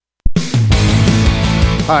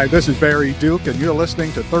Hi, this is Barry Duke, and you're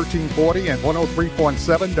listening to 1340 and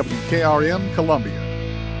 103.7 WKRM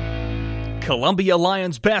Columbia. Columbia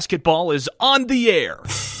Lions basketball is on the air.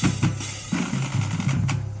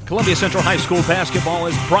 Columbia Central High School basketball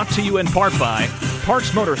is brought to you in part by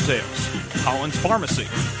Parks Motor Sales, Collins Pharmacy,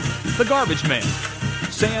 The Garbage Man,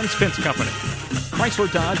 Sands Fence Company, Chrysler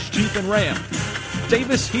Dodge Jeep and Ram,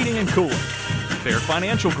 Davis Heating and Cooling, Fair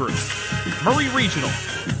Financial Group, Murray Regional,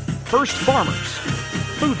 First Farmers,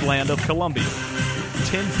 Foodland of Columbia,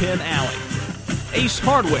 Tin Pin Alley, Ace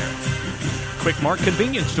Hardware, Quick Mart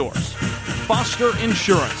Convenience Stores, Foster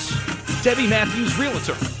Insurance, Debbie Matthews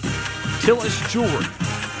Realtor, Tillis Jewelry,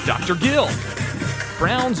 Dr. Gill,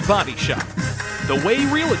 Brown's Body Shop, The Way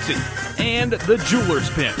Realty, and The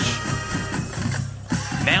Jeweler's Bench.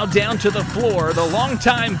 Now down to the floor, the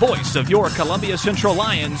longtime voice of your Columbia Central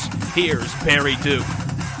Lions, here's Barry Duke.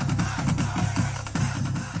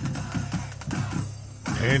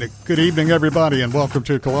 And good evening, everybody, and welcome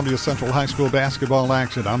to Columbia Central High School basketball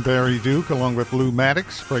action. I'm Barry Duke, along with Lou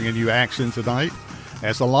Maddox, bringing you action tonight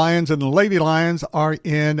as the Lions and the Lady Lions are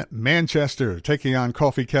in Manchester, taking on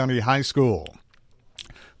Coffee County High School.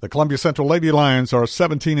 The Columbia Central Lady Lions are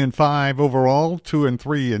 17-5 overall,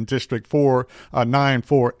 2-3 in District 4,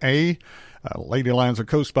 9-4A. Lady Lions are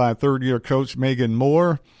coached by third-year coach Megan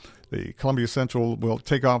Moore. The Columbia Central will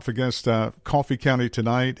take off against Coffee County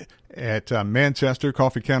tonight at Manchester.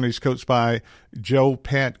 Coffee County is coached by Joe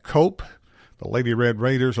Pat Cope. The Lady Red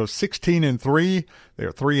Raiders are 16-3.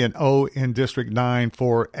 They're 3-0 in District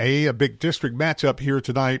 9-4A. A big district matchup here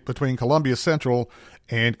tonight between Columbia Central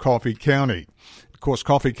and Coffee County. Of course,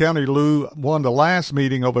 Coffee County, Lou, won the last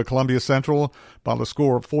meeting over Columbia Central by the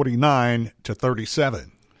score of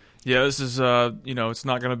 49-37. Yeah, this is, it's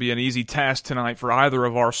not going to be an easy task tonight for either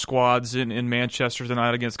of our squads in Manchester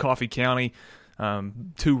tonight against Coffee County.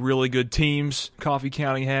 Two really good teams. Coffee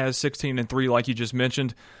County has 16-3, like you just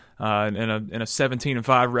mentioned, and a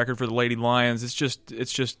 17-5 record for the Lady Lions. It's just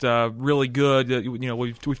really good.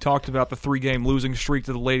 We've talked about the 3-game losing streak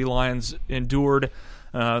that the Lady Lions endured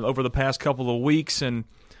over the past couple of weeks, and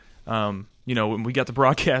when we got to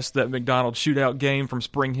broadcast that McDonald's shootout game from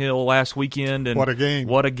Spring Hill last weekend, and what a game!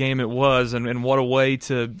 What a game it was, and what a way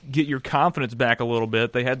to get your confidence back a little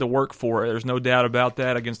bit. They had to work for it. There's no doubt about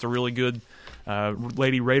that against a really good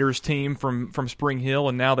Lady Raiders team from Spring Hill,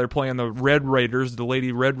 and now they're playing the Red Raiders, the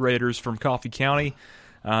Lady Red Raiders from Coffee County,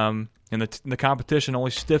 and the competition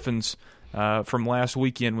only stiffens from last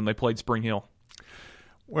weekend when they played Spring Hill.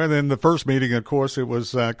 Well, in the first meeting, of course, it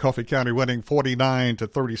was Coffee County winning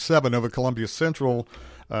 49-37 over Columbia Central.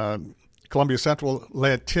 Columbia Central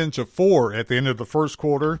led 10-4 at the end of the first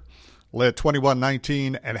quarter, led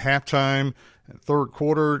 21-19 at halftime. Third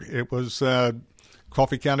quarter, it was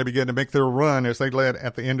Coffee County began to make their run as they led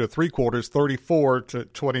at the end of three quarters,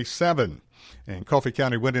 34-27. And Coffee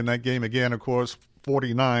County winning that game again, of course,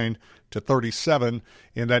 49-37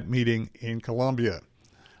 in that meeting in Columbia.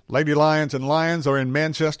 Lady Lions and Lions are in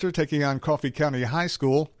Manchester taking on Coffee County High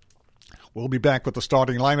School. We'll be back with the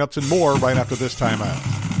starting lineups and more right after this timeout.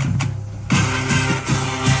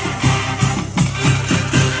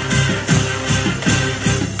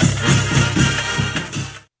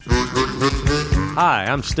 Hi,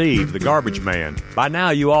 I'm Steve, the Garbage Man. By now,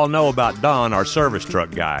 you all know about Don, our service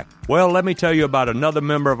truck guy. Well, let me tell you about another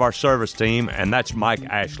member of our service team, and that's Mike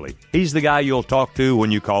Ashley. He's the guy you'll talk to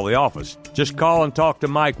when you call the office. Just call and talk to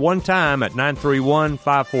Mike one time at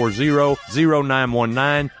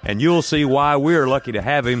 931-540-0919, and you'll see why we're lucky to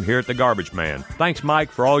have him here at the Garbage Man. Thanks,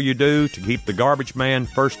 Mike, for all you do to keep the Garbage Man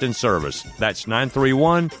first in service. That's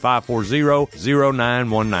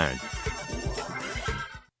 931-540-0919.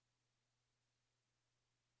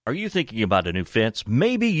 Are you thinking about a new fence?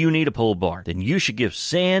 Maybe you need a pole barn. Then you should give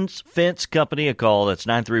Sands Fence Company a call. That's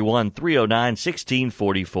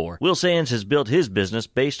 931-309-1644. Will Sands has built his business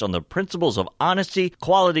based on the principles of honesty,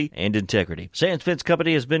 quality, and integrity. Sands Fence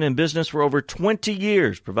Company has been in business for over 20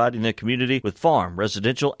 years, providing the community with farm,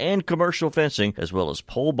 residential, and commercial fencing, as well as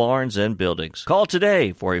pole barns and buildings. Call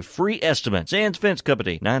today for a free estimate. Sands Fence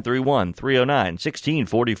Company,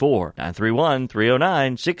 931-309-1644.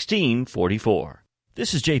 931-309-1644.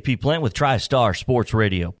 This is J.P. Plant with TriStar Sports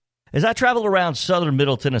Radio. As I travel around southern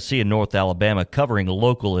Middle Tennessee and North Alabama covering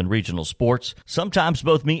local and regional sports, sometimes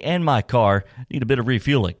both me and my car need a bit of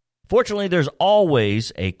refueling. Fortunately, there's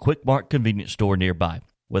always a Quick Mart convenience store nearby.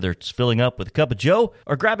 Whether it's filling up with a cup of joe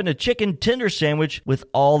or grabbing a chicken tender sandwich with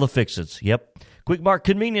all the fixins. Yep, Quick Mart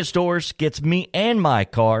convenience stores gets me and my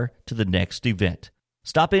car to the next event.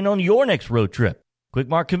 Stop in on your next road trip. Quick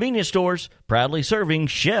Mart convenience stores, proudly serving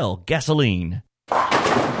Shell gasoline.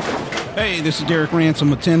 Hey, this is Derek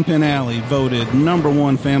Ransom of 10 Pin Alley, voted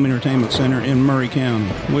 #1 family entertainment center in Murray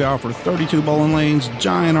County. We offer 32 bowling lanes,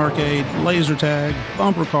 giant arcade, laser tag,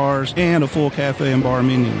 bumper cars, and a full cafe and bar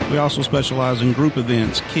menu. We also specialize in group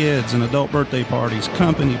events, kids and adult birthday parties,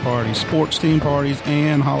 company parties, sports team parties,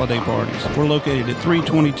 and holiday parties. We're located at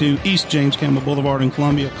 322 East James Campbell Boulevard in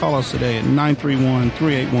Columbia. Call us today at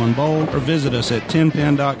 931-381-BOWL or visit us at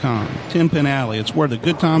 10pin.com. 10 Pin Alley, it's where the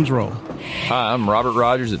good times roll. Hi, I'm Robert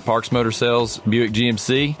Rogers at Parks Motor Sales Buick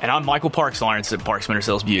GMC. And I'm Michael Parks Lawrence at Parks Motor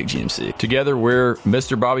Sales Buick GMC. Together, we're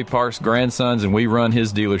Mr. Bobby Parks' grandsons, and we run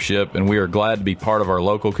his dealership, and we are glad to be part of our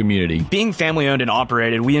local community. Being family-owned and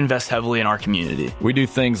operated, we invest heavily in our community. We do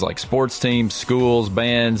things like sports teams, schools,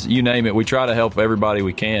 bands, you name it. We try to help everybody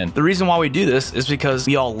we can. The reason why we do this is because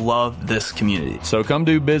we all love this community. So come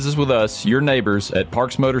do business with us, your neighbors, at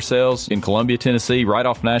Parks Motor Sales in Columbia, Tennessee, right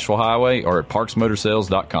off Nashville Highway, or at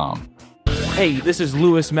parksmotorsales.com. Hey, this is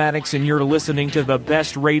Lewis Maddox, and you're listening to the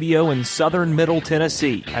best radio in southern Middle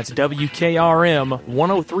Tennessee. That's WKRM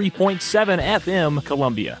 103.7 FM,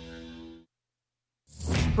 Columbia.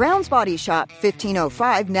 Brown's Body Shop,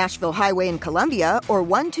 1505 Nashville Highway in Columbia or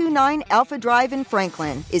 129 Alpha Drive in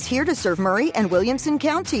Franklin, is here to serve Murray and Williamson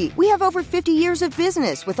County. We have over 50 years of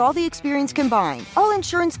business with all the experience combined. All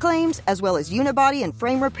insurance claims, as well as unibody and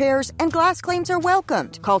frame repairs and glass claims are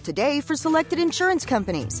welcomed. Call today for selected insurance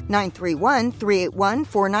companies.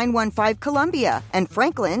 931-381-4915 Columbia and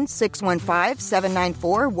Franklin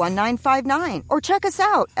 615-794-1959. Or check us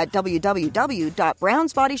out at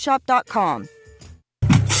www.brownsbodyshop.com.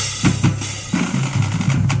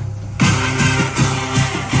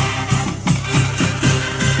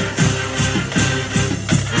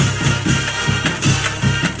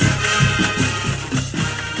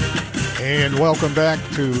 And welcome back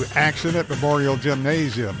to action at Memorial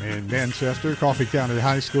Gymnasium in Manchester, Coffee County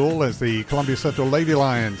High School, as the Columbia Central Lady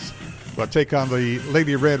Lions will take on the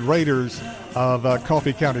Lady Red Raiders of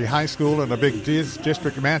Coffee County High School in a big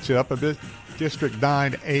district matchup, a big District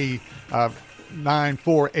 9A,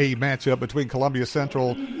 9-4A matchup between Columbia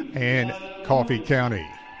Central and Coffee County.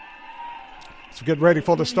 So get ready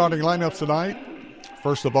for the starting lineups tonight.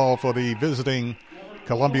 First of all, for the visiting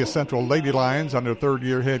Columbia Central Lady Lions under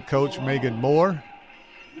third-year head coach Megan Moore.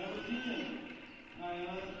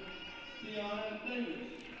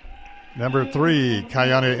 Number 3,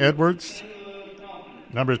 Kayana Edwards.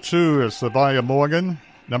 Number 2 is Savia Morgan.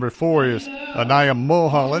 Number 4 is Anaya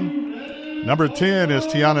Mulholland. Number 10 is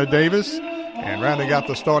Tiana Davis. And rounding out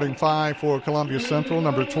the starting 5 for Columbia Central,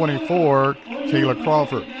 number 24, Kayla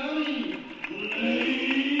Crawford.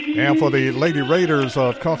 And for the Lady Raiders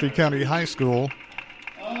of Coffee County High School,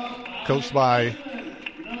 coached by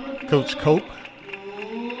Coach Cope.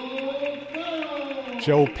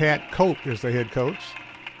 Joe Pat Cope is the head coach.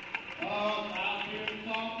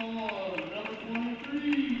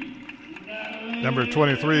 Number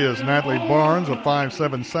 23 is Natalie Barnes, a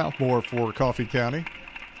 5'7" sophomore for Coffee County.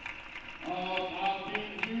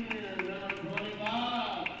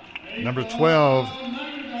 Number 12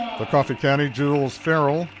 for Coffee County, Jules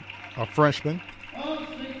Farrell, a freshman.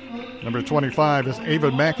 Number 25 is Ava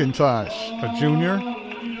McIntosh, a junior.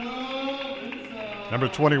 Number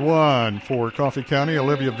 21 for Coffee County,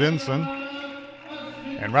 Olivia Vinson.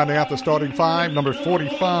 And rounding out the starting 5, number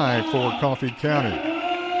 45 for Coffee County.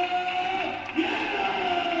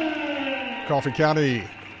 Coffee County,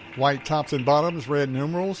 white tops and bottoms, red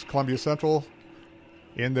numerals. Columbia Central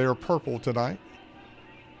in their purple tonight.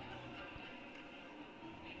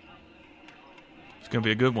 It's going to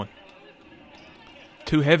be a good one.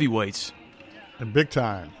 Two heavyweights. And big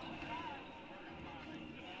time.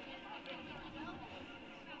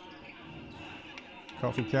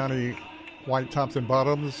 Coffee County, white tops and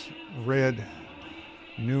bottoms, red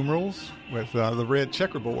numerals with the red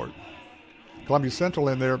checkerboard. Columbia Central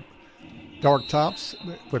in their dark tops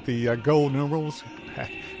with the gold numerals.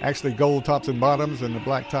 Actually gold tops and bottoms and the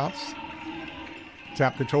black tops.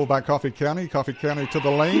 Tap controlled by Coffee County. Coffee County to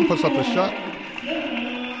the lane, puts up the shot.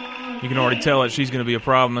 You can already tell that she's going to be a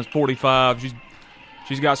problem. At 45,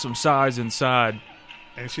 she's got some size inside.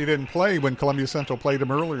 And she didn't play when Columbia Central played them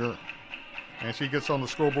earlier. And she gets on the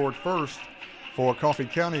scoreboard first for Coffee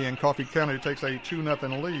County, and Coffee County takes a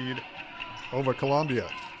 2-0 lead over Columbia.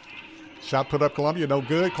 Shot put up Columbia, no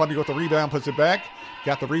good. Columbia got the rebound, puts it back.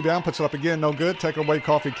 Got the rebound, puts it up again, no good. Take away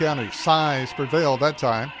Coffee County. Size prevailed that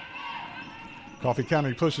time. Coffee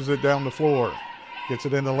County pushes it down the floor. Gets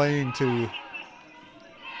it in the lane to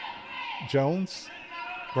Jones.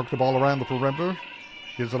 Work the ball around the perimeter.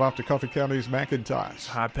 Gives it off to Coffee County's McIntosh.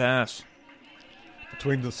 High pass.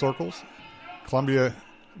 Between the circles. Columbia,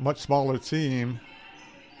 much smaller team,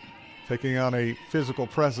 taking on a physical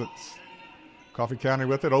presence Coffee County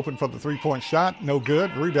with it, open for the three-point shot, no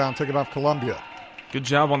good. Rebound taken off Columbia. Good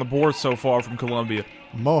job on the board so far from Columbia.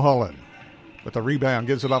 Mulholland with the rebound,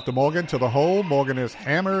 gives it off to Morgan to the hole. Morgan is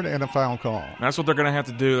hammered and a foul call. That's what they're going to have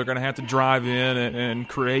to do. They're going to have to drive in and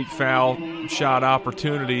create foul shot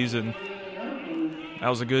opportunities, and that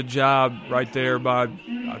was a good job right there by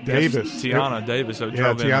Davis. Tiana Davis.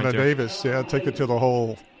 Tiana Davis, take it to the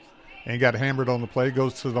hole and got hammered on the play,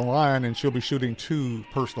 goes to the line, and she'll be shooting 2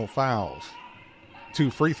 personal fouls.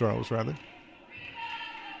 2 free throws, rather.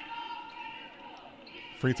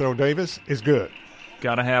 Free throw Davis is good.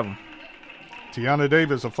 Got to have them. Tiana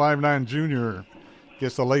Davis, a 5'9 junior,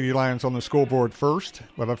 gets the Lady Lions on the scoreboard first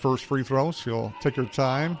with her first free throw. She'll take her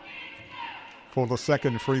time for the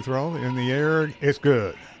second free throw. In the air, it's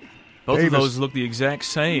good. Both of those look the exact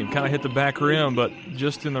same. Kind of hit the back rim, but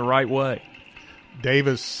just in the right way.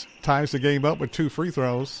 Davis ties the game up with 2 free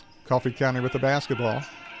throws. Coffee County with the basketball.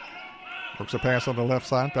 Works a pass on the left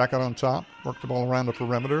side, back out on top. Work the ball around the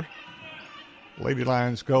perimeter. Lady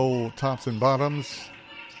Lions gold tops and bottoms.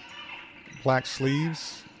 Black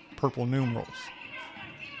sleeves, purple numerals.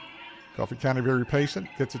 Coffee County very patient.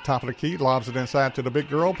 Gets the top of the key, lobs it inside to the big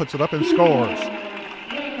girl, puts it up and scores.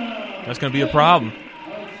 That's going to be a problem.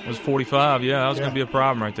 It was 45. Yeah, that was going to be a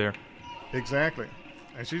problem right there. Exactly.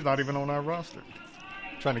 And she's not even on our roster.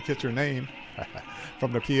 Trying to catch her name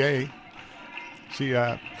from the PA.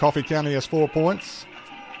 Coffee County has 4 points.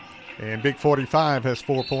 And Big 45 has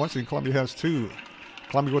 4 points, and Columbia has 2.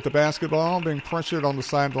 Columbia with the basketball, being pressured on the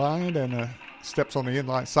sideline, and steps on the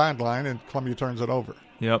inline sideline, and Columbia turns it over.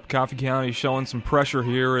 Yep, Coffee County showing some pressure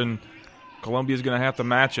here, and Columbia's going to have to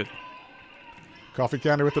match it. Coffee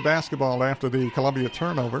County with the basketball after the Columbia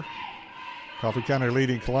turnover. Coffee County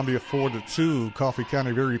leading Columbia 4-2. Coffee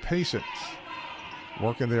County very patient,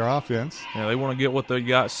 working their offense. Yeah, they want to get what they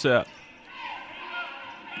got set.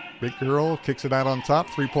 Big girl kicks it out on top.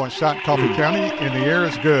 3-point shot, Coffee County. In the air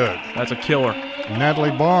is good. That's a killer.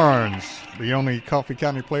 Natalie Barnes, the only Coffee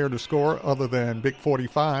County player to score other than Big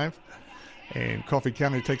 45. And Coffee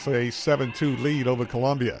County takes a 7-2 lead over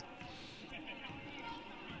Columbia.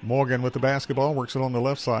 Morgan with the basketball, works it on the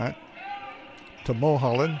left side to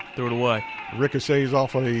Mulholland. Threw it away. Ricochets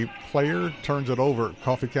off a player, turns it over.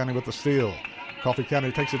 Coffee County with the steal. Coffee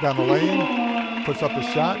County takes it down the lane, puts up the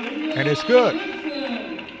shot, and it's good.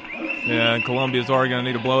 Yeah, and Columbia's already going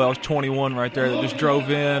to need a blow. That was 21 right there that just drove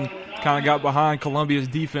in, kind of got behind Columbia's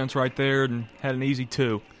defense right there and had an easy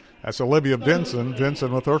 2. That's Olivia Vinson.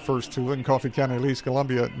 Vinson with her first 2, and Coffee County leads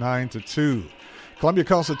Columbia 9-2. Columbia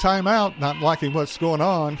calls a timeout, not liking what's going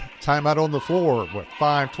on. Timeout on the floor with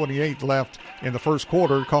 5:28 left in the first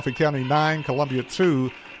quarter. Coffee County 9, Columbia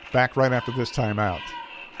 2. Back right after this timeout.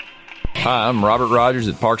 Hi, I'm Robert Rogers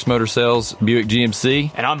at Parks Motor Sales Buick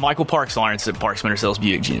GMC. And I'm Michael Parks Lawrence at Parks Motor Sales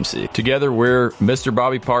Buick GMC. Together, we're Mr.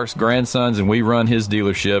 Bobby Parks' grandsons, and we run his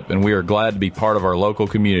dealership, and we are glad to be part of our local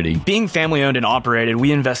community. Being family-owned and operated,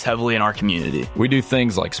 we invest heavily in our community. We do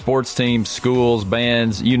things like sports teams, schools,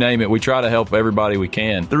 bands, you name it. We try to help everybody we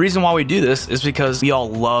can. The reason why we do this is because we all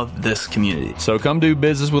love this community. So come do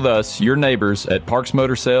business with us, your neighbors, at Parks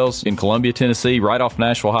Motor Sales in Columbia, Tennessee, right off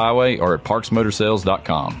Nashville Highway, or at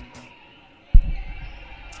parksmotorsales.com.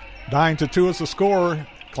 9-2 is the score.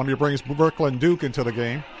 Columbia brings Brooklyn Duke into the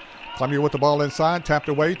game. Columbia with the ball inside, tapped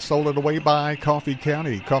away, stolen away by Coffee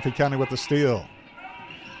County. Coffee County with the steal.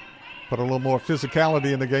 Put a little more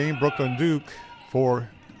physicality in the game. Brooklyn Duke for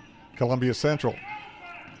Columbia Central.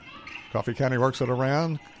 Coffee County works it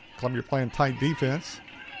around. Columbia playing tight defense.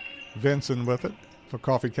 Vinson with it for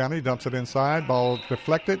Coffee County. Dumps it inside. Ball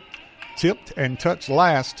deflected, tipped, and touched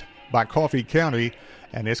last by Coffee County.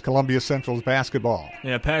 And it's Columbia Central's basketball.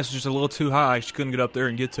 Yeah, pass was just a little too high. She couldn't get up there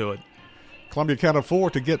and get to it. Columbia can't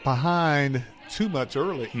afford to get behind too much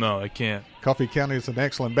early. No, they can't. Coffee County is an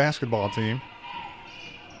excellent basketball team.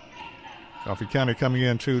 Coffee County coming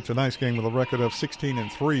into tonight's game with a record of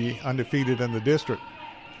 16-3, undefeated in the district.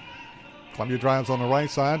 Columbia drives on the right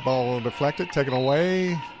side. Ball deflected, taken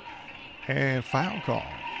away, and foul call.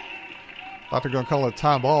 Thought they're going to call it a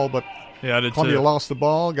tie ball, but yeah, I did Columbia too. lost the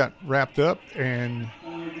ball, got wrapped up, and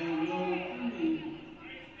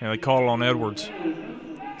they called it on Edwards.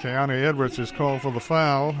 Kiana Edwards is called for the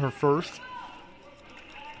foul, her first.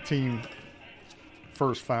 Team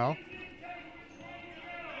first foul.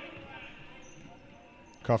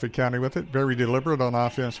 Coffee County with it. Very deliberate on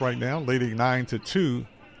offense right now, leading 9-2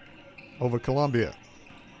 over Columbia.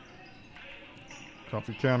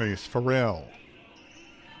 Coffee County's Farrell.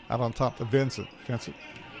 Out on top to Vincent. Vincent.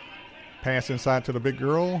 Pass inside to the big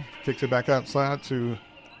girl. Kicks it back outside to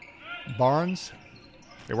Barnes.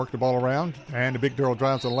 They work the ball around, and the big girl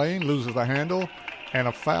drives the lane, loses the handle, And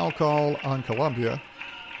a foul call on Columbia.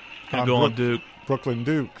 And go on Duke. Brooklyn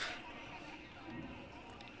Duke.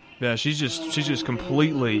 Yeah, she's just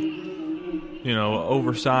completely,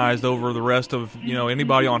 oversized over the rest of,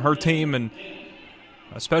 anybody on her team and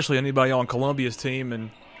especially anybody on Columbia's team,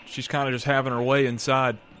 and she's kind of just having her way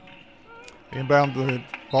inside. Inbound the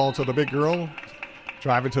ball to the big girl.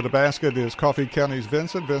 Driving to the basket is Coffee County's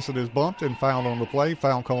Vincent. Vincent is bumped and fouled on the play.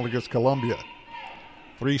 Foul called against Columbia.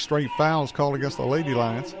 3 straight fouls called against the Lady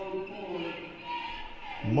Lions.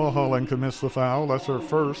 Mulholland commits the foul. That's her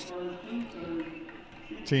first.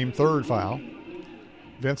 Team third foul.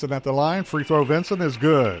 Vincent at the line. Free throw Vincent is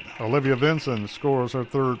good. Olivia Vincent scores her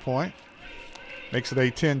third point. Makes it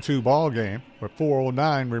a 10-2 ball game with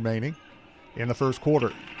 4:09 remaining in the first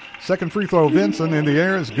quarter. Second free throw Vincent in the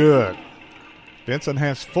air is good. Vincent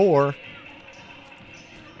has 4.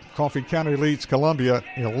 Coffee County leads Columbia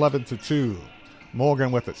 11-2.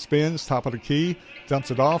 Morgan with it. Spins, top of the key,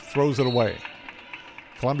 dumps it off, throws it away.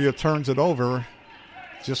 Columbia turns it over.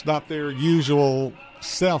 Just not their usual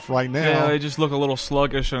self right now. Yeah, they just look a little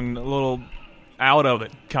sluggish and a little out of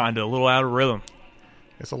it, kind of, a little out of rhythm.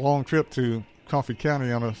 It's a long trip to Coffee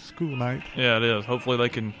County on a school night. Yeah, it is. Hopefully they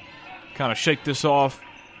can kind of shake this off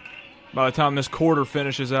by the time this quarter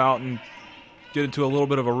finishes out and get into a little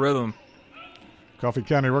bit of a rhythm. Coffee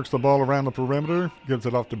County works the ball around the perimeter, gives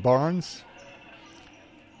it off to Barnes.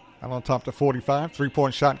 Out on top to 45.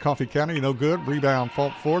 3-point shot, Coffee County, no good. Rebound,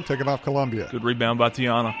 fault forward, taken off Columbia. Good rebound by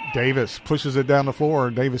Tiana. Davis pushes it down the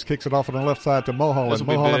floor. Davis kicks it off on the left side to Mulholland.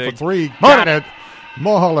 Mulholland for 3. Got it.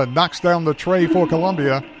 Mulholland knocks down the tray for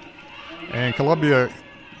Columbia. And Columbia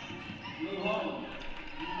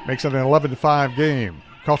makes it an 11-5 game.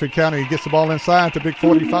 Coffee County gets the ball inside to Big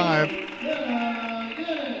 45.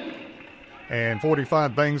 And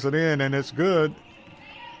 45 bangs it in, and it's good.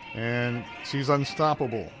 And she's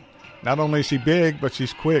unstoppable. Not only is she big, but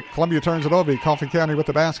she's quick. Columbia turns it over. Coffee County with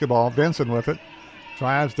the basketball. Benson with it.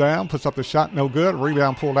 Drives down, puts up the shot, no good.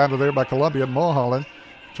 Rebound pulled out of there by Columbia. Mulholland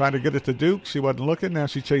trying to get it to Duke. She wasn't looking. Now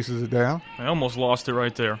she chases it down. I almost lost it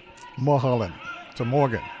right there. Mulholland to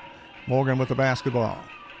Morgan. Morgan with the basketball.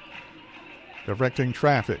 Directing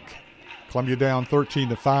traffic. Columbia down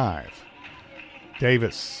 13-5.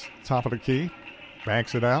 Davis, top of the key.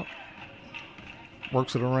 Backs it out.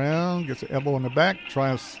 Works it around. Gets an elbow in the back.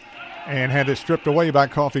 Tries and had it stripped away by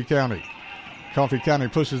Coffee County. Coffee County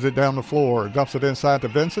pushes it down the floor. Dumps it inside to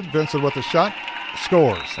Vincent. Vincent with the shot.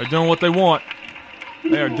 Scores. They're doing what they want.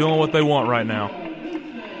 They are doing what they want right now.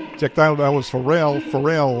 Check that out. That was Farrell.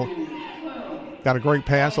 Farrell got a great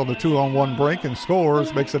pass on the 2-on-1 break and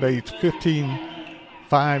scores. Makes it a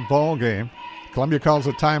 15-5 ball game. Columbia calls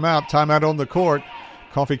a timeout. Timeout on the court.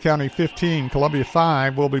 Coffee County 15, Columbia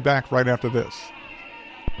 5. We'll be back right after this.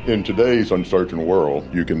 In today's uncertain world,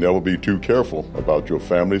 you can never be too careful about your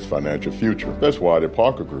family's financial future. That's why the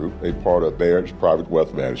Parker Group, a part of Baird's Private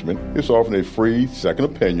Wealth Management, is offering a free second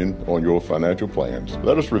opinion on your financial plans.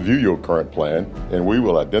 Let us review your current plan, and we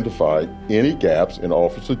will identify any gaps and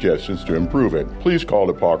offer suggestions to improve it. Please call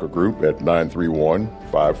the Parker Group at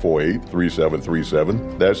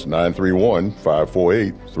 931-548-3737. That's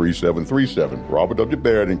 931-548-3737. Robert W.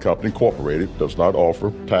 Baird & Company Incorporated does not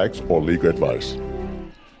offer tax or legal advice.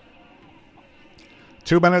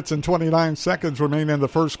 2 minutes and 29 seconds remain in the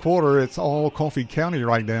first quarter. It's all Coffee County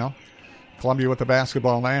right now. Columbia with the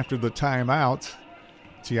basketball after the timeout.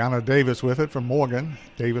 Tiana Davis with it from Morgan.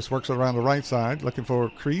 Davis works it around the right side, looking for a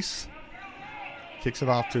crease. Kicks it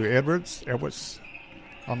off to Edwards. Edwards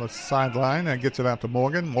on the sideline and gets it out to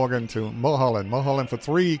Morgan. Morgan to Mulholland. Mulholland for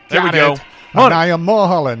 3. There we go. Anaya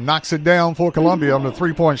Mulholland knocks it down for Columbia on the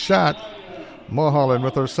 3-point shot. Mulholland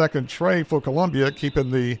with her second tray for Columbia, keeping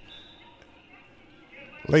the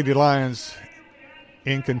Lady Lions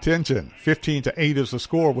in contention. 15-8 is the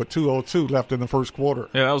score with 2:02 left in the first quarter.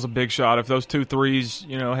 Yeah, that was a big shot. If those 2 threes,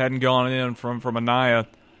 hadn't gone in from Anaya,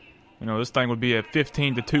 this thing would be a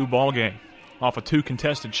 15-2 ball game off of 2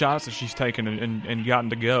 contested shots that she's taken and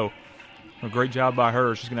gotten to go. A great job by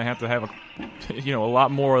her. She's going to have a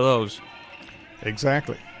lot more of those.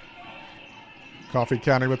 Exactly. Coffee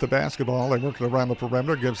County with the basketball. They work it around the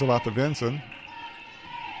perimeter. Gives it out to Vincent.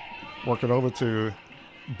 Work it over to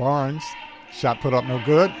Barnes. Shot put up no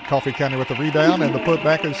good. Coffee County with the rebound and the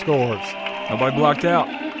putback and scores. Nobody blocked out.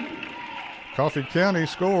 Coffee County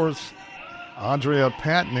scores. Andrea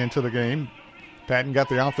Patton into the game. Patton got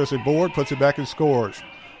the offensive board, puts it back and scores.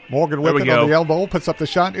 Morgan with it on the elbow, puts up the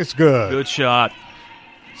shot. It's good. Good shot.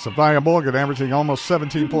 Savia Morgan averaging almost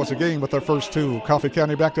 17 points a game with her first 2. Coffee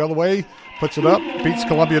County back the other way, puts it up, beats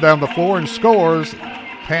Columbia down the floor and scores.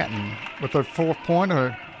 Patton with her 4th point,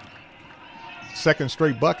 her second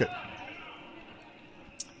straight bucket.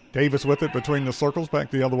 Davis with it between the circles,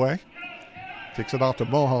 back the other way. Kicks it off to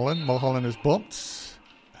Mulholland. Mulholland is bumped.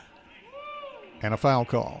 And a foul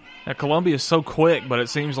call. Now, Columbia is so quick, but it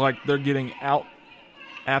seems like they're getting out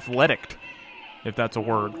athletic, if that's a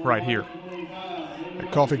word, right here.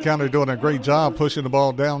 Coffee County doing a great job pushing the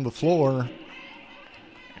ball down the floor,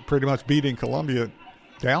 pretty much beating Columbia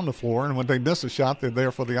down the floor. And when they miss a shot, they're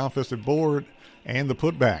there for the offensive board and the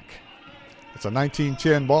putback. It's a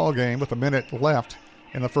 19-10 ball game with a minute left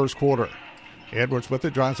in the first quarter. Edwards with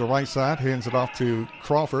it, drives the right side, hands it off to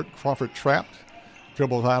Crawford. Crawford trapped,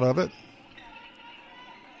 dribbles out of it.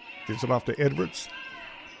 Gives it off to Edwards,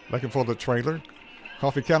 looking for the trailer.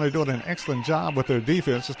 Coffee County doing an excellent job with their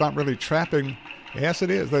defense. It's not really trapping. Yes,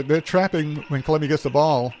 it is. They're trapping when Columbia gets the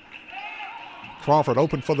ball. Crawford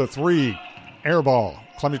open for the three. Air ball.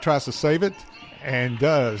 Columbia tries to save it and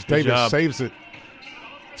does. Davis saves it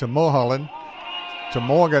to Mulholland. To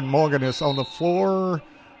Morgan. Morgan is on the floor.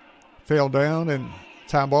 Fell down and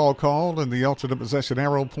tie ball called, and the alternate possession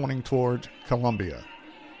arrow pointing toward Columbia.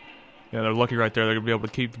 Yeah, they're lucky right there. They're going to be able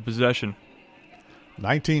to keep the possession.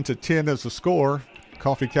 19-10 is the score.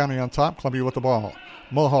 Coffee County on top. Columbia with the ball.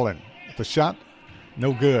 Mulholland with the shot.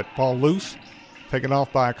 No good. Ball loose. Taken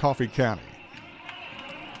off by Coffee County.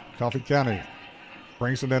 Coffee County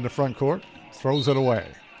brings it into front court. Throws it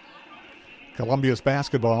away. Columbia's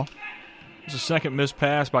basketball. It's a second missed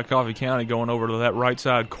pass by Coffee County going over to that right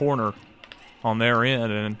side corner on their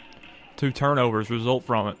end, and 2 turnovers result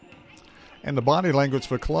from it. And the body language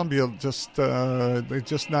for Columbia, they're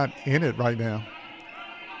just not in it right now.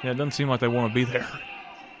 Yeah, it doesn't seem like they want to be there.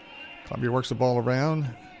 Columbia works the ball around.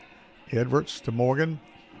 Edwards to Morgan.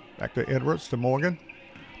 Back to Edwards to Morgan.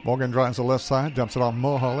 Morgan drives the left side, dumps it off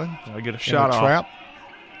Mulholland. They get a shot off. Trap.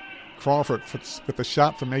 Crawford with the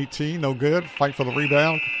shot from 18, no good. Fight for the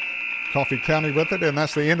rebound. Coffee County with it, and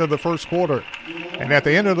that's the end of the first quarter. And at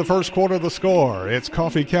the end of the first quarter, the score, it's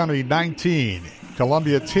Coffee County 19,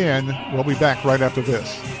 Columbia 10. We'll be back right after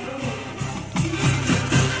this.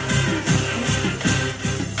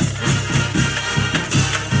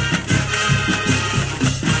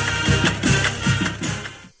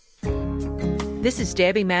 This is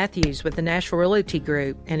Debbie Matthews with the Nashville Realty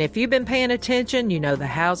Group, and if you've been paying attention, you know the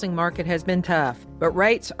housing market has been tough, but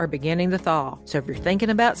rates are beginning to thaw. So if you're thinking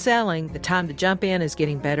about selling, the time to jump in is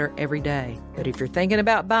getting better every day. But if you're thinking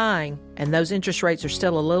about buying, and those interest rates are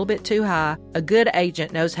still a little bit too high, a good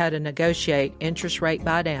agent knows how to negotiate interest rate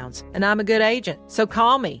buydowns, and I'm a good agent. So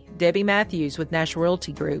call me, Debbie Matthews with Nashville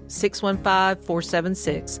Realty Group,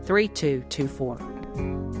 615-476-3224.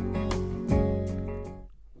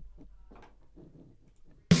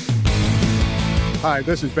 Hi,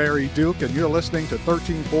 this is Barry Duke, and you're listening to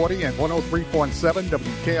 1340 and 103.7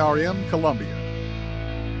 WKRM Columbia.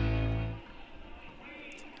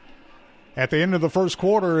 At the end of the first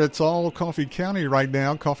quarter, it's all Coffee County right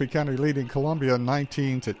now. Coffee County leading Columbia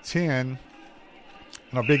 19-10. And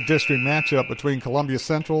a big district matchup between Columbia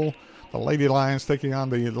Central, the Lady Lions taking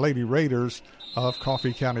on the Lady Raiders of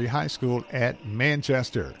Coffee County High School at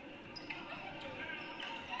Manchester.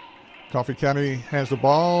 Coffee County has the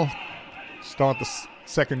ball. Start the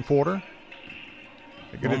second quarter.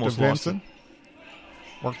 They get it to Vinson.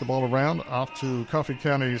 Work the ball around. Off to Coffee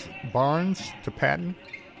County's Barnes to Patton.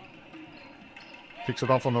 Kicks it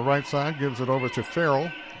off on the right side. Gives it over to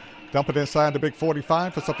Farrell. Dump it inside the big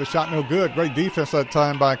 45. Puts up the shot. No good. Great defense that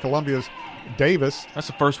time by Columbia's Davis. That's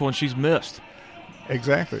the first one she's missed.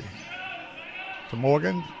 Exactly. To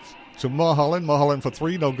Morgan. To Mulholland. Mulholland for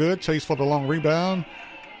 3. No good. Chase for the long rebound.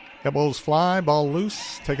 Elbows fly, ball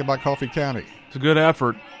loose, taken by Coffee County. It's a good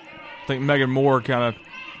effort. I think Megan Moore kind of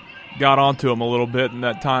got onto him a little bit in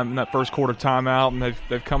that time, in that first quarter timeout, and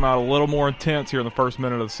they've come out a little more intense here in the first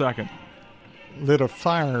minute of the second. Lit a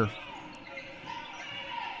fire.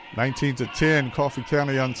 19-10, Coffee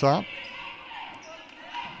County on top.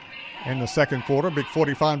 In the second quarter, big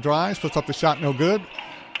 45 drives, puts up the shot, no good.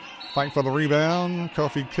 Fight for the rebound,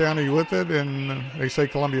 Coffee County with it, and they say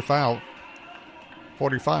Columbia foul.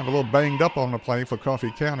 45, a little banged up on the play for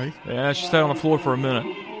Coffee County. Yeah, she stayed on the floor for a minute.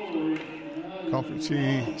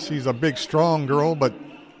 She's a big, strong girl, but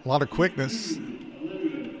a lot of quickness.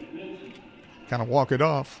 Kind of walk it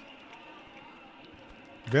off.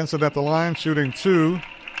 Vincent at the line, shooting 2.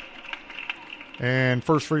 And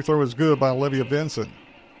first free throw is good by Olivia Vincent.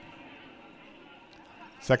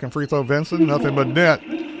 Second free throw, Vincent, nothing but net.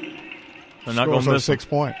 They're not going to miss 6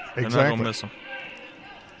 point. Exactly. They're not going to miss them.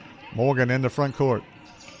 Morgan in the front court.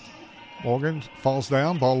 Morgan falls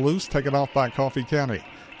down, ball loose, taken off by Coffee County.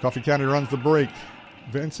 Coffee County runs the break.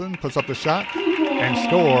 Vincent puts up the shot and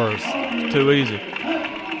scores. Too easy.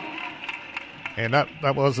 And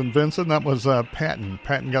that wasn't Vincent. That was Patton.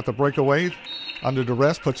 Patton got the breakaway under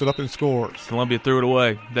duress, puts it up and scores. Columbia threw it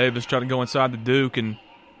away. Davis tried to go inside the Duke and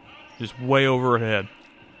just way over ahead.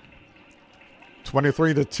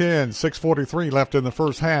 23-10, 6:43 left in the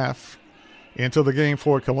first half. Into the game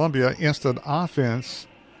for Columbia, instant offense.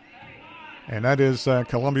 And that is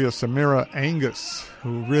Columbia's Samira Angus,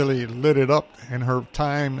 who really lit it up in her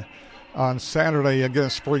time on Saturday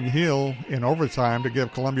against Spring Hill in overtime to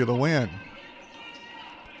give Columbia the win.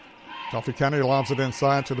 Coffee County lobs it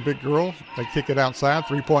inside to the big girl. They kick it outside.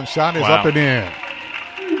 Three-point shot is up and in.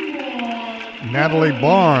 Natalie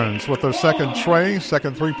Barnes with her second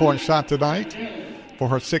three-point shot tonight for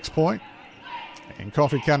her 6-point. And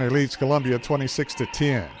Coffee County leads Columbia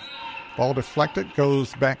 26-10. Ball deflected,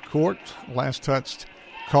 goes back court. Last touched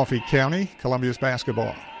Coffee County, Columbia's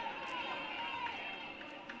basketball.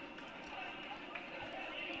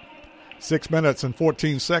 6 minutes and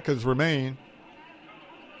 14 seconds remain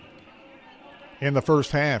in the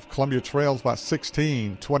first half. Columbia trails by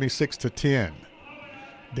 16, 26-10.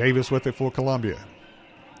 Davis with it for Columbia.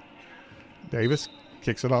 Davis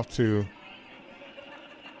kicks it off to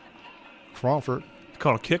Crawford.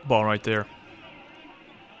 Caught a kickball right there.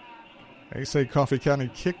 They say Coffee County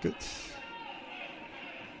kicked it.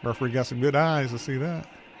 Referee got some good eyes to see that.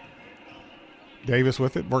 Davis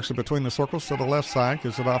with it, works it between the circles to the left side,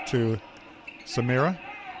 gives it off to Samira.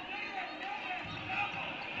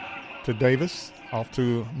 To Davis, off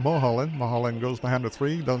to Mulholland. Mulholland goes behind the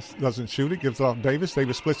three, doesn't shoot it, gives it off Davis.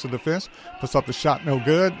 Davis splits the defense, puts up the shot, no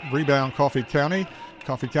good. Rebound, Coffee County.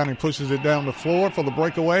 Coffee County pushes it down the floor for the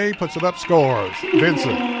breakaway, puts it up, scores.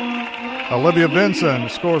 Vincent. Olivia Vincent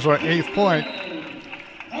scores her 8th point.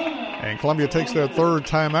 And Columbia takes their third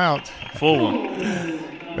timeout. Full one.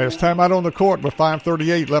 There's timeout on the court with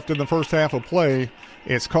 5:38 left in the first half of play.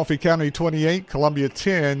 It's Coffee County 28, Columbia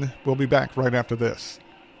 10. We'll be back right after this.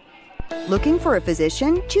 Looking for a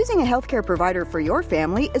physician? Choosing a healthcare provider for your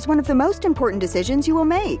family is one of the most important decisions you will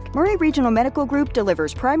make. Murray Regional Medical Group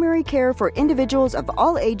delivers primary care for individuals of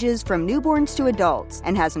all ages from newborns to adults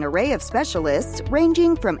and has an array of specialists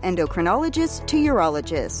ranging from endocrinologists to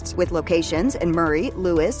urologists. With locations in Murray,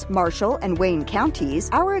 Lewis, Marshall, and Wayne counties,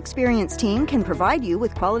 our experienced team can provide you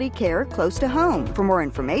with quality care close to home. For more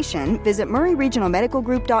information, visit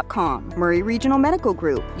murrayregionalmedicalgroup.com. Murray Regional Medical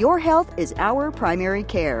Group. Your health is our primary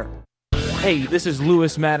care. Hey, this is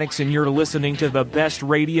Lewis Maddox, and you're listening to the best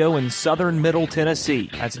radio in southern Middle Tennessee.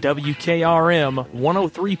 That's WKRM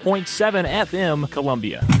 103.7 FM,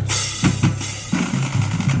 Columbia.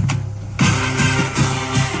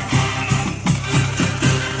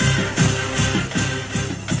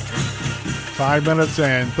 5 minutes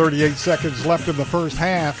and 38 seconds left in the first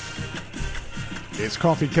half. It's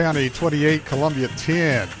Coffee County 28, Columbia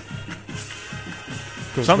 10.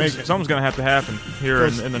 Something's going to have to happen here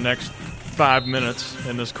in the next 5 minutes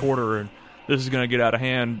in this quarter, and this is going to get out of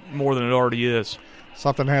hand more than it already is.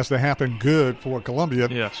 Something has to happen good for Columbia.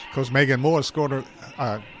 Yes. Because Megan Moore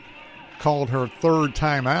called her third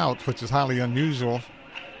timeout, which is highly unusual.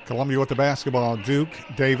 Columbia with the basketball. Duke,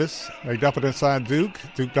 Davis. They dump it inside Duke.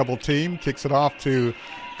 Duke double team, kicks it off to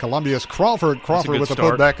Columbia's Crawford. Crawford with the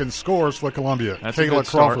putback and scores for Columbia. That's Kayla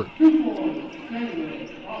Crawford.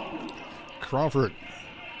 Crawford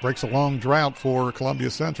breaks a long drought for Columbia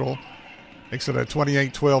Central. Makes it a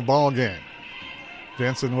 28-12 ball game.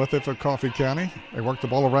 Vincent with it for Coffee County. They work the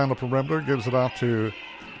ball around the perimeter. Gives it off to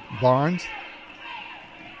Barnes.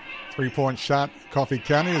 3-point shot. Coffee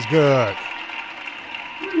County is good.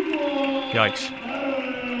 Yikes.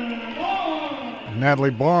 Natalie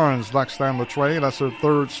Barnes knocks down the tray. That's her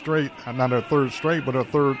third straight. Not her third straight, but her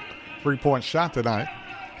third 3-point shot tonight.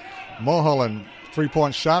 Mulholland,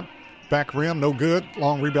 3-point shot. Back rim, no good.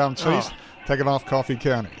 Long rebound chase. Taken off Coffee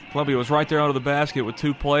County. Columbia was right there under the basket with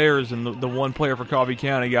two players, and the one player for Coffee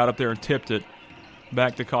County got up there and tipped it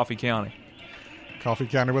back to Coffee County. Coffee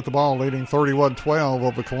County with the ball, leading 31-12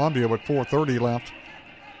 over Columbia with 4:30 left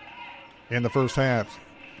in the first half.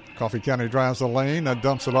 Coffee County drives the lane,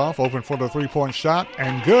 dumps it off, open for the 3-point shot,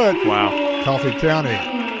 and good. Wow. Coffee County.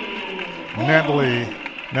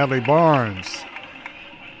 Natalie Barnes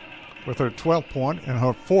with her 12th point and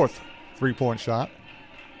her fourth 3-point shot.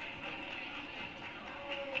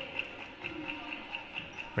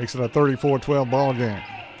 Makes it a 34-12 ball game.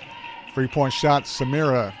 3-point shot,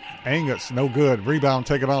 Samira Angus, no good. Rebound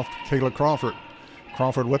taken off Kayla Crawford.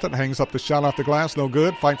 Crawford with it, hangs up the shot off the glass, no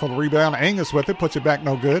good. Fight for the rebound. Angus with it, puts it back,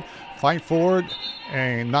 no good. Fight forward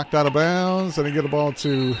and knocked out of bounds, and they get the ball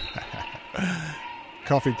to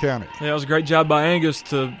Coffee County. Yeah, it was a great job by Angus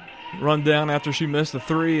to run down after she missed the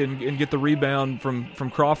three and get the rebound from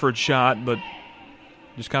Crawford's shot, but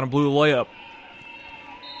just kind of blew the layup.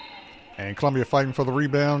 And Columbia fighting for the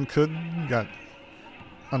rebound. Couldn't. Got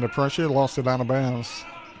under pressure. Lost it out of bounds.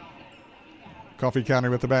 Coffee County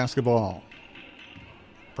with the basketball.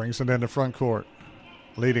 Brings it into front court.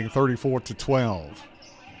 Leading 34-12.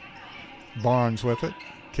 Barnes with it.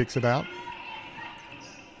 Kicks it out.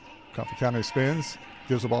 Coffee County spins.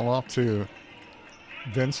 Gives the ball off to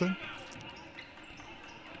Vincent.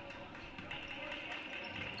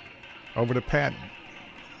 Over to Patton.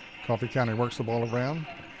 Coffee County works the ball around.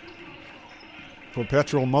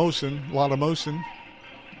 Perpetual motion, a lot of motion.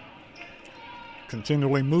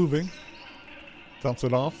 Continually moving. Dumps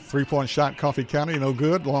it off. 3-point shot, Coffee County, no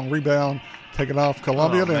good. Long rebound taken off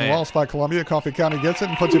Columbia, then lost by Columbia. Coffee County gets it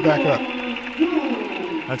and puts it back up.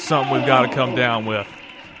 That's something we've got to come down with.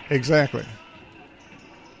 Exactly.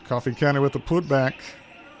 Coffee County with the putback.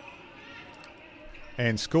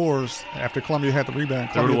 And scores after Columbia had the rebound.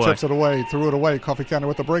 Columbia tips it away, threw it away. Coffee County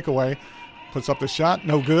with the breakaway. Puts up the shot,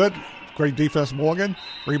 no good. Great defense, Morgan.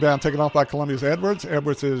 Rebound taken off by Columbia's Edwards.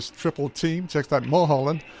 Edwards is triple team. Checks that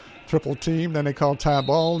Mulholland. Triple team. Then they call tie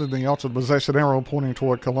ball, and the alternate possession arrow pointing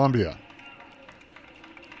toward Columbia.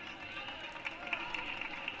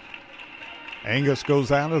 Angus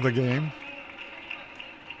goes out of the game.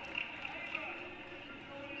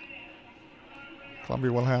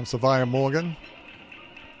 Columbia will have Savia Morgan.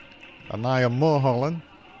 Anaya Mulholland.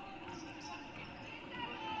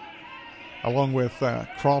 Along with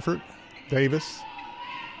Crawford, Davis,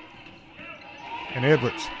 and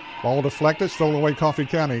Edwards. Ball deflected, stolen away Coffee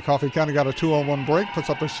County. Coffee County got a 2-on-1 break, puts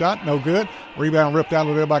up a shot, no good. Rebound ripped out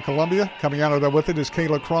of there by Columbia. Coming out of there with it is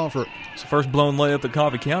Kayla Crawford. It's the first blown layup that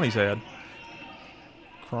Coffee County's had.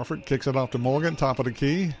 Crawford kicks it off to Morgan, top of the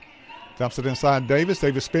key. Dumps it inside Davis.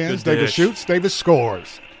 Davis spins, Davis shoots, Davis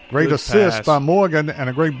scores. Great Good assist pass by Morgan and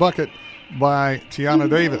a great bucket by Tiana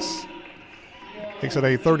Davis. Makes it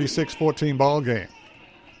a 36-14 ball game.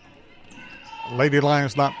 Lady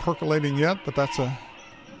Lions not percolating yet, but that's a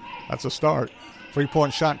start.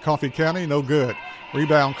 3-point shot, Coffee County, no good.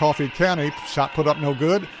 Rebound, Coffee County. Shot put up, no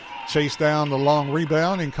good. Chase down the long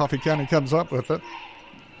rebound, and Coffee County comes up with it.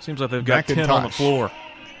 Seems like they've got 10 on the floor.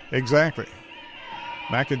 Exactly.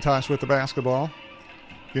 McIntosh with the basketball.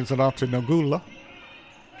 Gives it off to Nagula.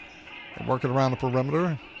 They're working around the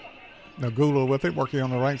perimeter. Nagula with it, working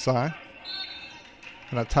on the right side.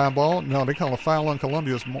 And a tie ball. No, they call a foul on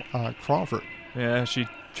Columbia's Crawford. Yeah, she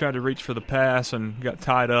tried to reach for the pass and got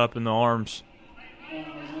tied up in the arms.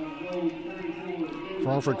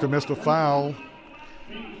 Crawford commits a foul.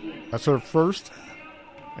 That's her first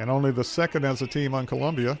and only the second as a team on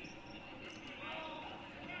Columbia.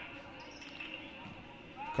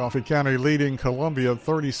 Coffee County leading Columbia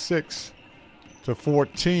 36-14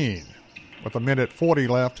 with 1:40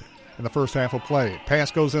 left in the first half of play.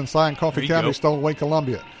 Pass goes inside. Coffee County stole away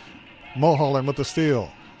Columbia. Mulholland with the steal.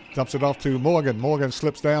 Dumps it off to Morgan. Morgan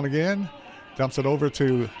slips down again. Dumps it over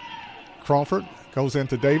to Crawford. Goes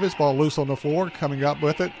into Davis. Ball loose on the floor. Coming up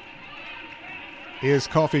with it is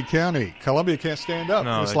Coffee County. Columbia can't stand up.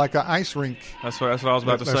 No, it's like an ice rink. That's what I was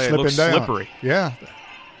about to say. It looks slippery. Yeah.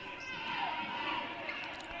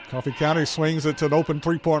 Coffee County swings it to an open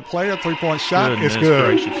three-point play. A three-point shot. It's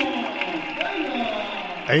good. Gracious.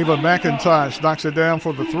 Ava McIntosh knocks it down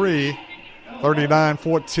for the three.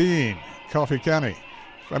 39-14. Coffee County.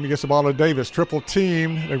 Columbia gets the ball to Davis. Triple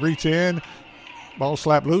team. They reach in. Ball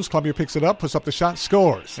slapped loose. Columbia picks it up, puts up the shot,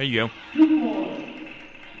 scores. There you go.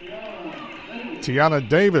 Tiana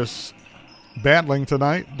Davis battling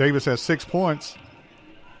tonight. Davis has 6 points.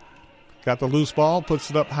 Got the loose ball, puts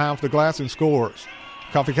it up high off the glass and scores.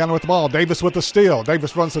 Coffee County with the ball. Davis with the steal.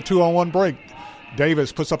 Davis runs the 2-on-1 break.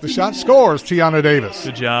 Davis puts up the shot, scores. Tiana Davis.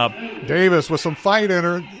 Good job. Davis with some fight in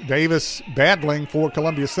her. Davis battling for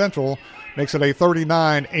Columbia Central makes it a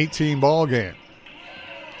 39-18 ball game.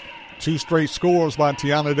 2 straight scores by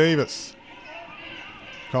Tiana Davis.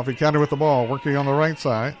 Coffee County with the ball, working on the right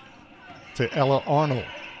side to Ella Arnold.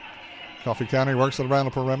 Coffee County works it around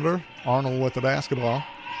the perimeter. Arnold with the basketball.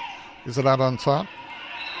 Gives it out on top.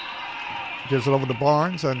 Gives it over to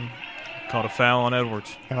Barnes and called a foul on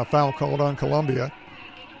Edwards. And a foul called on Columbia.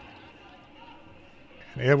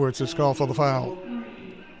 And Edwards is called for the foul.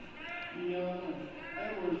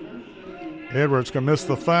 Edwards can miss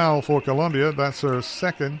the foul for Columbia. That's her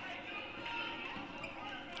second.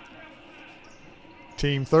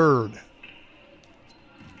 Team third.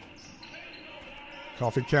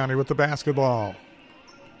 Coffee County with the basketball.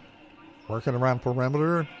 Working around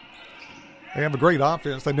perimeter. They have a great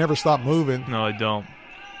offense. They never stop moving. No, they don't.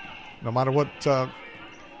 No matter what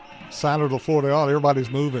side of the floor they are, everybody's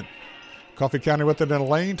moving. Coffee County with it in a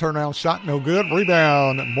lane. Turnaround shot, no good.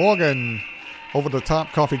 Rebound, Morgan over the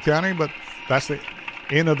top, Coffee County, but that's the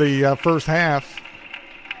End of the first half.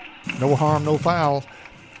 No harm, no foul.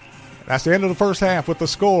 That's the end of the first half with the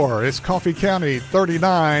score. It's Coffee County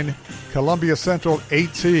 39, Columbia Central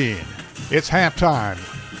 18. It's halftime.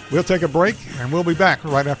 We'll take a break, and we'll be back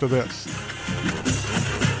right after this.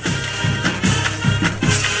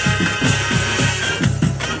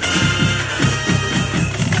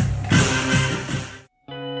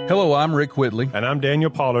 Hello, I'm Rick Whitley. And I'm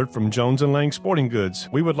Daniel Pollard from Jones & Lang Sporting Goods.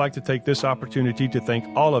 We would like to take this opportunity to thank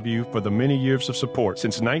all of you for the many years of support.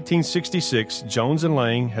 Since 1966, Jones &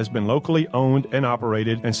 Lang has been locally owned and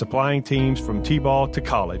operated and supplying teams from T-ball to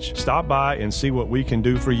college. Stop by and see what we can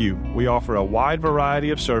do for you. We offer a wide variety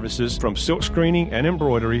of services from silk screening and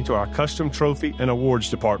embroidery to our custom trophy and awards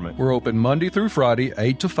department. We're open Monday through Friday,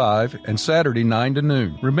 8 to 5, and Saturday, 9 to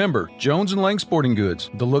noon. Remember, Jones & Lang Sporting Goods,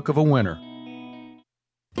 the look of a winner.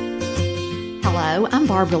 Hello, I'm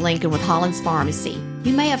Barbara Lincoln with Hollins Pharmacy.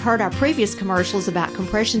 You may have heard our previous commercials about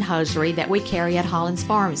compression hosiery that we carry at Hollins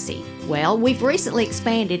Pharmacy. Well, we've recently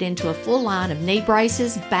expanded into a full line of knee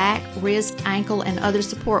braces, back, wrist, ankle, and other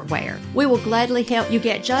support wear. We will gladly help you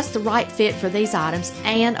get just the right fit for these items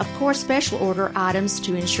and, of course, special order items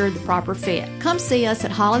to ensure the proper fit. Come see us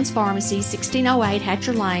at Hollins Pharmacy, 1608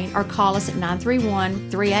 Hatcher Lane, or call us at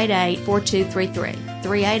 931-388-4233.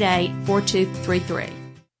 388-4233.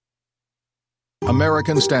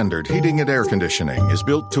 American Standard Heating and Air Conditioning is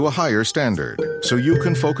built to a higher standard, so you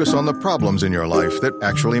can focus on the problems in your life that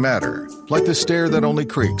actually matter, like the stair that only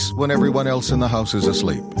creaks when everyone else in the house is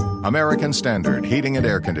asleep. American Standard Heating and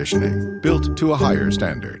Air Conditioning, built to a higher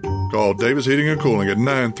standard. Call Davis Heating and Cooling at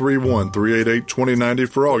 931-388-2090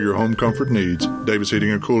 for all your home comfort needs. Davis Heating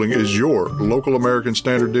and Cooling is your local American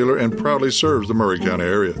Standard dealer and proudly serves the Murray County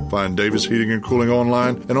area. Find Davis Heating and Cooling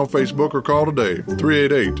online and on Facebook or call today,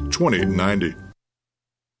 388-2090.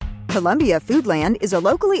 Columbia Foodland is a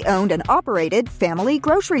locally owned and operated family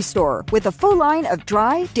grocery store with a full line of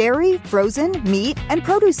dry, dairy, frozen, meat, and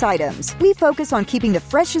produce items. We focus on keeping the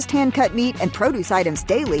freshest hand-cut meat and produce items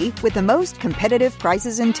daily with the most competitive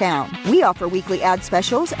prices in town. We offer weekly ad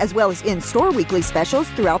specials as well as in-store weekly specials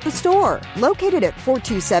throughout the store. Located at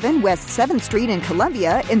 427 West 7th Street in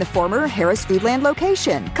Columbia in the former Harris Foodland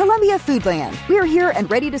location. Columbia Foodland. We're here and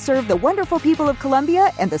ready to serve the wonderful people of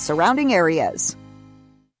Columbia and the surrounding areas.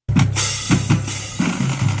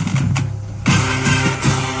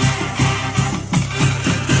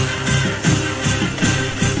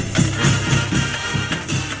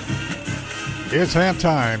 It's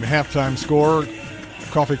halftime. Halftime score,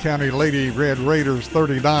 Coffee County Lady Red Raiders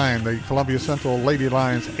 39, the Columbia Central Lady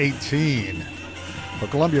Lions 18. For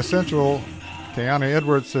Columbia Central, Kiana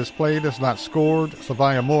Edwards has played, has not scored.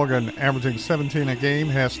 Savia Morgan, averaging 17 a game,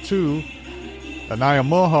 has 2. Anaya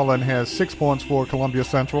Mulholland has 6 points for Columbia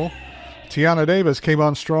Central. Tiana Davis came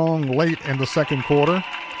on strong late in the second quarter.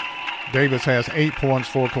 Davis has 8 points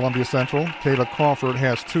for Columbia Central. Kayla Crawford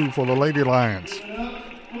has 2 for the Lady Lions.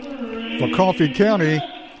 For Coffee County,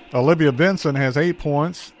 Olivia Benson has 8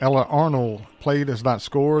 points. Ella Arnold played, has not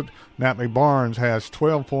scored. Natalie Barnes has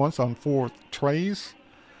 12 points on 4 trays.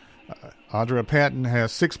 Audra Patton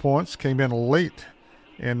has 6 points, came in late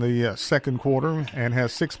in the second quarter and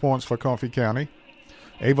has 6 points for Coffee County.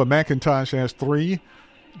 Ava McIntosh has 3.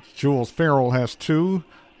 Jules Farrell has 2.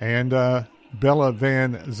 And Bella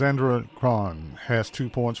Van Zendrakron has 2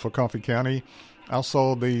 points for Coffee County.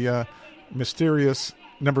 Also, the mysterious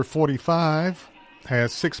number 45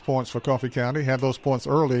 has 6 points for Coffee County. Had those points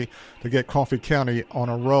early to get Coffee County on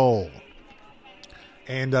a roll.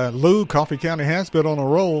 And Lou, Coffee County has been on a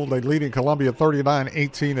roll. They leading Columbia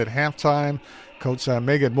 39-18 at halftime. Coach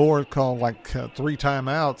Megan Moore called like 3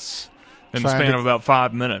 timeouts. In the span of about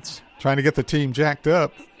 5 minutes. Trying to get the team jacked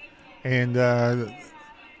up. And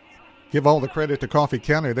give all the credit to Coffee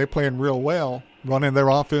County. They're playing real well, running their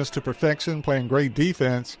offense to perfection, playing great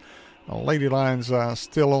defense. Lady Lions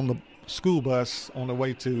still on the school bus on the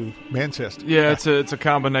way to Manchester. Yeah, it's a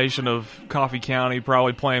combination of Coffee County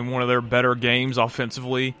probably playing one of their better games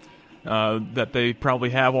offensively that they probably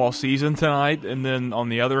have all season tonight. And then on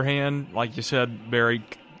the other hand, like you said, Barry,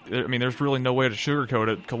 I mean, there's really no way to sugarcoat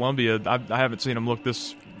it. Columbia, I haven't seen them look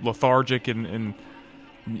this lethargic and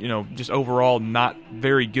you know, just overall not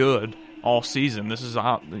very good all season. This is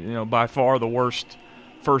by far the worst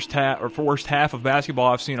first half of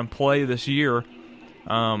basketball I've seen them play this year.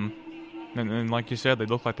 And like you said, they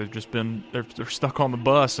look like they're stuck on the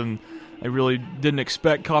bus, and they really didn't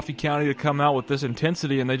expect Coffee County to come out with this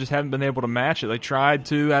intensity, and they just haven't been able to match it. They tried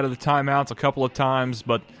to out of the timeouts a couple of times,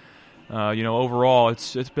 but overall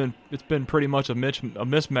it's been pretty much a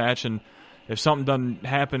mismatch. And if something doesn't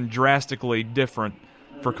happen drastically different,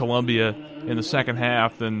 for Columbia in the second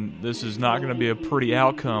half, then this is not going to be a pretty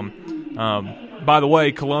outcome. By the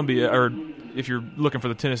way, Columbia, or if you're looking for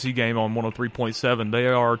the Tennessee game on 103.7, they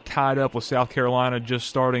are tied up with South Carolina just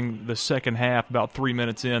starting the second half, about 3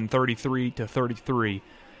 minutes in, 33-33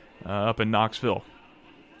 up in Knoxville.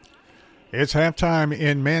 It's halftime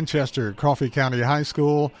in Manchester. Coffee County High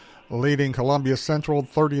School leading Columbia Central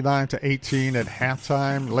 39-18 at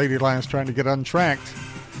halftime. Lady Lions trying to get untracked.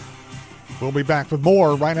 We'll be back with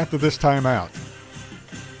more right after this timeout.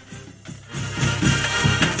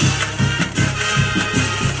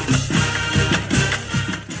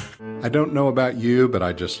 I don't know about you, but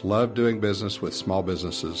I just love doing business with small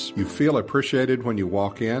businesses. You feel appreciated when you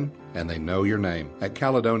walk in, and they know your name. At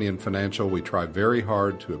Caledonian Financial, we try very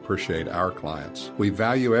hard to appreciate our clients. We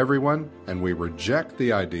value everyone, and we reject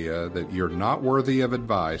the idea that you're not worthy of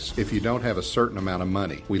advice if you don't have a certain amount of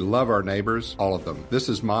money. We love our neighbors, all of them. This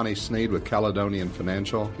is Monty Sneed with Caledonian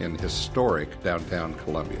Financial in historic downtown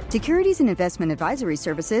Columbia. Securities and investment advisory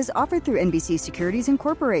services offered through NBC Securities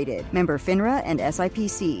Incorporated, member FINRA and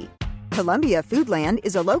SIPC. Columbia Foodland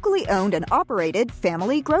is a locally owned and operated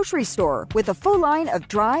family grocery store with a full line of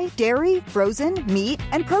dry, dairy, frozen, meat,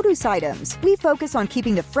 and produce items. We focus on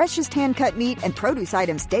keeping the freshest hand-cut meat and produce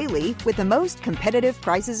items daily with the most competitive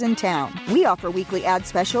prices in town. We offer weekly ad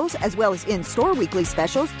specials as well as in-store weekly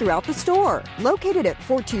specials throughout the store. Located at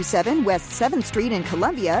 427 West 7th Street in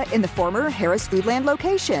Columbia in the former Harris Foodland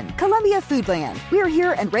location. Columbia Foodland. We're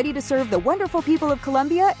here and ready to serve the wonderful people of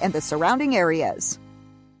Columbia and the surrounding areas.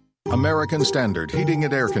 American Standard Heating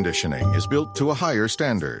and Air Conditioning is built to a higher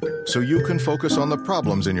standard, so you can focus on the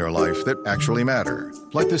problems in your life that actually matter,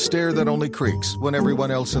 like the stair that only creaks when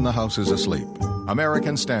everyone else in the house is asleep.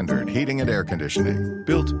 American Standard Heating and Air Conditioning,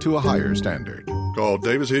 built to a higher standard. Call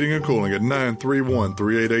Davis Heating and Cooling at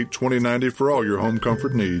 931-388-2090 for all your home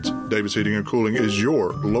comfort needs. Davis Heating and Cooling is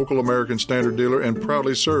your local American Standard dealer and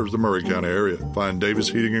proudly serves the Murray County area. Find Davis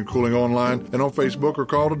Heating and Cooling online and on Facebook or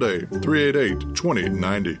call today,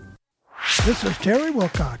 388-2090. This is Terry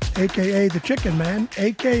Wilcox, a.k.a. the Chicken Man,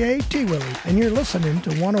 a.k.a. T-Willie, and you're listening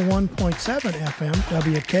to 101.7 FM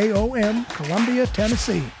WKOM, Columbia,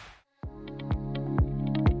 Tennessee.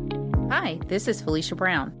 Hi, this is Felicia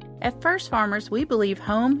Brown. At First Farmers, we believe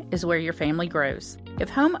home is where your family grows. If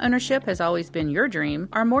home ownership has always been your dream,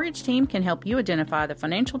 our mortgage team can help you identify the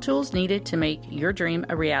financial tools needed to make your dream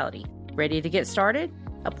a reality. Ready to get started?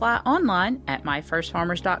 Apply online at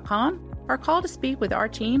myfirstfarmers.com or call to speak with our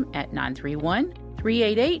team at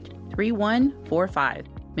 931-388-3145.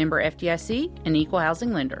 Member FDIC, an equal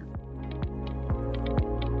housing lender.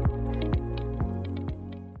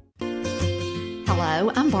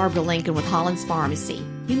 Hello, I'm Barbara Lincoln with Hollins Pharmacy.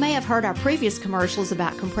 You may have heard our previous commercials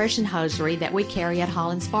about compression hosiery that we carry at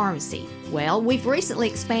Hollins Pharmacy. Well, we've recently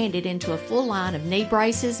expanded into a full line of knee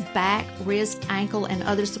braces, back, wrist, ankle, and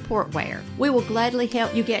other support wear. We will gladly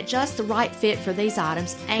help you get just the right fit for these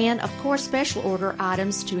items and, of course, special order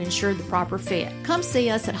items to ensure the proper fit. Come see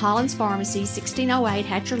us at Hollins Pharmacy, 1608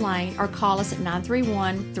 Hatcher Lane, or call us at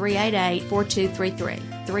 931-388-4233.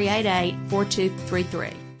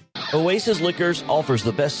 388-4233. Oasis Liquors offers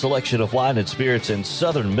the best selection of wine and spirits in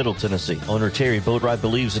southern Middle Tennessee. Owner Terry Boatwright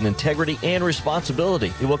believes in integrity and responsibility.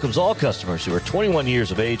 He welcomes all customers who are 21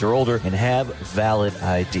 years of age or older and have valid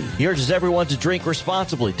ID. He urges everyone to drink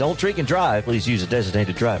responsibly. Don't drink and drive. Please use a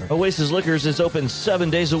designated driver. Oasis Liquors is open 7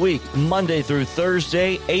 days a week, Monday through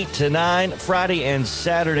Thursday, 8 to 9, Friday and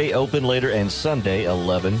Saturday open later, and Sunday,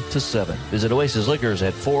 11 to 7. Visit Oasis Liquors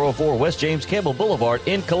at 404 West James Campbell Boulevard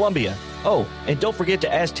in Columbia. Oh, and don't forget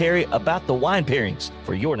to ask Terry about the wine pairings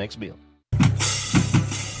for your next meal.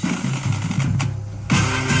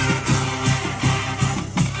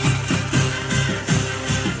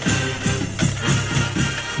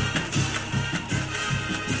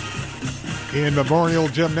 In Memorial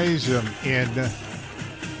Gymnasium in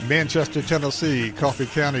Manchester, Tennessee, Coffee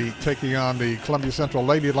County taking on the Columbia Central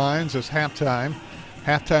Lady Lions as halftime.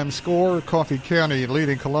 Halftime score, Coffee County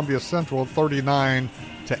leading Columbia Central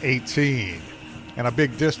 39-18. And a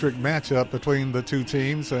big district matchup between the two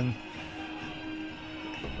teams, and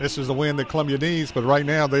this is the win that Columbia needs, but right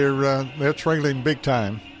now they're trailing big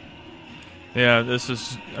time. Yeah, this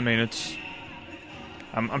is, I mean, it's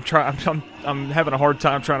I'm having a hard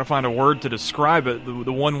time trying to find a word to describe it.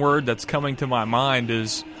 The one word that's coming to my mind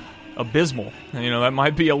is abysmal. And, that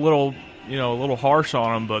might be a little harsh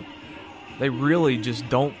on them, but they really just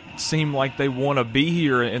don't seem like they want to be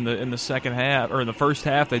here in the second half, or in the first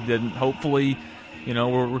half they didn't. Hopefully,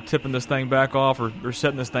 we're tipping this thing back off or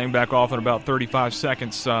setting this thing back off in about 35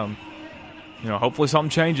 seconds. Hopefully something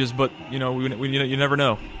changes, but you never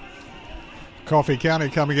know. Coffee County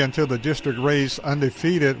coming into the district race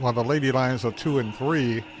undefeated, while the Lady Lions are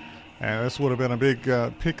 2-3. And this would have been a big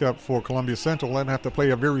pickup for Columbia Central. They'd have to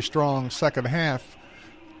play a very strong second half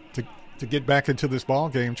to get back into this ball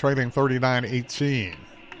game, trailing 39-18.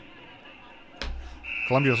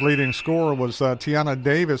 Columbia's leading scorer was Tiana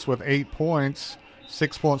Davis with 8 points,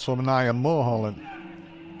 6 points from Anaya Mulholland.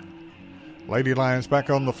 Lady Lions back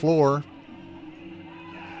on the floor.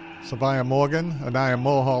 Savia Morgan, Anaya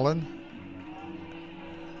Mulholland,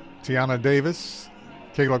 Tiana Davis,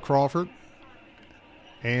 Kayla Crawford,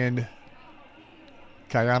 and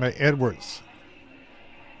Kayana Edwards.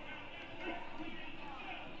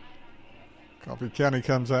 Coffee County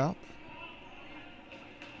comes out.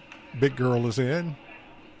 Big girl is in.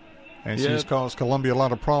 And she's caused Columbia a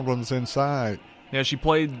lot of problems inside. Yeah, she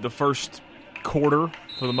played the first quarter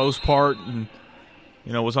for the most part and,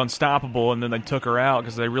 was unstoppable, and then they took her out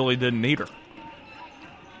because they really didn't need her.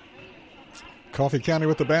 Coffee County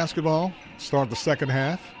with the basketball. Start the second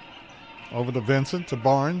half. Over to Vincent, to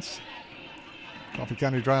Barnes. Coffee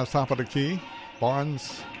County drives top of the key.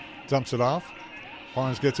 Barnes dumps it off.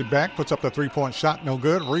 Barnes gets it back, puts up the three-point shot, no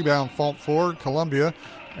good. Rebound fault for Columbia,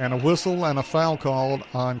 and a whistle and a foul called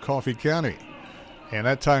on Coffee County. And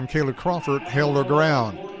that time, Kayla Crawford held her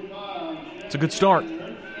ground. It's a good start.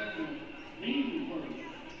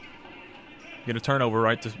 Get a turnover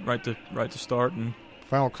right to start, and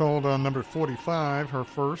foul called on number 45, her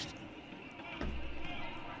first.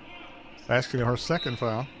 Actually, her second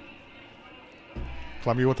foul.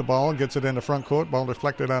 Columbia with the ball, gets it in the front court. Ball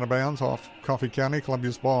deflected out of bounds off Coffee County.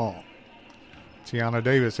 Columbia's ball. Tiana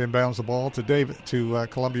Davis inbounds the ball to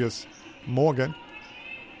Columbia's Morgan.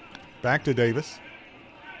 Back to Davis.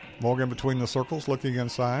 Morgan between the circles, looking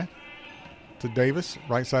inside. To Davis.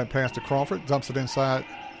 Right side pass to Crawford. Dumps it inside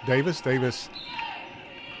Davis. Davis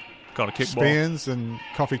got a kick spins, and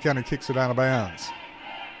Coffee County kicks it out of bounds.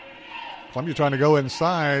 Columbia trying to go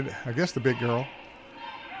inside against the big girl.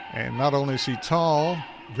 And not only is she tall,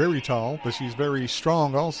 very tall, but she's very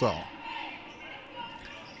strong also.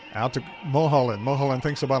 Out to Mulholland. Mulholland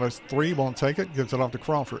thinks about a three, won't take it, gives it off to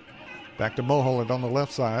Crawford. Back to Mulholland on the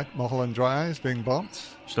left side. Mulholland drives, being bumped.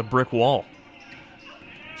 Just a brick wall.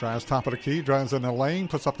 Drives top of the key, drives in the lane,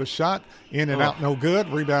 puts up the shot, in and out, no good.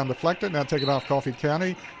 Rebound deflected. Now take it off Coffee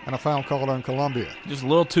County, and a foul called on Columbia. Just a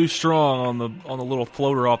little too strong on the little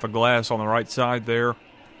floater off the glass on the right side there.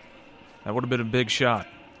 That would have been a big shot.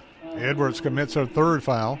 Edwards commits her third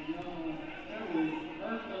foul.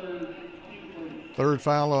 Third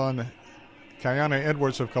foul on Kayana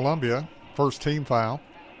Edwards of Columbia. First team foul.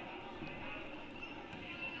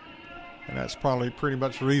 And that's probably pretty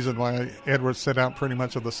much the reason why Edwards set out pretty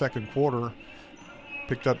much of the second quarter.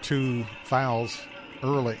 Picked up 2 fouls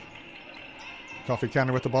early. Coffee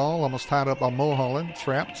County with the ball, almost tied up on Mulholland.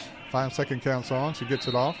 Trapped. 5-second counts on. She gets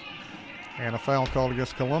it off. And a foul called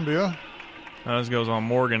against Columbia. This goes on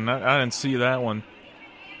Morgan. I didn't see that one.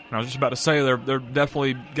 I was just about to say they're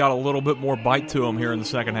definitely got a little bit more bite to them here in the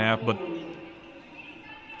second half, but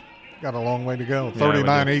got a long way to go.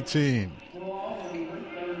 39-18.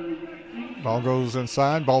 Ball goes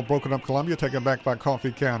inside. Ball broken up Columbia, taken back by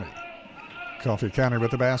Coffee County. Coffee County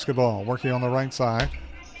with the basketball, working on the right side.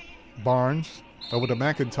 Barnes over to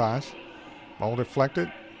McIntosh. Ball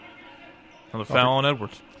deflected. And the foul on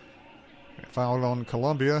Edwards. Foul on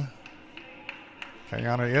Columbia.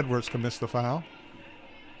 Kayana Edwards commits the foul.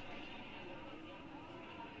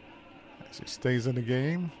 As he stays in the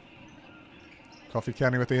game. Coffee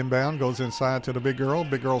County with the inbound. Goes inside to the big girl.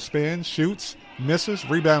 Big girl spins, shoots, misses.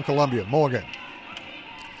 Rebound Columbia. Morgan.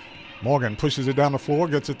 Morgan pushes it down the floor.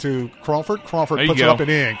 Gets it to Crawford. Crawford puts it up and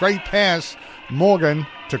in. Great pass. Morgan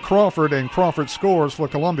to Crawford, and Crawford scores for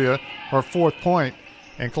Columbia. Her 4th point.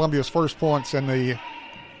 And Columbia's first points in the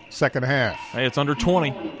second half. Hey, it's under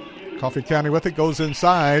 20. Coffee County with it, goes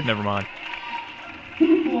inside. Never mind.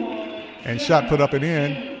 And shot put up and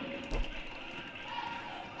in.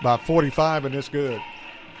 About 45, and it's good.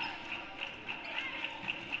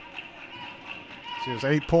 She has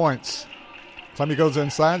 8 points. Columbia goes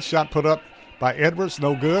inside. Shot put up by Edwards,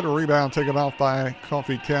 no good. A rebound taken off by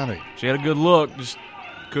Coffee County. She had a good look, just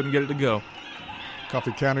couldn't get it to go.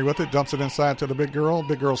 Coffee County with it, dumps it inside to the big girl.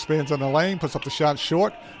 Big girl spins in the lane, puts up the shot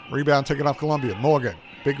short. Rebound taken off Columbia. Morgan.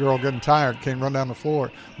 Big girl getting tired, came run down the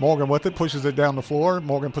floor. Morgan with it, pushes it down the floor.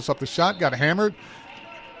 Morgan puts up the shot, got hammered.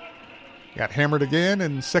 Got hammered again,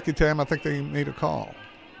 and second time I think they made a call.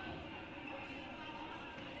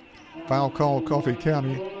 Foul call, Coffee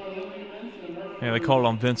County. Yeah, they called it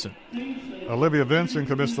on Vincent. Olivia Vincent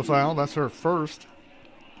commits the foul. That's her first.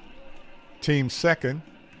 Team second.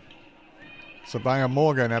 Sabaya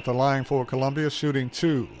Morgan at the line for Columbia, shooting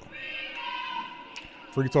 2.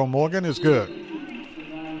 Free throw Morgan is good.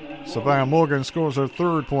 Savannah Morgan scores her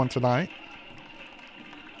 3rd point tonight.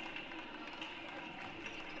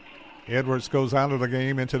 Edwards goes out of the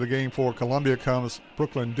game. Into the game for Columbia comes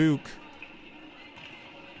Brooklyn Duke.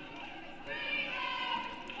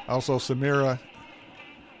 Also Samira.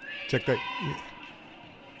 Check that.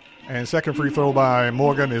 And second free throw by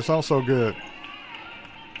Morgan is also good.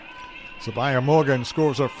 Savannah Morgan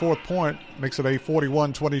scores her 4th point, makes it a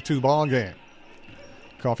 41-22 ball game.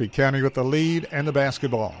 Coffee County with the lead and the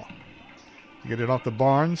basketball. Get it off to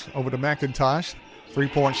Barnes, over to McIntosh.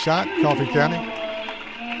 3-point shot, Coffee County.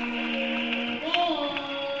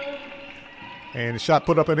 And the shot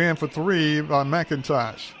put up and in for 3 by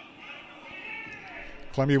McIntosh.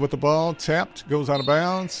 Columbia with the ball, tapped, goes out of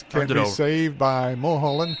bounds. Can't be saved by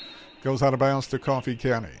Mulholland. Goes out of bounds to Coffee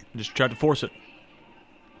County. Just tried to force it.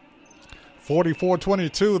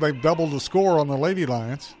 44-22, they've doubled the score on the Lady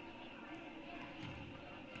Lions.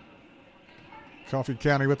 Coffee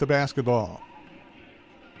County with the basketball.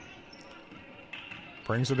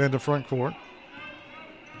 Brings it into front court.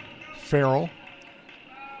 Farrell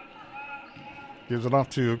gives it off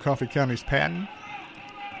to Coffee County's Patton.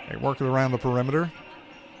 They work it around the perimeter.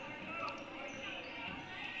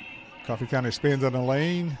 Coffee County spins in the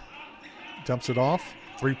lane. Dumps it off.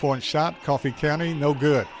 3-point shot. Coffee County, no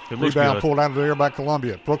good. Rebound pulled out of there by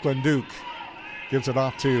Columbia. Brooklyn Duke gives it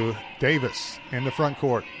off to Davis in the front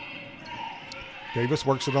court. Davis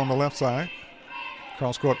works it on the left side.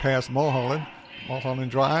 Cross-court pass Mulholland.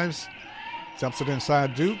 Mulholland drives. Dumps it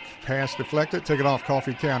inside Duke. Pass deflected. Take it off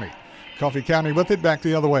Coffee County. Coffee County with it back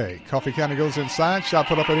the other way. Coffee County goes inside. Shot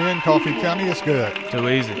put up and in. Coffee County is good. Too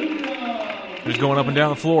easy. Just going up and down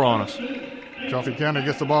the floor on us. Coffee County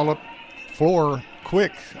gets the ball up floor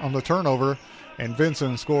quick on the turnover, and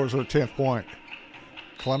Vincent scores her 10th point.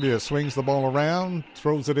 Columbia swings the ball around,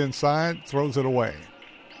 throws it inside, throws it away.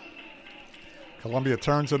 Columbia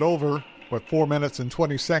turns it over with 4 minutes and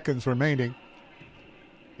 20 seconds remaining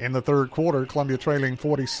in the 3rd quarter. Columbia trailing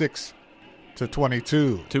 46-22.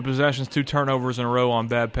 2 possessions, 2 turnovers in a row on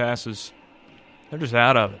bad passes. They're just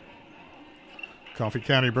out of it. Coffee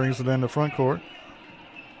County brings it into front court.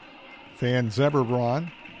 Van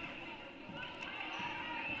Zeberbron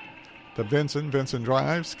to Vincent. Vincent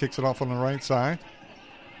drives, kicks it off on the right side.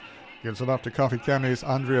 Gives it off to Coffee County's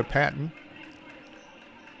Andrea Patton.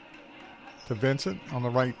 To Vincent on the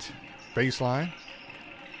right baseline.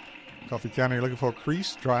 Coffee County looking for a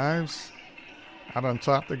crease. Drives. Out on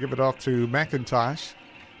top, they give it off to McIntosh.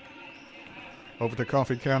 Over to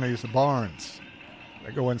Coffee County's Barnes.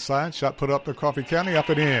 They go inside. Shot put up to Coffee County. Up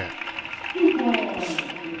and in.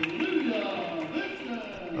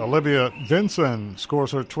 Olivia Vinson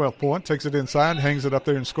scores her 12th point. Takes it inside. Hangs it up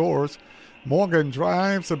there and scores. Morgan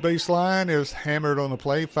drives. The baseline is hammered on the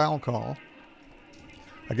play. Foul call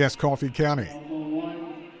against Coffee County.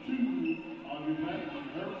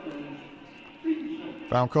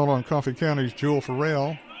 Foul call on Coffee County's Jewel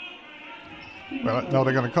Farrell. Well, no,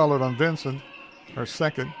 they're going to call it on Vincent, her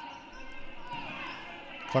 2nd.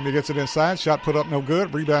 Columbia gets it inside. Shot put up no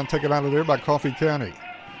good. Rebound taken out of there by Coffee County.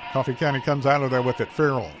 Coffee County comes out of there with it.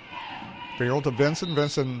 Farrell. Farrell to Vincent.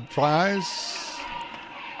 Vincent tries.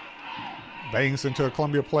 Bangs into a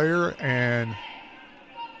Columbia player, and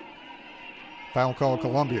foul call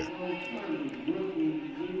Columbia.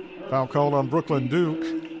 Foul called on Brooklyn Duke,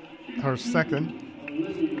 her 2nd.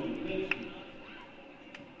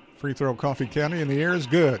 Free throw Coffee County in the air is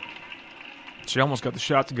good. She almost got the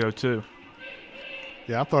shot to go, too.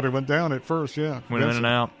 Yeah, I thought it went down at first, yeah. Went in and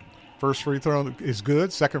out. First free throw is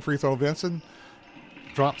good. Second free throw, Vincent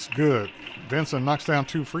drops good. Vincent knocks down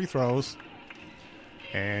 2 free throws.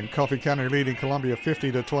 And Coffee County leading Columbia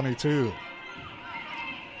 50-22.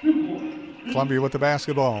 Columbia with the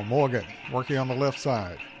basketball. Morgan working on the left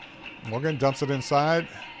side. Morgan dumps it inside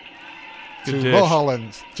to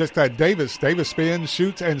Mulholland. Just that Davis. Davis spins,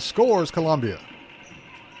 shoots, and scores Columbia.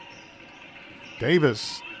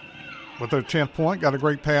 Davis with her 10th point. Got a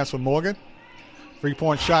great pass from Morgan.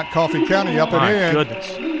 3-point shot, Coffee County up and in. My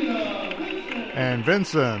goodness. And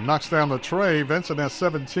Vincent knocks down the tray. Vincent has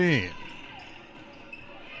 17.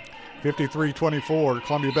 53-24.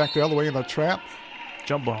 Columbia back the other way in the trap.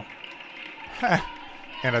 Jump ball.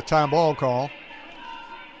 And a time ball call.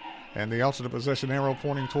 And the alternate possession arrow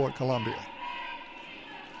pointing toward Columbia.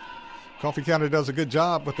 Coffee County does a good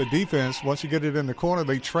job with the defense. Once you get it in the corner,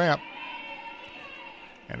 they trap.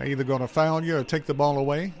 And they're either going to foul you or take the ball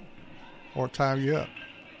away or tie you up.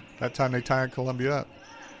 That time they tied Columbia up.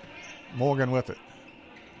 Morgan with it.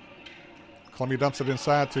 Columbia dumps it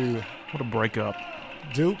inside to... What a breakup.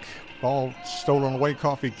 Duke. Ball stolen away,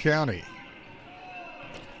 Coffee County.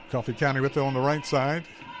 Coffee County with it on the right side.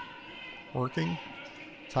 Working.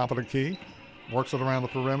 Top of the key. Works it around the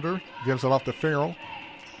perimeter. Gives it off to Farrell.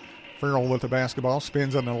 Farrell with the basketball.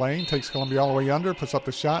 Spins in the lane. Takes Columbia all the way under. Puts up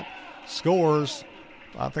the shot. Scores.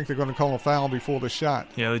 I think they're going to call a foul before the shot.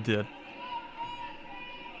 Yeah, they did.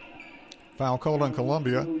 Foul called on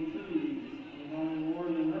Columbia.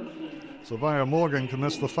 Savia Morgan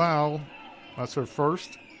commits the foul. That's her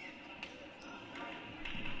first.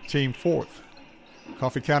 Team fourth.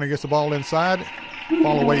 Coffee County gets the ball inside.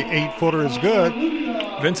 Fall away 8-footer is good.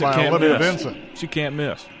 Vincent can't Olivia miss. Vincent. She can't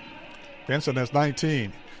miss. Vincent has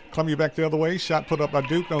 19. Columbia back the other way. Shot put up by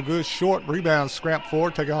Duke. No good. Short rebound. Scrap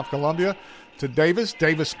forward. Take off Columbia to Davis.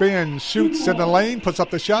 Davis spins. Shoots in the lane. Puts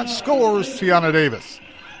up the shot. Scores. Tiana Davis.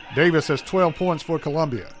 Davis has 12 points for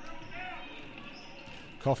Columbia.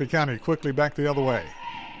 Coffee County quickly back the other way.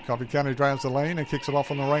 Coffee County drives the lane and kicks it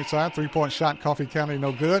off on the right side. 3-point shot. Coffee County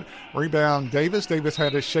no good. Rebound Davis. Davis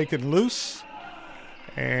had it shaken loose.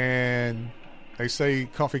 And they say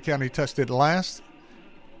Coffee County touched it last.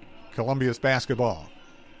 Columbia's basketball.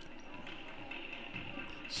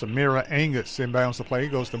 Samira Angus inbounds the play.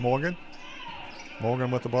 Goes to Morgan.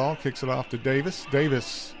 Morgan with the ball. Kicks it off to Davis.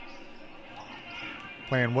 Davis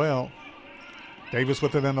playing well. Davis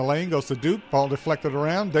with it in the lane. Goes to Duke. Ball deflected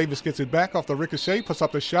around. Davis gets it back off the ricochet. Puts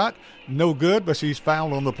up the shot. No good, but she's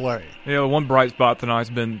fouled on the play. Yeah, one bright spot tonight's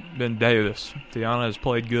been Davis. Tiana has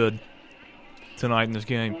played good tonight in this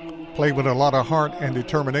game. Played with a lot of heart and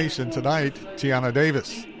determination tonight, Tiana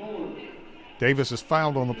Davis. Davis is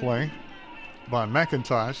fouled on the play by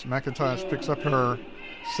McIntosh. McIntosh picks up her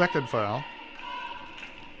second foul.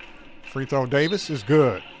 Free throw Davis is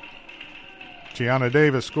good. Tiana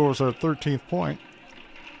Davis scores her 13th point.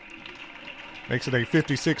 Makes it a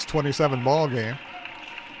 56-27 ball game.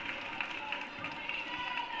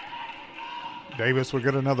 Davis will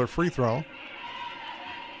get another free throw.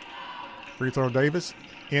 Free throw Davis.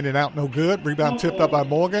 In and out, no good. Rebound tipped up by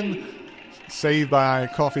Morgan. Saved by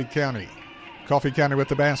Coffee County. Coffee County with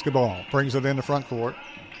the basketball. Brings it in the front court.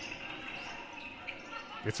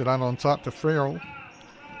 Gets it out on top to Farrell.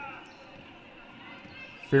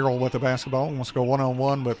 Farrell with the basketball. Wants to go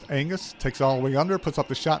one-on-one with Angus. Takes all the way under. Puts up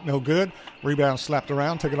the shot. No good. Rebound slapped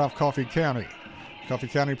around. Taken off Coffee County. Coffee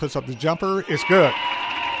County puts up the jumper. It's good.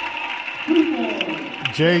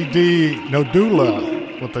 J.D.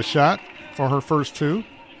 Nodula with the shot for her first two.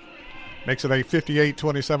 Makes it a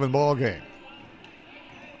 58-27 ball game.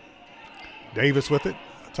 Davis with it.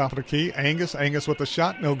 Top of the key. Angus with the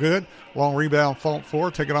shot. No good. Long rebound. Fault four.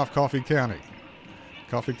 Taken off Coffee County.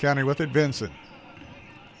 Coffee County with it. Vincent.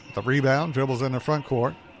 The rebound, dribbles in the front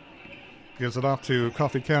court. Gives it off to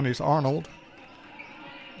Coffee County's Arnold.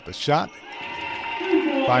 The shot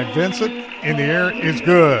by Vincent in the air is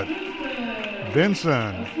good.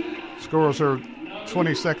 Vincent scores her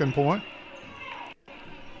 22nd point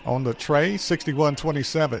on the tray,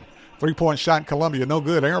 61-27. 3-point shot, Columbia, no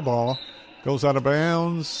good. Air ball goes out of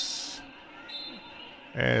bounds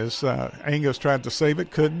as Angus tried to save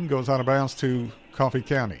it, couldn't. Goes out of bounds to Coffee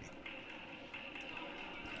County.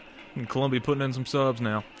 And Columbia putting in some subs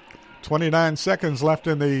now. 29 seconds left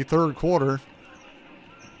in the third quarter.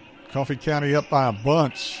 Coffee County up by a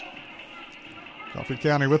bunch. Coffee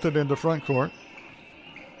County with it in the front court.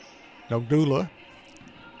 Nodula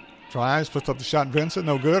tries, puts up the shot. Vincent,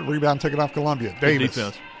 no good. Rebound taken off Columbia.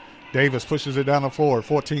 Davis pushes it down the floor.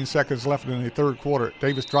 14 seconds left in the third quarter.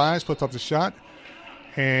 Davis drives, puts up the shot,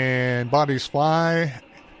 and bodies fly.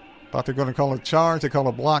 Thought they're going to call a charge. They call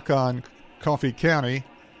a block on Coffee County.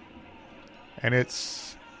 And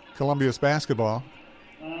it's Columbia's basketball.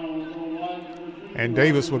 And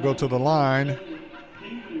Davis will go to the line,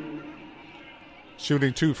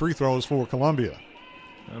 shooting 2 free throws for Columbia.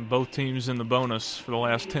 And both teams in the bonus for the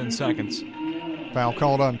last 10 seconds. Foul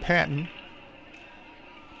called on Patton.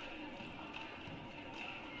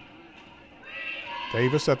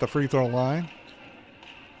 Davis at the free throw line.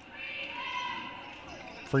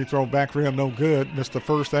 Free throw back rim, no good. Missed the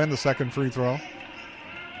first and the second free throw.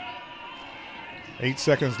 8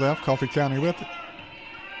 seconds left. Coffee County with it.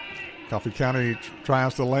 Coffee County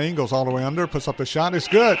tries the lane, goes all the way under, puts up the shot. It's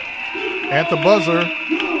good. At the buzzer,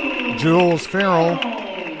 Jules Farrell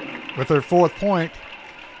with her 4th point.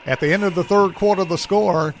 At the end of the third quarter, the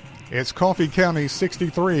score, it's Coffee County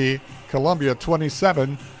 63, Columbia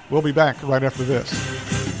 27. We'll be back right after this.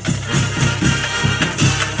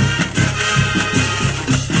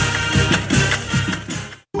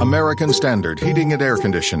 American Standard Heating and Air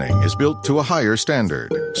Conditioning is built to a higher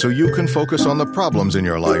standard, so you can focus on the problems in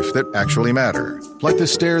your life that actually matter, like the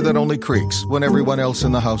stair that only creaks when everyone else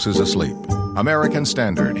in the house is asleep. American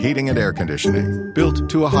Standard Heating and Air Conditioning, built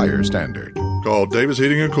to a higher standard. Call Davis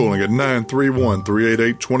Heating and Cooling at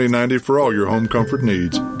 931-388-2090 for all your home comfort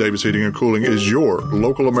needs. Davis Heating and Cooling is your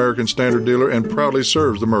local American Standard dealer and proudly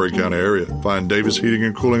serves the Murray County area. Find Davis Heating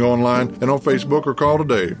and Cooling online and on Facebook or call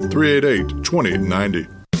today,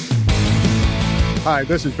 388-2090. Hi,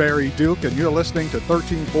 this is Barry Duke, and you're listening to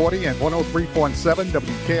 1340 and 103.7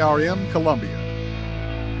 WKRM Columbia.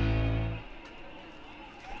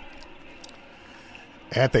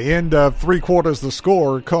 At the end of three quarters, the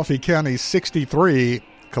score, Coffee County 63,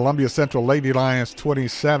 Columbia Central Lady Lions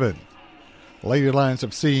 27. Lady Lions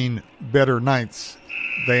have seen better nights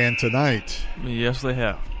than tonight. Yes, they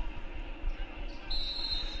have.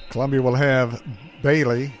 Columbia will have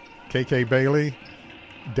Bailey, KK Bailey,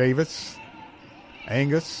 Davis,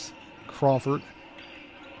 Angus, Crawford.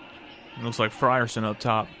 Looks like Frierson up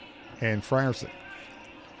top. And Frierson.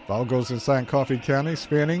 Ball goes inside Coffee County,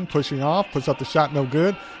 spinning, pushing off, puts up the shot, no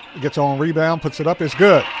good. Gets on rebound, puts it up, it's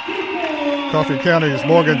good. Coffee County's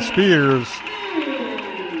Morgan Spears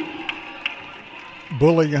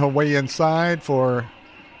bullying her way inside for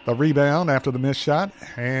the rebound after the missed shot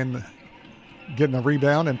and getting a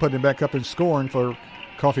rebound and putting it back up and scoring for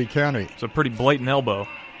Coffee County. It's a pretty blatant elbow.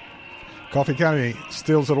 Coffee County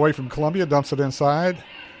steals it away from Columbia, dumps it inside,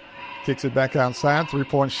 kicks it back outside,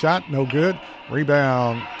 three-point shot, no good.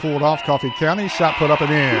 Rebound pulled off Coffee County, shot put up and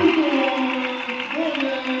in.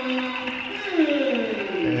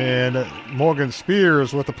 And Morgan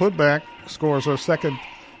Spears with the putback scores her second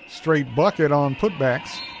straight bucket on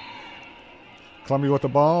putbacks. Columbia with the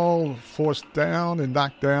ball, forced down and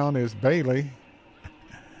knocked down is Bailey.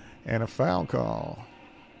 And a foul call.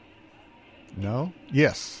 No?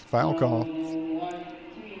 Yes, foul call.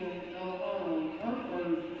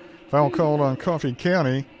 Foul called on Coffee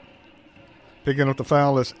County. Picking up the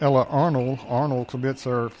foul is Ella Arnold. Arnold commits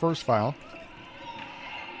her first foul.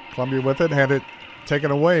 Columbia with it, had it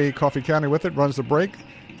taken away. Coffee County with it, runs the break.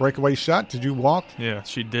 Breakaway shot. Did you walk? Yeah,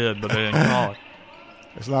 she did, but they didn't call it.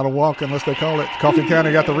 It's not a walk unless they call it. Coffee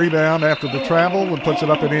County got the rebound after the travel and puts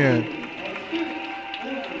it up and in.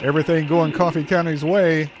 Everything going Coffee County's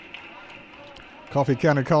way. Coffee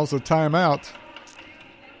County calls a timeout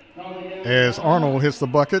as Arnold hits the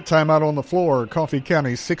bucket. Timeout on the floor. Coffee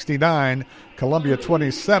County 69, Columbia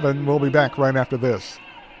 27. We'll be back right after this.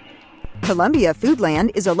 Columbia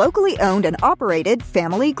Foodland is a locally owned and operated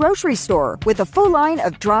family grocery store with a full line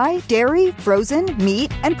of dry, dairy, frozen,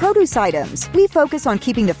 meat, and produce items. We focus on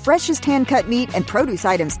keeping the freshest hand-cut meat and produce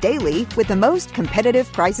items daily with the most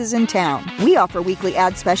competitive prices in town. We offer weekly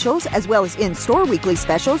ad specials as well as in-store weekly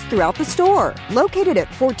specials throughout the store. Located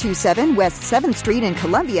at 427 West 7th Street in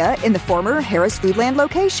Columbia in the former Harris Foodland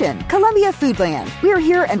location. Columbia Foodland. We are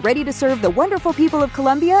here and ready to serve the wonderful people of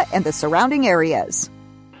Columbia and the surrounding areas.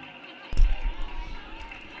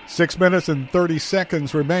 6 minutes and 30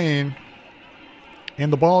 seconds remain in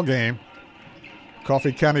the ball game.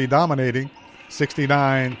 Coffee County dominating,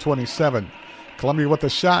 69-27. Columbia with the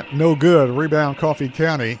shot, no good. Rebound, Coffee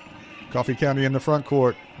County. Coffee County in the front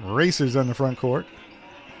court, races in the front court.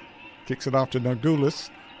 Kicks it off to Nagulis.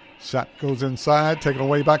 Shot goes inside, taken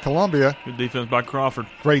away by Columbia. Good defense by Crawford.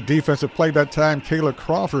 Great defensive play that time, Kayla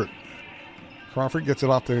Crawford. Crawford gets it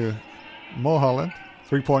off to Mulholland.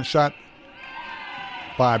 Three-point shot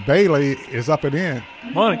by Bailey is up and in.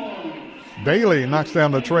 Money. Bailey knocks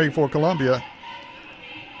down the tray for Columbia.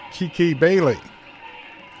 Kiki Bailey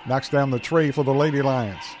knocks down the tray for the Lady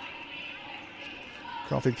Lions.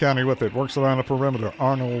 Coffee County with it. Works around the perimeter.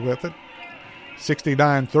 Arnold with it.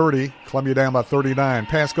 69-30. Columbia down by 39.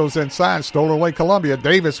 Pass goes inside. Stolen away Columbia.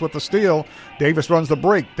 Davis with the steal. Davis runs the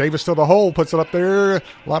break. Davis to the hole. Puts it up there. A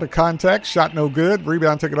lot of contact. Shot no good.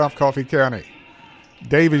 Rebound taken off Coffee County.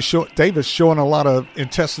 Davis showing a lot of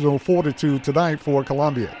intestinal fortitude tonight for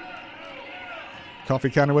Columbia. Coffee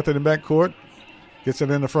County with it in backcourt. Gets it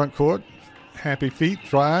in the front court. Happy feet.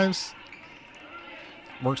 Drives.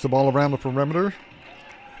 Works the ball around the perimeter.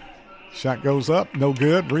 Shot goes up. No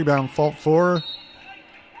good. Rebound fought for.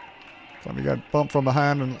 Columbia got bumped from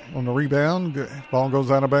behind on the rebound. Ball goes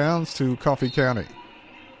out of bounds to Coffee County.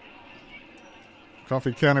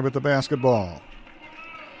 Coffee County with the basketball.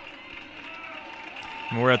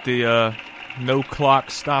 We're at the no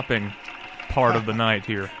clock stopping part of the night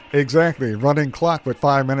here. Exactly. Running clock with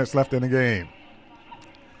 5 minutes left in the game.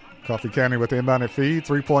 Coffee County with the inbounded feed.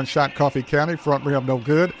 Three-point shot, Coffee County. Front rim, no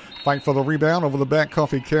good. Fight for the rebound over the back,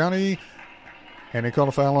 Coffee County. And they call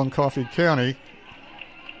a foul on Coffee County.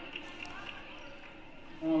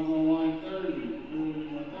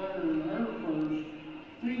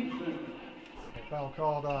 Foul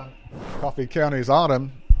called on Coffee County's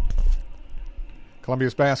Autumn.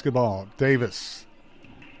 Columbia's basketball. Davis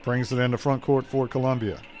brings it into front court for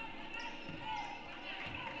Columbia.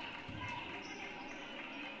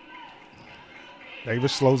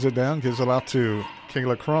 Davis slows it down, gives it out to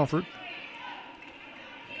Kayla Crawford.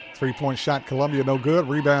 3-point shot, Columbia, no good.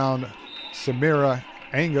 Rebound, Samira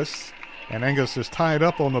Angus. And Angus is tied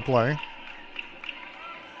up on the play.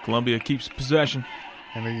 Columbia keeps possession.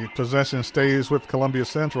 And the possession stays with Columbia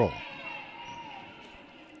Central.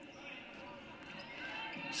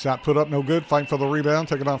 Shot put up, no good. Fight for the rebound,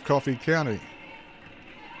 taken off Coffee County.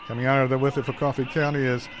 Coming out of there with it for Coffee County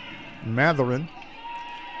is Matherin.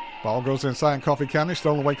 Ball goes inside Coffee County,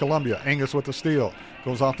 stolen away Columbia. Angus with the steal.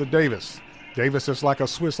 Goes off to Davis. Davis is like a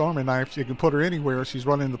Swiss Army knife. You can put her anywhere. She's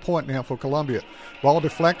running the point now for Columbia. Ball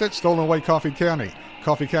deflected, stolen away Coffee County.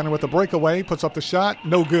 Coffee County with the breakaway, puts up the shot,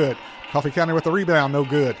 no good. Coffee County with the rebound, no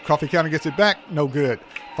good. Coffee County gets it back, no good.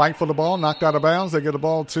 Fight for the ball, knocked out of bounds. They get the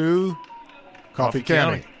ball to Coffee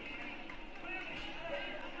County.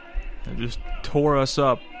 They just tore us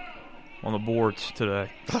up on the boards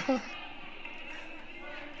today.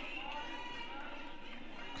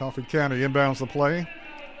 Coffee County inbounds the play.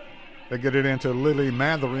 They get it into Lily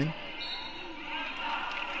Matherin.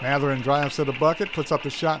 Matherin drives to the bucket, puts up the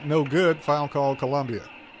shot, no good. Foul call, Columbia.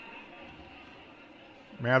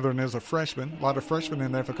 Matherin is a freshman. A lot of freshmen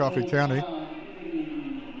in there for Coffee County.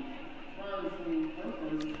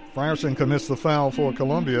 Frierson commits the foul for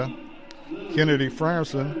Columbia. Kennedy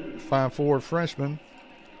Frierson, 5'4" freshman,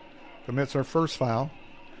 commits her first foul.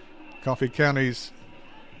 Coffee County's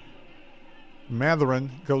Matherin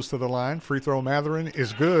goes to the line. Free throw Matherin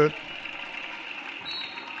is good.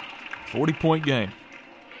 40-point game.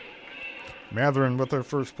 Matherin with their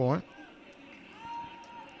first point.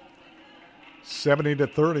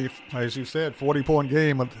 70-30, as you said, 40-point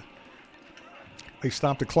game. They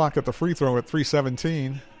stopped the clock at the free throw at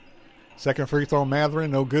 3:17. Second free throw,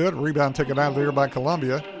 Matherin, no good. Rebound taken out of there by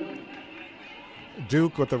Columbia.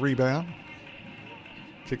 Duke with the rebound.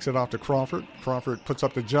 Kicks it off to Crawford. Crawford puts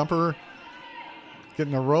up the jumper.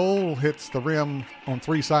 Getting a roll, hits the rim on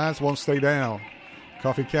three sides, won't stay down.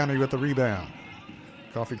 Coffee County with the rebound.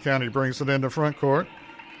 Coffee County brings it into front court.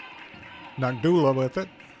 Nagdula with it.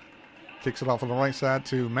 Kicks it off on the right side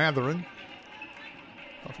to Matherin.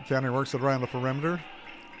 Coffee County works it around the perimeter.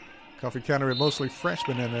 Coffee County with mostly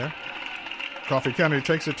freshmen in there. Coffee County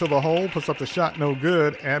takes it to the hole, puts up the shot, no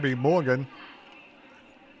good. Abby Morgan.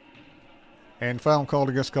 And foul called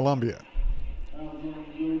against Columbia.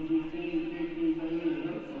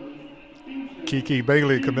 Kiki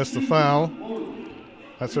Bailey commits the foul.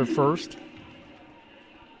 That's her first.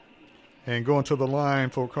 And going to the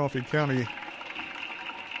line for Coffee County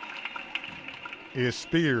is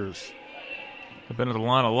Spears. I've been to the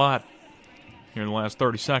line a lot here in the last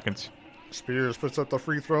 30 seconds. Spears puts up the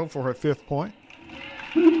free throw for her fifth point.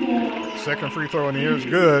 Second free throw in the air is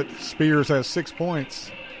good. Spears has 6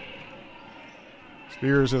 points.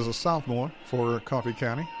 Spears is a sophomore for Coffee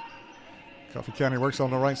County. Coffee County works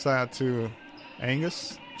on the right side to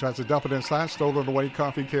Angus. Tries to dump it inside. Stolen away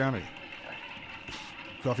Coffee County.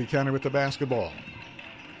 Coffee County with the basketball.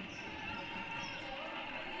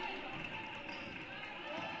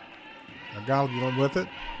 Nagala with it.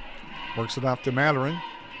 Works it off to Matherin.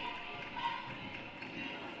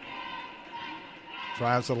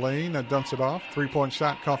 Drives the lane and dumps it off. 3-point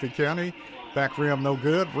shot, Coffee County. Back rim, no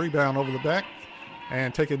good. Rebound over the back.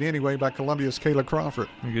 And taken anyway by Columbia's Kayla Crawford.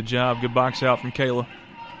 Good job. Good box out from Kayla.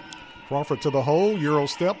 Crawford to the hole. Euro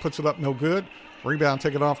step. Puts it up, no good. Rebound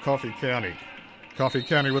taken off Coffee County. Coffee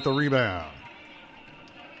County with the rebound.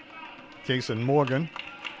 Kason Morgan.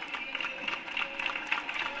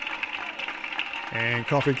 And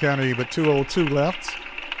Coffee County with 2:02 left.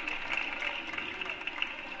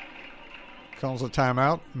 Calls a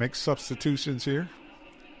timeout. Makes substitutions here.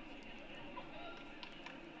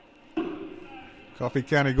 Coffee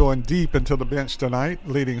County going deep into the bench tonight,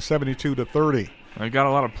 leading 72-30. They got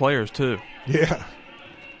a lot of players, too. Yeah,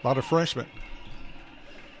 a lot of freshmen.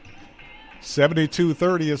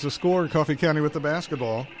 72-30 is the score. Coffee County with the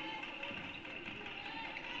basketball.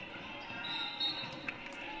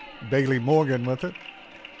 Bailey Morgan with it.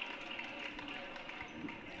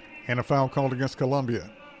 And a foul called against Columbia.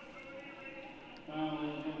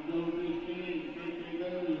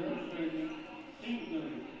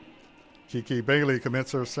 Kiki Bailey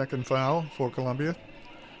commits her second foul for Columbia.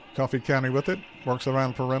 Coffee County with it. Works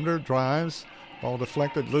around perimeter. Drives. Ball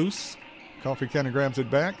deflected loose. Coffee County grabs it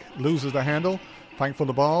back. Loses the handle. Fight for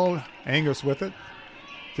the ball. Angus with it.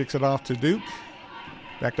 Kicks it off to Duke.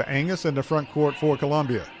 Back to Angus in the front court for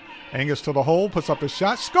Columbia. Angus to the hole. Puts up a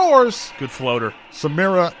shot. Scores! Good floater.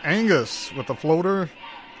 Samira Angus with the floater.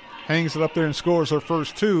 Hangs it up there and scores her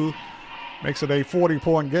first two. Makes it a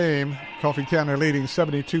 40-point game. Coffee County leading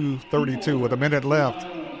 72-32 with a minute left.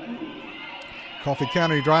 Coffee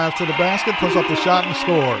County drives to the basket, puts up the shot, and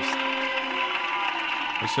scores.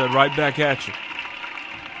 They said right back at you.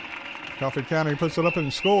 Coffee County puts it up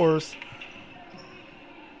and scores.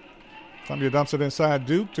 Columbia dumps it inside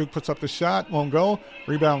Duke. Duke puts up the shot, won't go.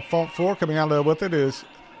 Rebound, Funk 4. Coming out there with it is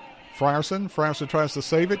Frierson. Frierson tries to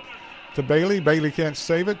save it to Bailey. Bailey can't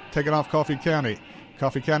save it. Taken off Coffee County.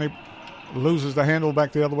 Coffee County loses the handle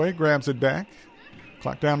back the other way, grabs it back.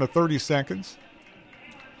 Clock down to 30 seconds.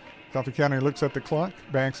 Coffee County looks at the clock,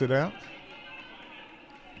 banks it out.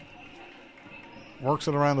 Works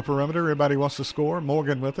it around the perimeter. Everybody wants to score.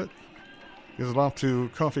 Morgan with it. Gives it off to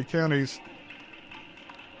Coffee County's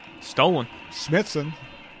stolen Smithson.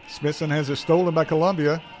 Smithson has it stolen by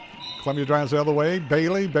Columbia. Columbia drives the other way.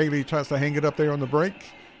 Bailey tries to hang it up there on the break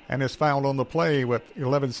and is fouled on the play with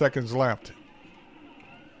 11 seconds left.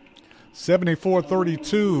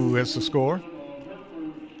 74-32 is the score.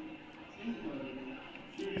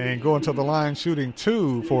 And going to the line, shooting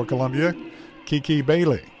 2 for Columbia, Kiki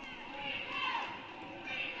Bailey.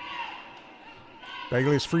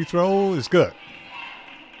 Bailey's free throw is good.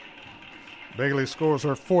 Bailey scores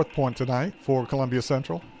her 4th point tonight for Columbia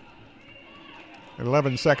Central.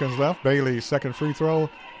 11 seconds left. Bailey's second free throw.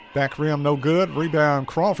 Back rim, no good. Rebound,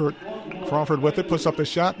 Crawford. Crawford with it, puts up the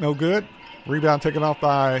shot, no good. Rebound taken off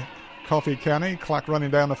by Coffee County. Clock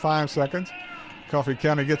running down to 5 seconds. Coffee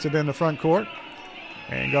County gets it in the front court.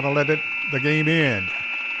 And going to let the game end.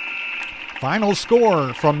 Final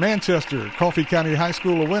score from Manchester. Coffee County High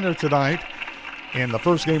School a winner tonight. In the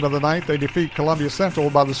first game of the night, they defeat Columbia Central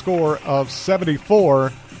by the score of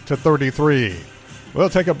 74-33. We'll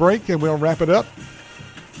take a break and we'll wrap it up.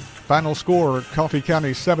 Final score, Coffee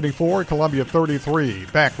County 74, Columbia 33.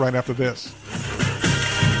 Back right after this.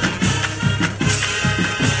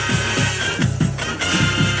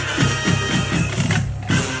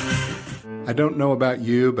 I don't know about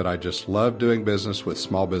you, but I just love doing business with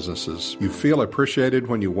small businesses. You feel appreciated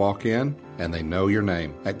when you walk in, and they know your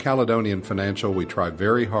name. At Caledonian Financial, we try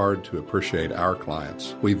very hard to appreciate our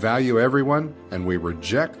clients. We value everyone, and we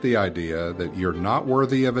reject the idea that you're not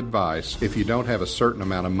worthy of advice if you don't have a certain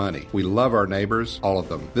amount of money. We love our neighbors, all of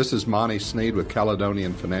them. This is Monty Sneed with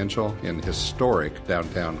Caledonian Financial in historic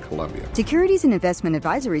downtown Columbia. Securities and investment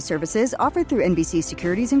advisory services offered through NBC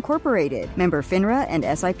Securities Incorporated. Member FINRA and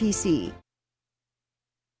SIPC.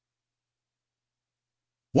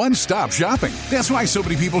 One-stop shopping. That's why so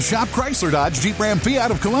many people shop Chrysler, Dodge, Jeep, Ram,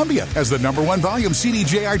 Fiat of Columbia. As the #1 volume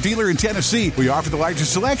CDJR dealer in Tennessee, we offer the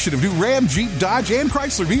largest selection of new Ram, Jeep, Dodge, and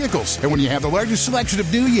Chrysler vehicles. And when you have the largest selection of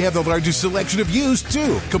new, you have the largest selection of used,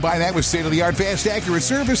 too. Combine that with state-of-the-art, fast, accurate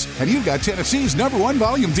service, and you've got Tennessee's #1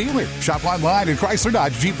 volume dealer. Shop online at Chrysler,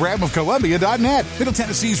 Dodge, Jeep, Ram of Columbia.net. Middle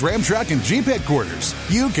Tennessee's Ram Truck and Jeep headquarters.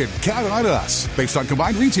 You can count on us. Based on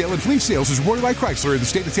combined retail and fleet sales as reported by Chrysler in the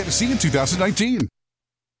state of Tennessee in 2019.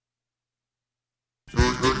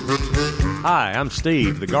 Hi, I'm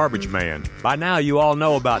Steve, the garbage man. By now you all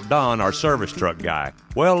know about Don, our service truck guy.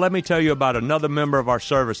 Well, let me tell you about another member of our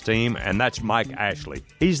service team, and that's Mike Ashley.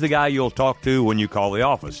 He's the guy you'll talk to when you call the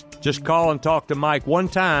office. Just call and talk to Mike one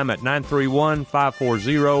time at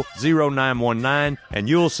 931-540-0919, and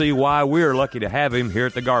you'll see why we're lucky to have him here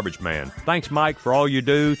at the Garbage Man. Thanks, Mike, for all you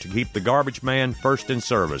do to keep the Garbage Man first in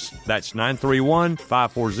service. That's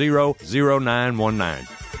 931-540-0919.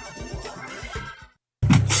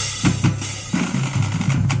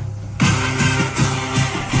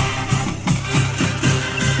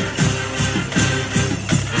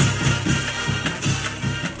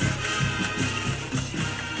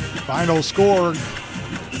 Final score,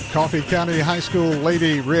 Coffee County High School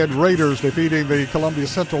Lady Red Raiders defeating the Columbia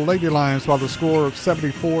Central Lady Lions by the score of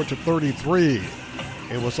 74-33.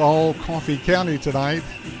 It was all Coffee County tonight.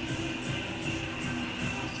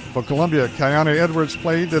 For Columbia, Kiana Edwards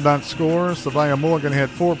played, did not score. Savia Morgan had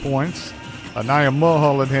 4 points. Anaya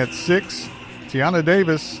Mulholland had 6. Tiana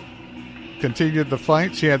Davis continued the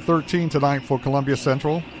fight. She had 13 tonight for Columbia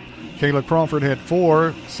Central. Kayla Crawford had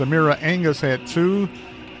 4. Samira Angus had 2.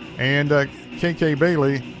 And KK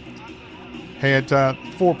Bailey had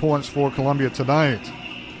 4 points for Columbia tonight.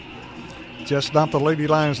 Just not the Lady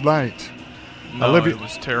Lions night. No, it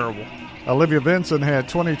was terrible. Olivia Vinson had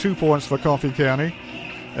 22 points for Coffee County.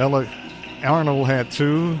 Ella Arnold had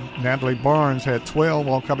 2. Natalie Barnes had 12,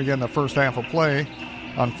 all coming in the first half of play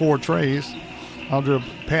on 4 trays. Andrea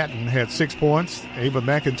Patton had 6 points. Ava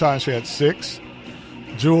McIntosh had 6.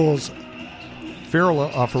 Jules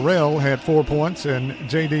Farrell had 4 points, and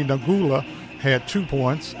J.D. Nagula had 2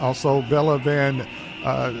 points. Also, Bella Van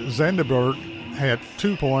Zandenberg had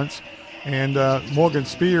 2 points, and Morgan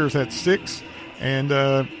Spears had 6,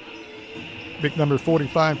 and big number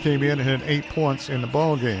 45 came in and had 8 points in the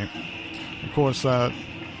ball game. Of course,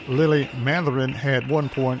 Lily Mandarin had 1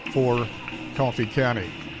 point for Coffee County.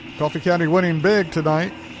 Coffee County winning big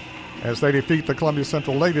tonight as they defeat the Columbia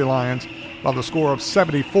Central Lady Lions by the score of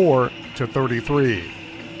 74-33.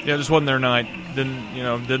 Yeah, just wasn't their night.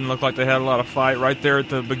 Didn't look like they had a lot of fight. Right there at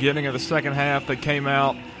the beginning of the second half, they came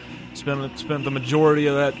out, spent the majority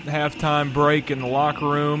of that halftime break in the locker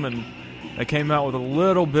room, and they came out with a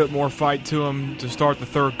little bit more fight to them to start the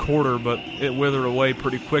third quarter, but it withered away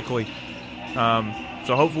pretty quickly.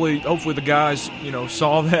 So hopefully the guys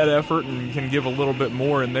saw that effort and can give a little bit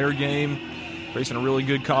more in their game, facing a really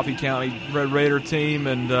good Coffee County Red Raider team,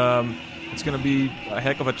 and it's going to be a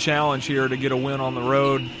heck of a challenge here to get a win on the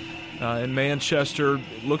road in Manchester.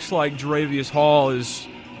 It looks like Dravius Hall is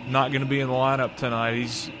not going to be in the lineup tonight.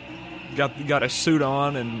 He's got a suit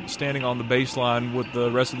on and standing on the baseline with the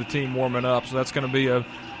rest of the team warming up, so that's going to be a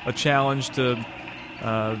challenge to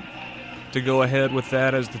go ahead with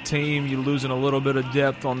that as the team. You're losing a little bit of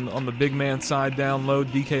depth on the big man side down low.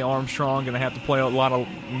 DK Armstrong going to have to play a lot of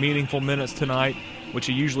meaningful minutes tonight, which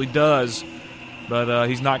he usually does, but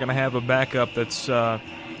he's not going to have a backup that's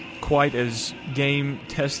quite as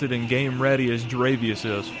game-tested and game-ready as Dravius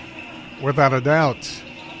is. Without a doubt.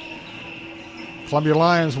 Columbia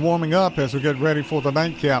Lions warming up as we get ready for the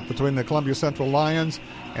nightcap between the Columbia Central Lions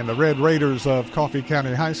and the Red Raiders of Coffee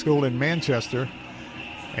County High School in Manchester.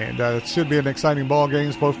 And it should be an exciting ball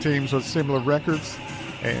game. Both teams with similar records.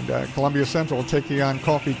 And Columbia Central taking on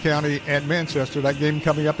Coffee County at Manchester. That game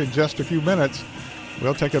coming up in just a few minutes.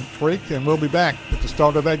 We'll take a break and we'll be back at the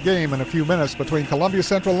start of that game in a few minutes between Columbia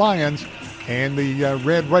Central Lions and the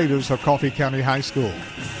Red Raiders of Coffee County High School.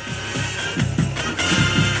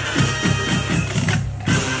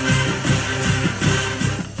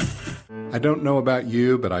 I don't know about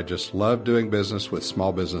you, but I just love doing business with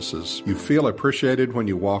small businesses. You feel appreciated when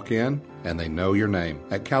you walk in, and they know your name.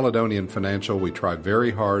 At Caledonian Financial, we try very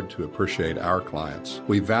hard to appreciate our clients.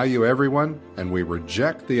 We value everyone, and we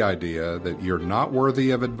reject the idea that you're not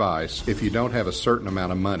worthy of advice if you don't have a certain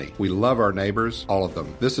amount of money. We love our neighbors, all of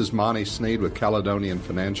them. This is Monty Sneed with Caledonian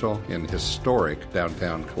Financial in historic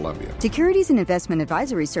downtown Columbia. Securities and investment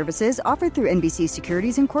advisory services offered through NBC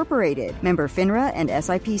Securities Incorporated, member FINRA and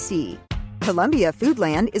SIPC. Columbia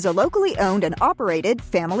Foodland is a locally owned and operated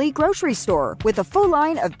family grocery store with a full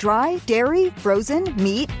line of dry, dairy, frozen,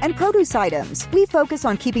 meat, and produce items. We focus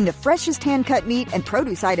on keeping the freshest hand-cut meat and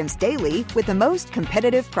produce items daily with the most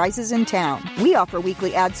competitive prices in town. We offer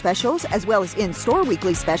weekly ad specials as well as in-store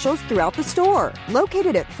weekly specials throughout the store.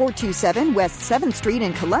 Located at 427 West 7th Street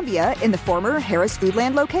in Columbia in the former Harris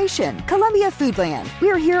Foodland location. Columbia Foodland.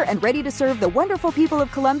 We're here and ready to serve the wonderful people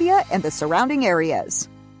of Columbia and the surrounding areas.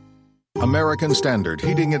 American Standard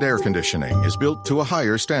Heating and Air Conditioning is built to a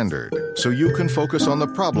higher standard, so you can focus on the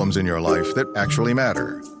problems in your life that actually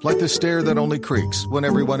matter, like the stair that only creaks when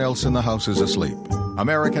everyone else in the house is asleep.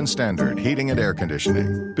 American Standard Heating and Air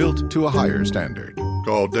Conditioning, built to a higher standard.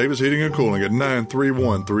 Call Davis Heating and Cooling at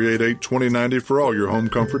 931-388-2090 for all your home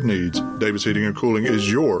comfort needs. Davis Heating and Cooling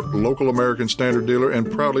is your local American Standard dealer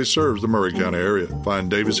and proudly serves the Murray County area.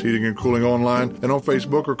 Find Davis Heating and Cooling online and on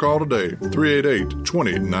Facebook or call today,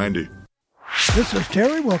 388-2090. This is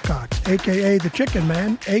Terry Wilcox, a.k.a. the Chicken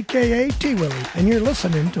Man, a.k.a. T-Willie, and you're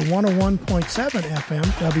listening to 101.7 FM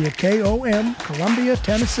WKOM, Columbia,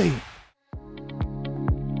 Tennessee.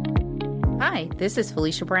 Hi, this is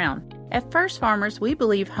Felicia Brown. At First Farmers, we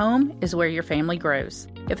believe home is where your family grows.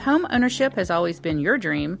 If home ownership has always been your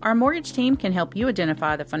dream, our mortgage team can help you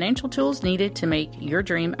identify the financial tools needed to make your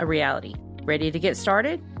dream a reality. Ready to get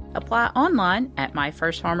started? Apply online at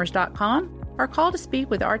myfirstfarmers.com or call to speak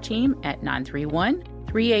with our team at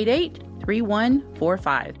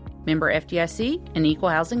 931-388-3145. Member FDIC, an equal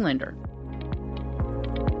housing lender.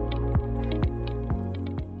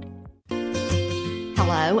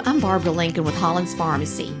 Hello, I'm Barbara Lincoln with Hollins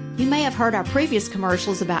Pharmacy. You may have heard our previous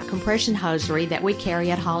commercials about compression hosiery that we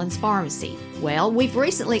carry at Hollins Pharmacy. Well, we've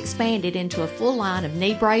recently expanded into a full line of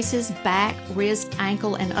knee braces, back, wrist,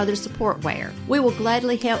 ankle, and other support wear. We will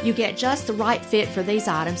gladly help you get just the right fit for these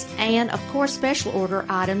items and, of course, special order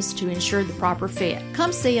items to ensure the proper fit.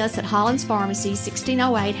 Come see us at Hollins Pharmacy,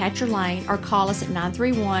 1608 Hatcher Lane, or call us at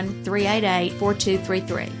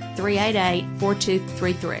 931-388-4233.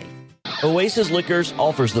 388-4233. Oasis Liquors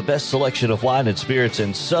offers the best selection of wine and spirits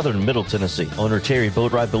in southern Middle Tennessee. Owner Terry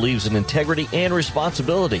Boatwright believes in integrity and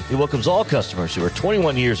responsibility. He welcomes all customers who are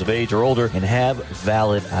 21 years of age or older and have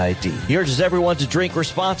valid ID. He urges everyone to drink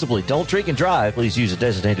responsibly. Don't drink and drive. Please use a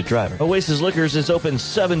designated driver. Oasis Liquors is open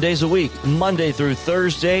 7 days a week, Monday through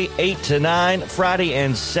Thursday, 8 to 9, Friday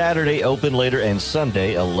and Saturday open later, and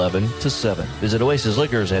Sunday, 11 to 7. Visit Oasis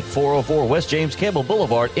Liquors at 404 West James Campbell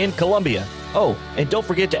Boulevard in Columbia. Oh, and don't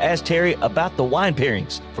forget to ask Terry about the wine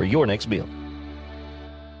pairings for your next meal.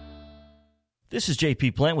 This is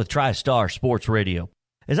JP Plant with TriStar Sports Radio.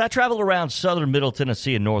 As I travel around southern Middle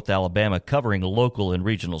Tennessee and North Alabama covering local and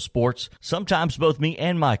regional sports, sometimes both me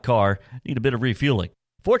and my car need a bit of refueling.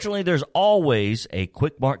 Fortunately, there's always a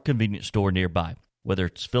Quick Mart convenience store nearby. Whether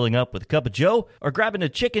it's filling up with a cup of joe or grabbing a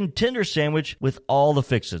chicken tender sandwich with all the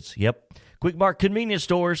fixins. Yep, Quick Mart convenience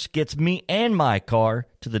stores gets me and my car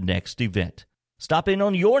to the next event. Stop in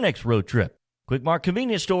on your next road trip. Quick Mart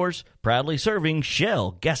convenience stores, proudly serving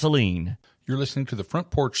Shell gasoline. You're listening to the Front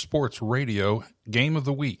Porch Sports Radio Game of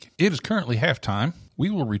the Week. It is currently halftime. We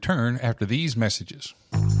will return after these messages.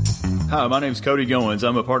 Hi, my name is Cody Goins.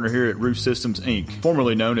 I'm a partner here at Roof Systems, Inc.,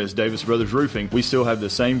 formerly known as Davis Brothers Roofing. We still have the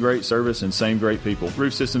same great service and same great people.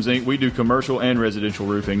 Roof Systems, Inc., we do commercial and residential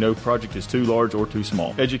roofing. No project is too large or too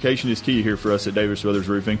small. Education is key here for us at Davis Brothers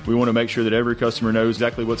Roofing. We want to make sure that every customer knows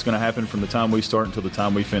exactly what's going to happen from the time we start until the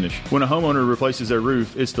time we finish. When a homeowner replaces their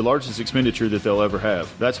roof, it's the largest expenditure that they'll ever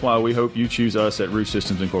have. That's why we hope you choose us at Roof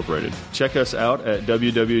Systems Incorporated. Check us out at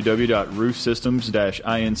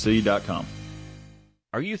www.roofsystems-inc.com.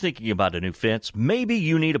 Are you thinking about a new fence? Maybe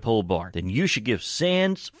you need a pole barn. Then you should give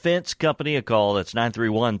Sands Fence Company a call. That's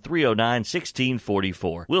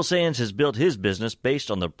 931-309-1644. Will Sands has built his business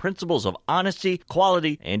based on the principles of honesty,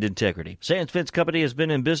 quality, and integrity. Sands Fence Company has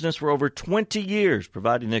been in business for over 20 years,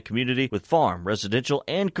 providing the community with farm, residential,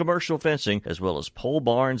 and commercial fencing, as well as pole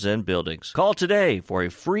barns and buildings. Call today for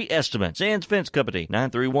a free estimate. Sands Fence Company,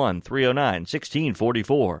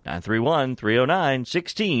 931-309-1644.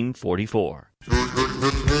 931-309-1644.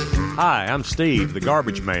 Hi, I'm Steve, the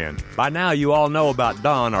garbage man. By now you all know about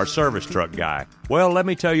Don, our service truck guy. Well, let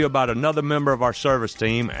me tell you about another member of our service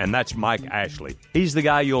team, and that's Mike Ashley. He's the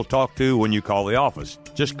guy you'll talk to when you call the office.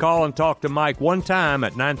 Just call and talk to Mike one time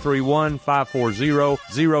at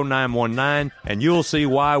 931-540-0919, and you'll see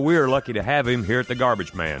why we're lucky to have him here at the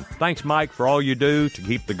Garbage Man. Thanks, Mike, for all you do to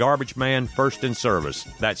keep the Garbage Man first in service.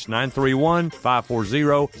 That's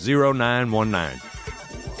 931-540-0919.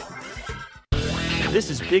 This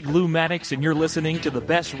is Big Lou Maddox, and you're listening to the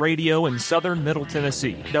best radio in southern Middle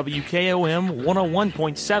Tennessee, WKOM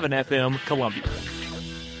 101.7 FM, Columbia.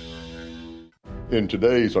 In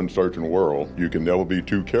today's uncertain world, you can never be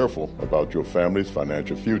too careful about your family's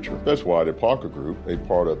financial future. That's why the Parker Group, a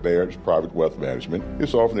part of Baird's Private Wealth Management,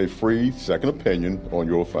 is offering a free second opinion on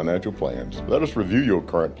your financial plans. Let us review your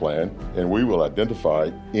current plan, and we will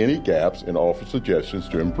identify any gaps and offer suggestions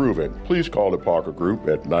to improve it. Please call the Parker Group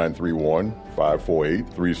at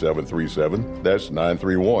 931-548-3737. That's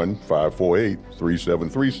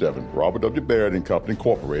 931-548-3737. Robert W. Baird & Company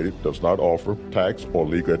Incorporated does not offer tax or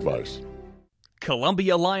legal advice.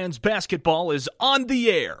 Columbia Lions basketball is on the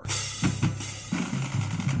air.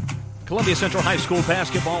 Columbia Central High School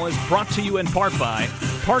basketball is brought to you in part by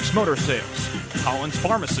Parks Motor Sales, Collins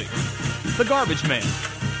Pharmacy, The Garbage Man,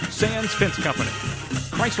 Sands Fence Company,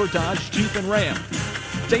 Chrysler Dodge Jeep and Ram,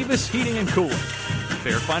 Davis Heating and Cooling,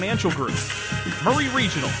 Fair Financial Group, Murray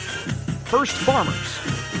Regional, First Farmers,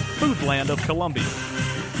 Foodland of Columbia,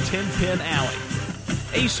 Tin Pin Alley,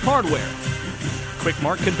 Ace Hardware, Quick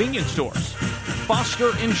Mart Convenience Stores,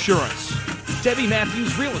 Foster Insurance, Debbie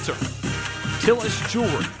Matthews Realtor, Tillis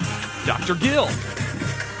Jewelry, Dr. Gill,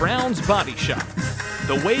 Brown's Body Shop,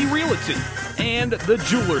 The Way Realty, and The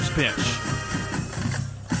Jeweler's Bench.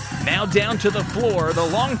 Now down to the floor, the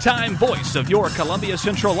longtime voice of your Columbia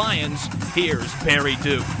Central Lions, here's Barry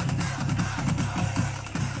Duke.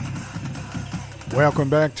 Welcome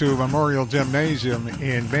back to Memorial Gymnasium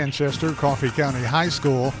in Manchester, Coffee County High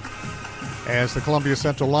School, as the Columbia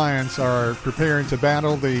Central Lions are preparing to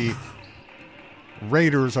battle the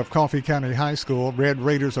Raiders of Coffee County High School, Red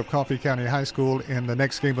Raiders of Coffee County High School, in the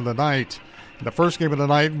next game of the night. In the first game of the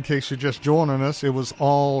night, in case you're just joining us, it was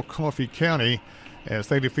all Coffee County as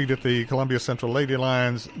they defeated the Columbia Central Lady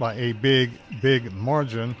Lions by a big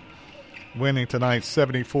margin, winning tonight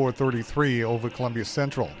 74-33 over Columbia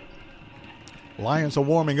Central. Lions are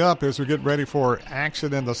warming up as we get ready for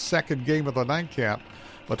action in the second game of the nightcap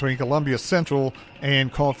between Columbia Central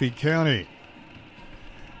and Coffee County.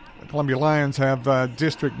 The Columbia Lions have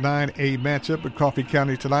District 9A matchup with Coffee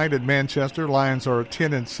County tonight at Manchester. Lions are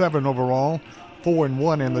 10-7 overall.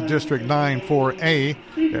 4-1 in the District 9 4A.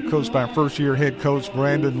 They're coached by first-year head coach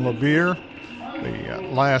Brandon LeVere. The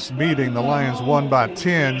last meeting, the Lions won by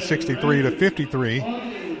 10,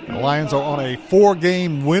 63-53. The Lions are on a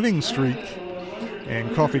 4-game winning streak,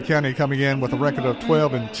 and Coffee County coming in with a record of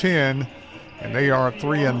 12-10, and they are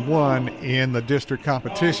 3-1 in the district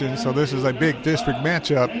competition. So this is a big district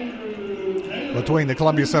matchup between the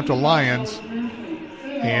Columbia Central Lions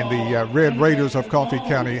and the Red Raiders of Coffee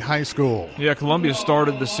County High School. Yeah, Columbia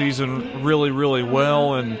started the season really, really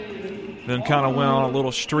well, and then kind of went on a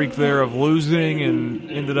little streak there of losing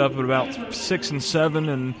and ended up at about 6-7,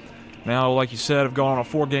 and now, like you said, have gone on a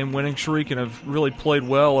 4-game winning streak and have really played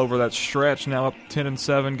well over that stretch. Now up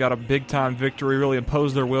 10-7, got a big-time victory, really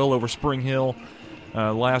imposed their will over Spring Hill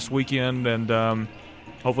last weekend, and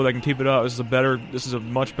hopefully they can keep it up. This is a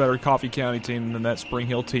much better Coffee County team than that Spring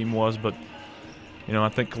Hill team was, but I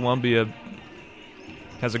think Columbia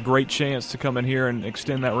has a great chance to come in here and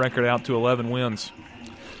extend that record out to 11 wins.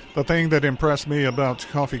 The thing that impressed me about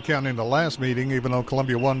Coffee County in the last meeting, even though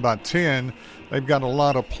Columbia won by 10, they've got a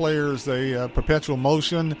lot of players. They perpetual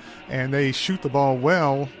motion, and they shoot the ball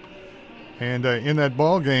well. And in that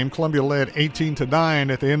ball game, Columbia led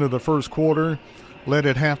 18-9 at the end of the first quarter, led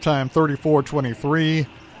at halftime 34-23,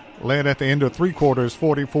 led at the end of three quarters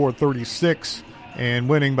 44-36, and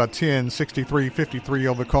winning by 10, 63-53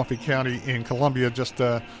 over Coffee County in Columbia just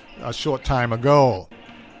a short time ago.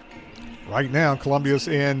 Right now, Columbia's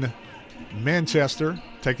in Manchester,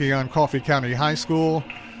 taking on Coffee County High School.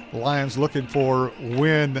 The Lions looking for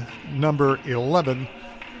win number 11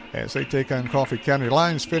 as they take on Coffee County. The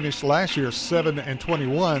Lions finished last year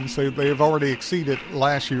 7-21, so they have already exceeded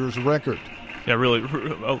last year's record. Yeah, really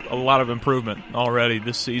a lot of improvement already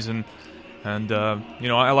this season. And,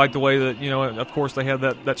 I like the way that, of course they had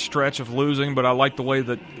that stretch of losing, but I like the way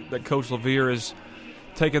that Coach LeVere is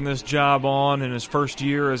taking this job on in his first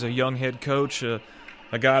year as a young head coach, a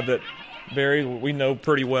guy that, Barry, we know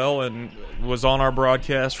pretty well and was on our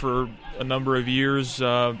broadcast for a number of years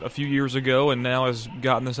a few years ago, and now has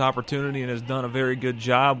gotten this opportunity and has done a very good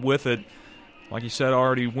job with it. Like you said,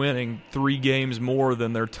 already winning 3 games more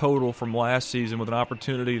than their total from last season, with an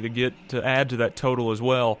opportunity to add to that total as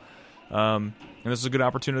well. And this is a good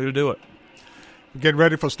opportunity to do it. Get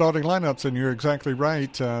ready for starting lineups, and you're exactly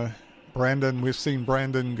right. Brandon, we've seen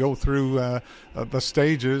Brandon go through the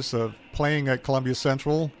stages of playing at Columbia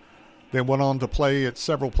Central, then went on to play at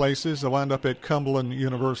several places. I wound up at Cumberland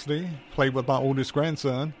University, played with my oldest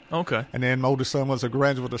grandson. Okay. And then my oldest son was a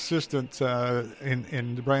graduate assistant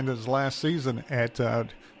in Brandon's last season at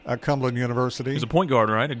Cumberland University. He's a point guard,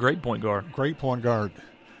 right? A great point guard. Great point guard.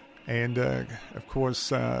 And, of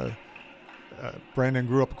course, Brandon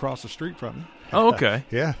grew up across the street from me. Oh, okay.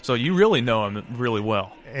 Yeah. So you really know him really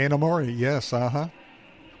well. Anna Murray, yes,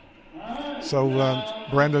 So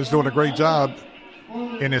Brandon's doing a great job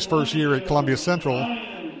in his first year at Columbia Central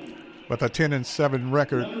with a 10-7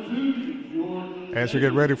 record as we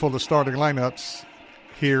get ready for the starting lineups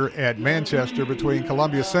here at Manchester between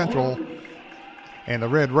Columbia Central and the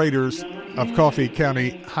Red Raiders of Coffee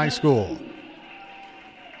County High School.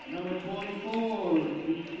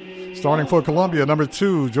 Starting for Columbia, number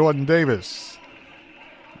 2, Jordan Davis.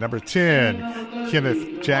 Number 10,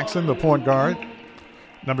 Kenneth Jackson, the point guard.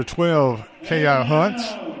 Number 12, K.I. Hunt.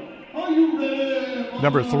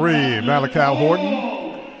 Number 3, Malachi Horton.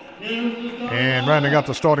 And rounding up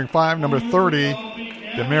the starting 5, number 30,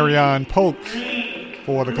 Demarion Polk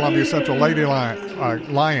for the Columbia Central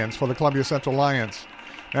Lions, for the Columbia Central Lions.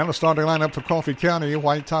 Now the starting lineup for Coffee County,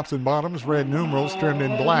 white tops and bottoms, red numerals trimmed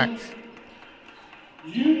in black.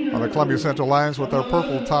 On the Columbia Central Lions with their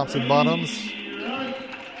purple tops and bottoms.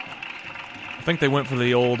 I think they went for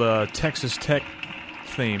the old Texas Tech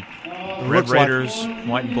theme. Red Raiders,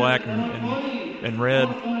 white and black and red.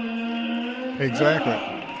 Exactly.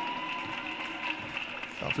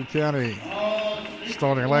 Coffee County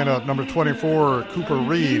starting lineup, number 24, Cooper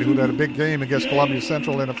Reed, who had a big game against Columbia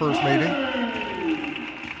Central in the first meeting.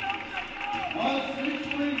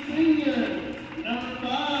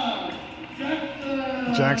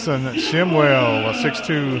 Jackson Shimwell, a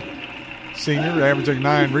 6'2 senior, averaging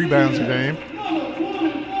 9 rebounds a game.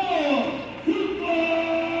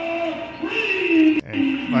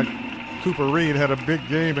 And Cooper Reed had a big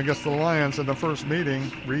game against the Lions in the first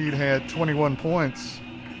meeting. Reed had 21 points.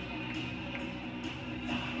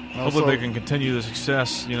 Hopefully they can continue the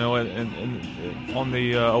success, and on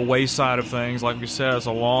the away side of things. Like we said, it's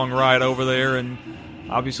a long ride over there, and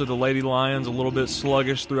obviously the Lady Lions a little bit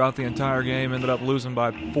sluggish throughout the entire game, ended up losing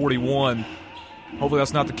by 41. Hopefully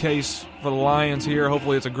that's not the case for the Lions here.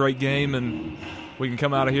 Hopefully it's a great game, and we can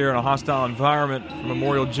come out of here in a hostile environment,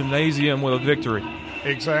 Memorial Gymnasium, with a victory.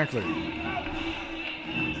 Exactly.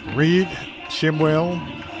 Reed, Shimwell,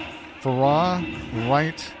 Farrar,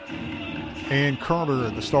 Wright, and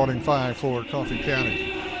Carter, the starting five for Coffee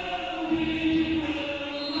County.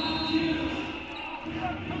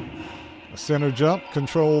 A center jump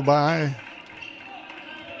controlled by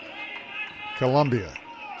Columbia.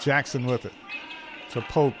 Jackson with it to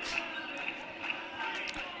Polk.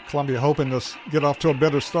 Columbia hoping to get off to a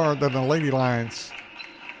better start than the Lady Lions.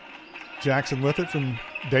 Jackson with it from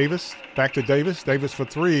Davis. Back to Davis. Davis for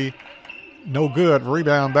three. No good.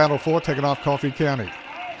 Rebound, battle for, taken off Coffee County.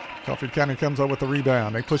 Coffee County comes up with the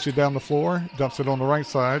rebound. They push it down the floor. Dumps it on the right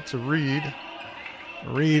side to Reed.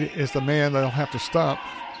 Reed is the man they'll have to stop,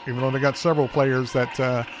 even though they got several players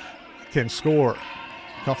that can score.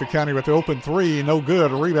 Coffee County with the open three. No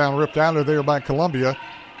good. A rebound ripped out of there by Columbia.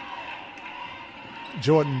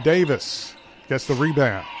 Jordan Davis gets the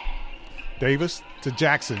rebound. Davis to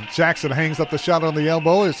Jackson. Jackson hangs up the shot on the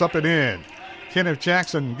elbow. It's up and in. Kenneth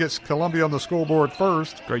Jackson gets Columbia on the scoreboard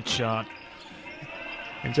first. Great shot.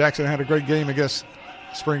 And Jackson had a great game against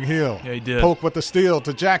Spring Hill. Yeah, he did. Polk with the steal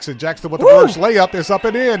to Jackson. Jackson with the first layup. It's up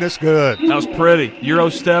and in. It's good. That was pretty. Euro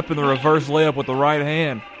step and the reverse layup with the right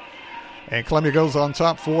hand. And Columbia goes on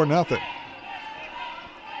top 4-0.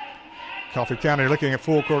 Coffee County looking at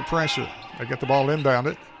full court pressure. They get the ball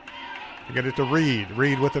inbounded. They get it to Reed.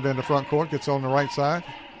 Reed with it in the front court. Gets on the right side.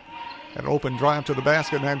 An open drive to the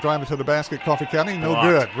basket. And driving to the basket. Coffee County. No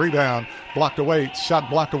good. Rebound. Blocked away. Shot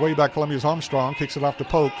blocked away by Columbia's Armstrong. Kicks it off to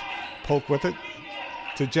Polk. Polk with it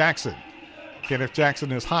to Jackson. Kenneth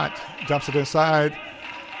Jackson is hot. Dumps it inside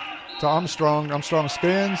to Armstrong. Armstrong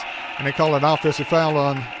spins. And they call an offensive foul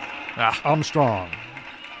on Armstrong.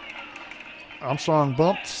 Armstrong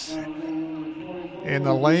bumps in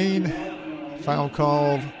the lane. Foul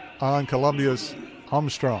called on Columbia's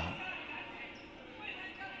Armstrong.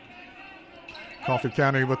 Coffee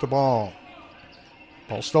County with the ball.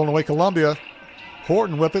 Ball stolen away Columbia.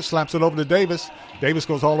 Horton with it, slaps it over to Davis. Davis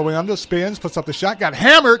goes all the way under, spins, puts up the shot, got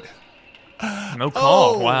hammered. No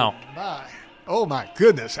call. Wow. Oh, my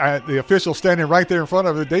goodness. The official standing right there in front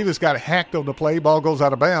of it. Davis got hacked on the play. Ball goes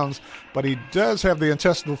out of bounds. But he does have the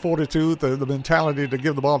intestinal fortitude, the mentality to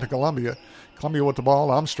give the ball to Columbia. Columbia with the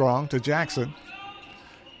ball. Armstrong to Jackson.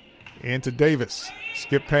 Into Davis.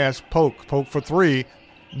 Skip past Polk. Polk for three.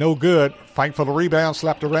 No good. Fight for the rebound.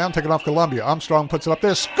 Slapped around. Taken off Columbia. Armstrong puts it up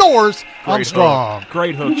there. Scores. Armstrong.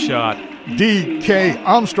 Great hook shot. D.K.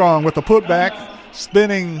 Armstrong with the putback.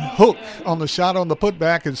 Spinning hook on the shot on the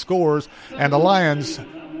putback and scores. And the Lions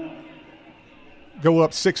go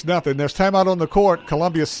up 6-0. There's timeout on the court.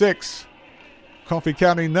 Columbia 6. Coffee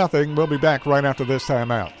County nothing. We'll be back right after this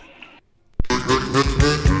timeout.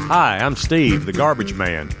 Hi, I'm Steve, the garbage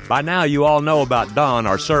man. By now you all know about Don,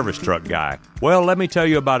 our service truck guy. Well, let me tell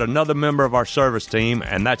you about another member of our service team,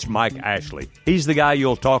 and that's Mike Ashley. He's the guy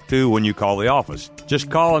you'll talk to when you call the office. Just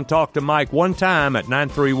call and talk to Mike one time at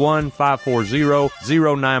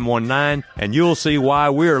 931-540-0919, and you'll see why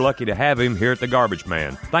we're lucky to have him here at the Garbage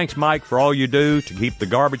Man. Thanks, Mike, for all you do to keep the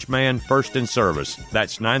Garbage Man first in service.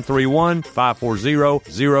 That's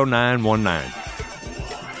 931-540-0919.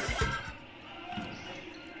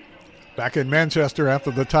 Back in Manchester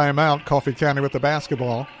after the timeout, Coffee County with the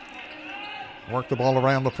basketball. Work the ball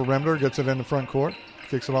around the perimeter, gets it in the front court.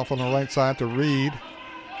 Kicks it off on the right side to Reed.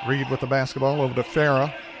 Reed with the basketball over to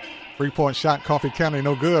Farah. 3-point shot, Coffee County,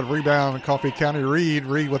 no good. Rebound, Coffee County, Reed.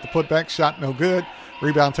 Reed with the putback, shot no good.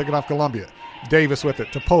 Rebound taken off Columbia. Davis with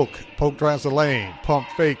it to Polk. Polk drives the lane. Pump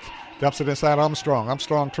fake. Dumps it inside Armstrong.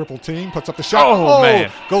 Armstrong triple team, puts up the shot. Oh,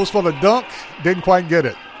 man. Goes for the dunk. Didn't quite get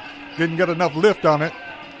it. Didn't get enough lift on it.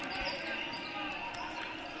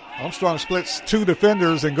 Armstrong splits two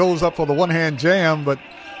defenders and goes up for the one-hand jam, but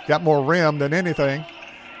got more rim than anything.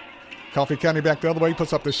 Coffee County back the other way,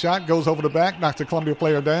 puts up the shot, goes over the back, knocks the Columbia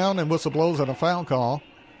player down, and whistle blows on a foul call.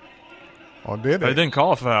 Or did they? They didn't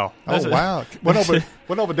call a foul. Oh, wow.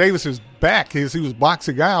 Went over Davis's back as he was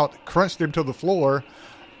boxing out, crunched him to the floor.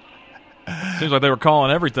 Seems like they were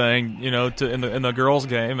calling everything, in the girls'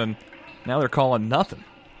 game, and now they're calling nothing.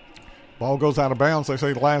 Ball goes out of bounds. They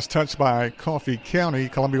say the last touch by Coffee County.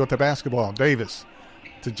 Columbia with the basketball. Davis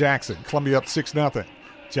to Jackson. Columbia up 6-0.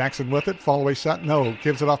 Jackson with it. Fall away shot. No.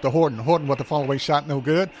 Gives it off to Horton. Horton with the fall away shot. No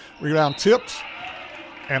good. Rebound tipped.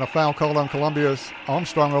 And a foul called on Columbia's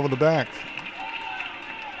Armstrong over the back.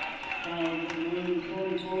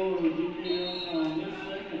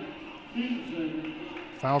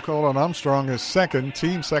 Foul called on Armstrong is second.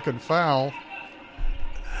 Team second foul.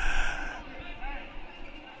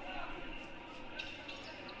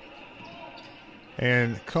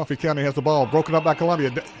 And Coffee County has the ball broken up by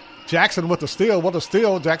Columbia. Jackson with the steal. What a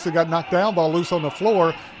steal. Jackson got knocked down. Ball loose on the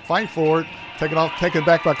floor. Fight for it. Taken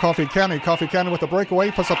back by Coffee County. Coffee County with the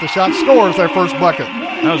breakaway. Puts up the shot. Scores their first bucket.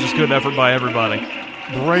 That was just good effort by everybody.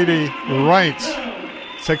 Brady Wright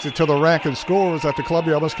takes it to the rack and scores after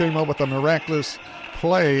Columbia almost came up with a miraculous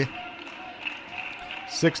play.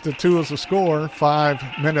 6-2 is the score. 5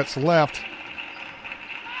 minutes left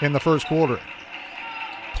in the first quarter.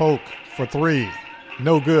 Polk for three.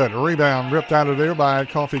 No good. Rebound ripped out of there by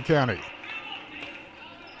Coffee County.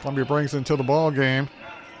 Columbia brings into the ball game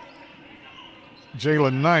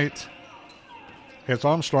Jalen Knight as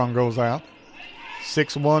Armstrong goes out.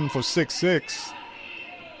 6-1 for 6-6.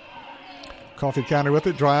 Coffee County with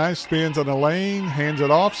it. Drives, spins in the lane, hands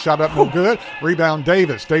it off. Shot up, no good. Rebound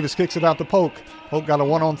Davis. Davis kicks it out to Polk. Polk got a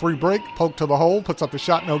 1-on-3 break. Polk to the hole. Puts up the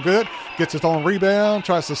shot, no good. Gets his own rebound.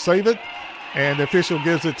 Tries to save it. And the official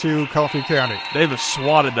gives it to Coffee County. Davis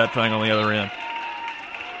swatted that thing on the other end.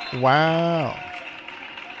 Wow.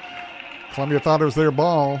 Columbia thought it was their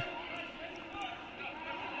ball,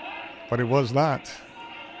 but it was not.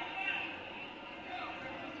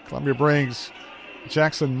 Columbia brings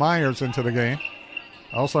Jackson Myers into the game.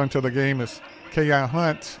 Also into the game is K.I.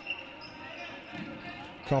 Hunt.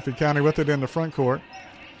 Coffee County with it in the front court.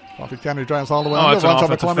 Coffee County drives all the way under. Runs on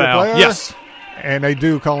the Columbia player. Yes. And they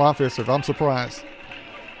do call offensive. I'm surprised.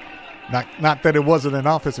 Not that it wasn't an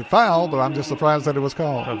offensive foul, but I'm just surprised that it was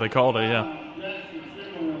called. Oh, they called it, yeah.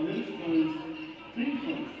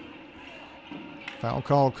 Foul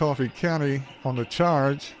call Coffee County on the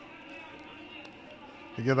charge.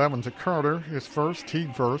 You give that one to Carter. His first,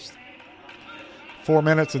 Teague first. 4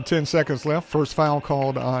 minutes and 10 seconds left. First foul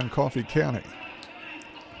called on Coffee County.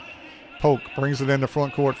 Polk brings it in the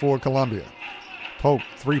front court for Columbia. Polk,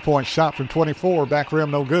 three-point shot from 24. Back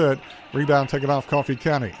rim, no good. Rebound taken off Coffee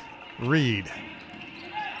County. Reed.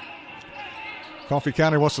 Coffee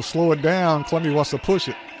County wants to slow it down. Columbia wants to push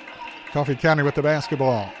it. Coffee County with the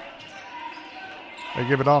basketball. They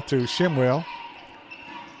give it off to Shimwell.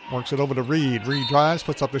 Works it over to Reed. Reed drives,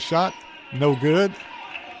 puts up the shot. No good.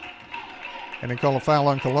 And they call a foul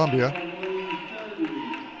on Columbia.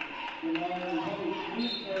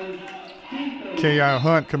 K.I.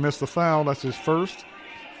 Hunt commits the foul. That's his first.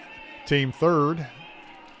 Team third.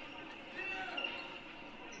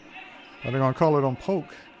 Are they going to call it on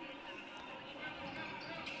Polk?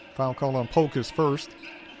 Foul call on Polk is first.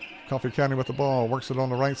 Coffee County with the ball. Works it on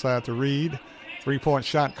the right side to Reed. Three-point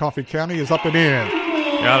shot. Coffee County is up and in.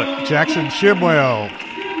 Got it. Jackson Shimwell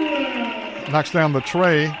knocks down the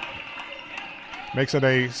tray. Makes it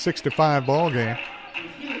a 6-5 ball game.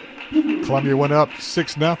 Columbia went up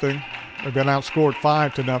 6-0. They've been outscored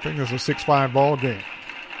 5-0. It's a 6-5 ball game.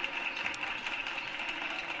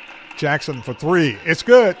 Jackson for three. It's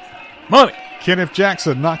good. Money. Kenneth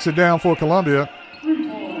Jackson knocks it down for Columbia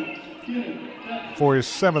for his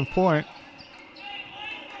 7th point.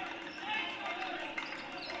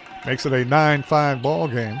 Makes it a 9-5 ball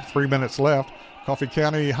game. 3 minutes left. Coffee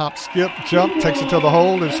County hop, skip, jump, takes it to the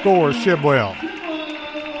hole and scores. Shimwell.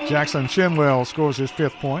 Jackson Shimwell scores his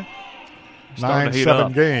 5th point.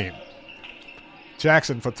 9-7 game.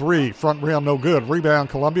 Jackson for three. Front rim, no good. Rebound,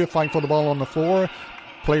 Columbia. Fight for the ball on the floor.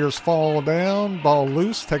 Players fall down. Ball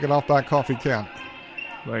loose. Taken off by Coffee County.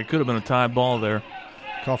 Well, it could have been a tie ball there.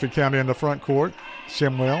 Coffee County in the front court.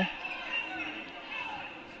 Shimwell.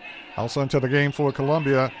 Also into the game for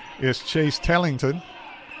Columbia is Chase Tellington.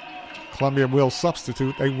 Columbia will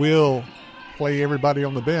substitute. They will play everybody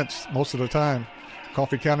on the bench most of the time.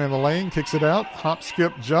 Coffee County in the lane. Kicks it out. Hop,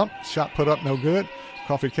 skip, jump. Shot put up, no good.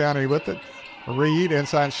 Coffee County with it. Reed,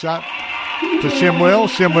 inside shot to Shimwell.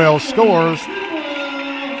 Shimwell scores.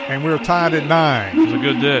 And we're tied at 9. It was a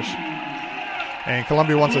good dish. And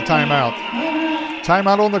Columbia wants a timeout.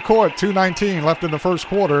 Timeout on the court. 2:19 left in the first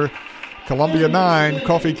quarter. Columbia 9,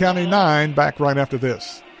 Coffee County 9. Back right after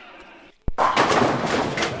this.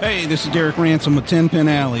 Hey, this is Derek Ransom with 10 Pin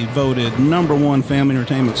Alley, voted #1 family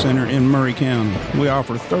entertainment center in Murray County. We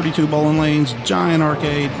offer 32 bowling lanes, giant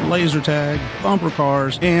arcade, laser tag, bumper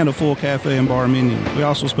cars, and a full cafe and bar menu. We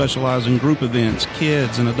also specialize in group events,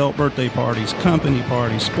 kids and adult birthday parties, company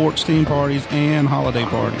parties, sports team parties, and holiday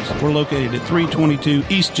parties. We're located at 322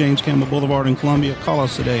 East James Campbell Boulevard in Columbia. Call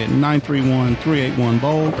us today at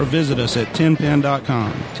 931-381-BOWL or visit us at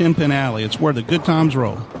 10pin.com. 10 Pin Alley, it's where the good times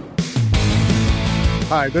roll.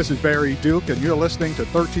 Hi, this is Barry Duke, and you're listening to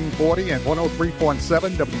 1340 and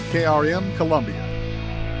 103.7 WKRM Columbia.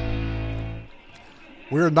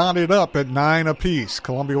 We're knotted up at 9 apiece.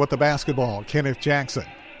 Columbia with the basketball. Kenneth Jackson.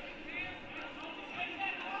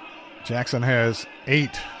 Jackson has 7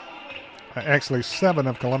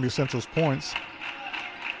 of Columbia Central's points.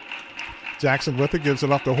 Jackson with it, gives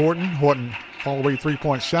it off to Horton. Horton, fall-away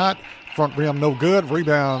three-point shot. Front rim, no good.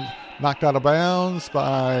 Rebound knocked out of bounds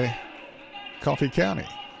by Coffee County.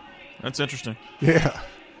 That's interesting. Yeah.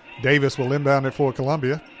 Davis will inbound it for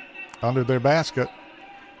Columbia under their basket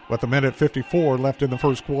with 1:54 left in the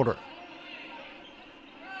first quarter.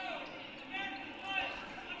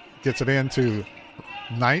 Gets it into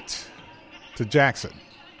Knight to Jackson.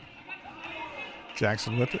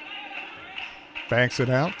 Jackson with it. Backs it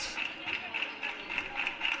out.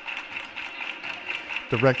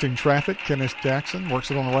 Directing traffic, Kenneth Jackson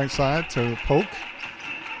works it on the right side to Polk.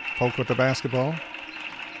 Polk with the basketball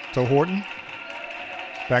to Horton.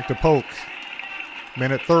 Back to Polk.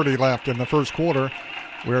 1:30 left in the first quarter.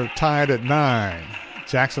 We're tied at 9.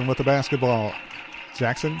 Jackson with the basketball.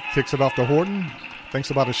 Jackson kicks it off to Horton.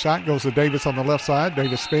 Thinks about a shot. Goes to Davis on the left side.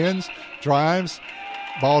 Davis spins, drives.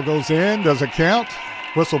 Ball goes in. Does it count?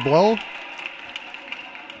 Whistle blow.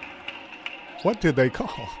 What did they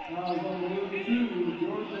call?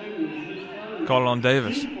 Call it on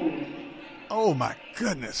Davis. Oh, my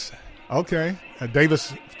goodness. Okay.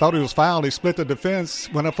 Davis thought he was fouled. He split the defense,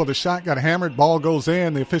 went up for the shot, got hammered. Ball goes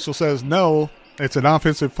in. The official says no. It's an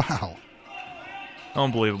offensive foul.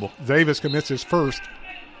 Unbelievable. Davis commits his first.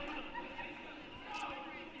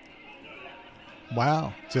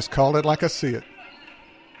 Wow. Just call it like I see it.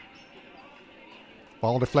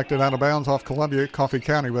 Ball deflected out of bounds off Columbia. Coffee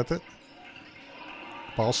County with it.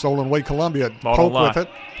 Ball stolen away Columbia. Polk with it.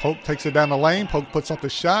 Polk takes it down the lane. Polk puts up the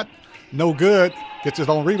shot. No good. Gets his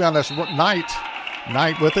own rebound. That's Knight.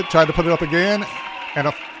 Knight with it. Tried to put it up again.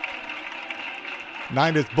 And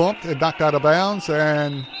Knight is bumped and knocked out of bounds.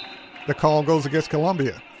 And the call goes against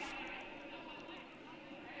Columbia.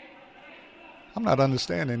 I'm not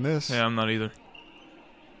understanding this. Yeah, I'm not either.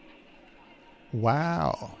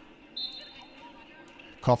 Wow.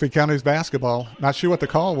 Coffee County's basketball. Not sure what the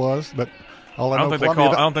call was, but all I don't think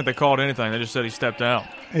they called anything. They just said he stepped out.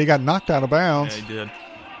 He got knocked out of bounds. Yeah, he did.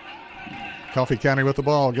 Coffee County with the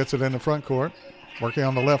ball. Gets it in the front court. Working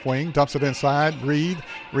on the left wing. Dumps it inside. Reed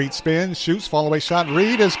spins. Shoots. Fall-away shot.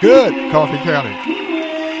 Reed is good. Coffee County.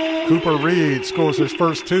 Cooper Reed scores his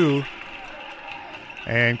first two.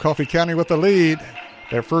 And Coffee County with the lead.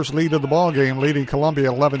 Their first lead of the ball game, leading Columbia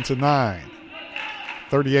 11-9.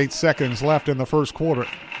 38 seconds left in the first quarter.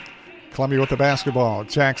 Columbia with the basketball.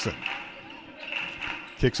 Jackson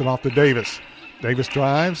kicks it off to Davis. Davis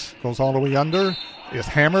drives, goes all the way under, is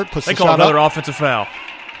hammered, puts the shot up. They call another offensive foul.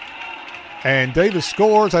 And Davis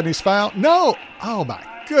scores, and he's fouled. No! Oh, my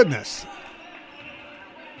goodness.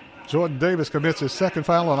 Jordan Davis commits his second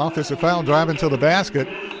foul on offensive foul, driving to the basket.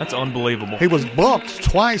 That's unbelievable. He was bumped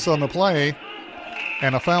twice on the play,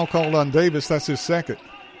 and a foul called on Davis. That's his second.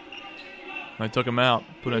 They took him out,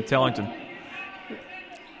 put in Tellington.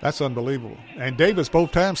 That's unbelievable. And Davis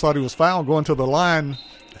both times thought he was fouled going to the line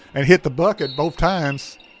and hit the bucket both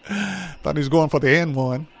times. Thought he was going for the end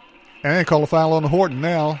one. And they call a foul on Horton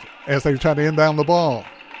now as they try to inbound the ball.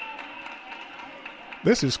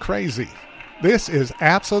 This is crazy. This is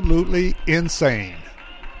absolutely insane.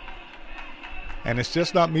 And it's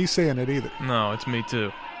just not me saying it either. No, it's me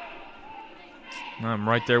too. I'm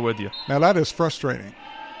right there with you. Now that is frustrating.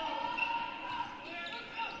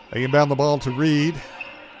 They inbound the ball to Reed.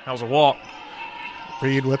 That was a walk.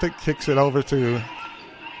 Reed with it, kicks it over to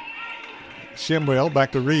Shimwell.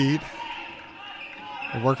 Back to Reed.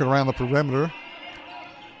 They're working around the perimeter.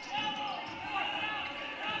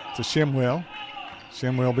 To Shimwell.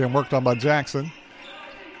 Shimwell being worked on by Jackson.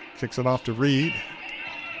 Kicks it off to Reed.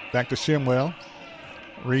 Back to Shimwell.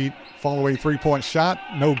 Reed, fall-away three-point shot.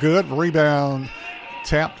 No good. Rebound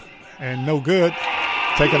tapped and no good.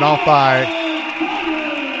 Taken off by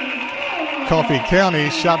Coffee County.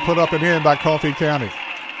 Shot put up and in by Coffee County.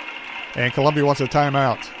 And Columbia wants a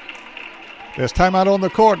timeout. There's timeout on the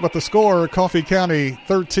court, but the score, Coffee County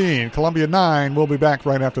 13, Columbia 9. We'll be back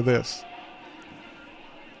right after this.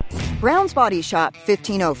 Brown's Body Shop,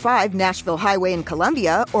 1505 Nashville Highway in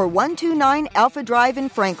Columbia or 129 Alpha Drive in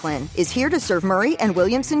Franklin, is here to serve Murray and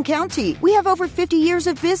Williamson County. We have over 50 years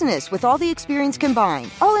of business with all the experience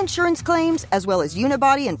combined. All insurance claims, as well as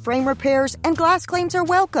unibody and frame repairs and glass claims are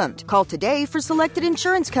welcomed. Call today for selected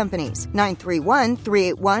insurance companies.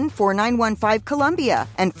 931-381-4915 Columbia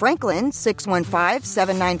and Franklin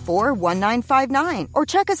 615-794-1959. Or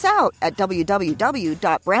check us out at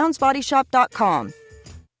www.brownsbodyshop.com.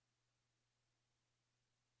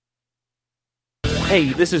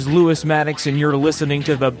 Hey, this is Lewis Maddox, and you're listening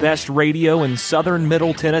to the best radio in southern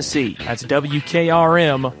Middle Tennessee. That's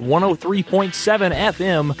WKRM 103.7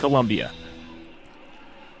 FM, Columbia.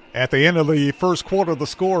 At the end of the first quarter, the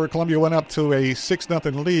score, Columbia went up to a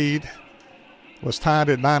 6-0 lead. was tied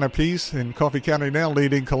at 9 apiece, and Coffee County now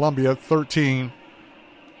leading Columbia 13-9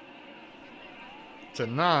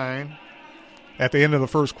 at the end of the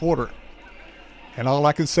first quarter. And all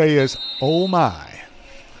I can say is, oh my.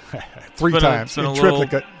 Three times in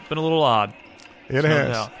triplicate. Been a little odd. It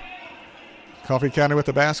has. Coffee County with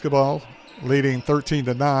the basketball, leading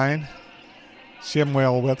 13-9.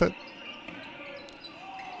 Shimwell with it.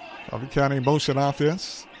 Coffee County motion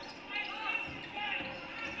offense.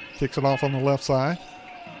 Kicks it off on the left side.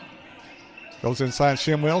 Goes inside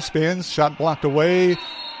Shimwell, spins, shot blocked away.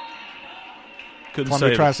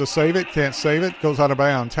 Columbia tries to save it, can't save it, goes out of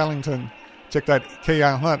bounds. Tellington, check that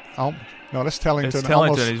K.I. Hunt. Oh, no, that's Tellington. It's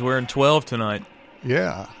Tellington. He's wearing 12 tonight.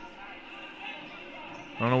 Yeah.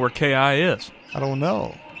 I don't know where K.I. is. I don't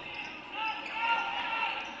know.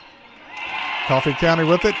 Coffee County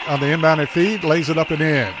with it on the inbounded feed, lays it up and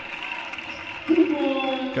in.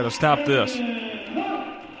 Got to stop this.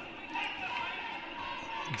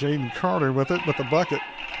 Jaden Carter with it with the bucket.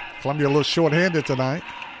 Columbia a little short-handed tonight.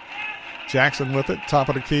 Jackson with it, top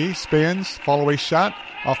of the key, spins, fall-away shot,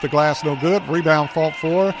 off the glass, no good. Rebound, fault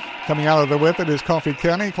for. Coming out of there with it is Coffee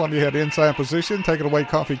County. Columbia had inside position, take it away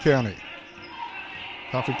Coffee County.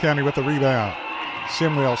 Coffee County with the rebound.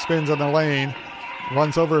 Shimwell spins in the lane,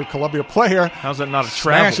 runs over a Columbia player. How's that not a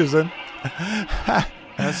travel? Smashes him.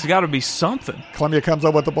 That's got to be something. Columbia comes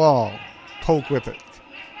up with the ball. Polk with it.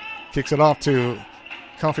 Kicks it off to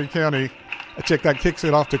Coffee County. Check that, kicks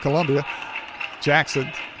it off to Columbia.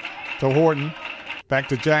 Jackson to Horton. Back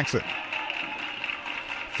to Jackson.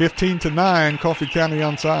 15-9, Coffee County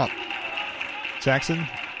on top. Jackson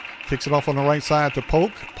kicks it off on the right side to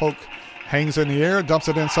Polk. Polk hangs in the air, dumps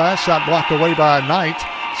it inside. Shot blocked away by Knight.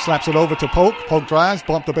 Slaps it over to Polk. Polk drives,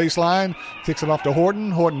 bump the baseline, kicks it off to Horton.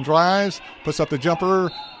 Horton drives, puts up the jumper,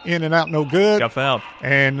 in and out, no good. Got fouled.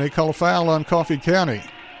 And they call a foul on Coffee County.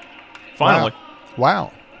 Finally.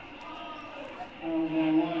 Wow.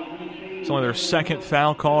 It's only their second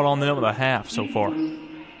foul called on them of the half so far.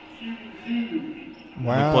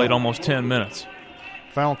 Wow. We played almost 10 minutes.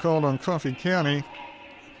 Foul called on Coffee County.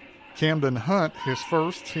 Camden Hunt, his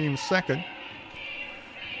first, team second.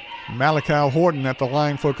 Malachi Horton at the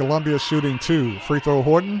line for Columbia, shooting 2. Free throw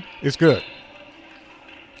Horton is good.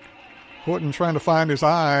 Horton trying to find his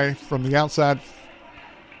eye from the outside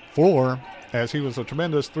floor, as he was a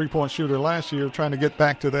tremendous three-point shooter last year, trying to get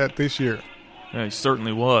back to that this year. Yeah, he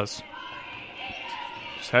certainly was.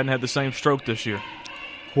 Just hadn't had the same stroke this year.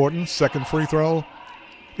 Horton, second free throw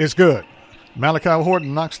is good. Malachi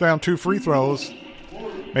Horton knocks down 2 free throws,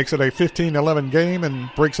 makes it a 15-11 game, and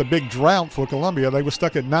breaks a big drought for Columbia. They were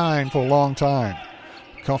stuck at 9 for a long time.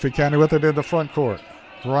 Coffee County with it in the front court.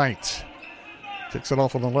 Right. Kicks it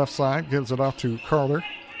off on the left side, gives it off to Carter.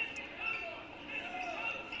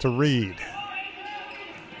 To Reed.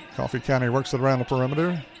 Coffee County works it around the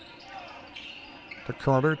perimeter. To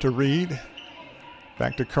Carter, to Reed.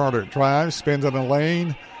 Back to Carter. Drives, spins in the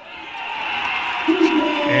lane.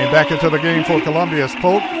 And back into the game for Columbia's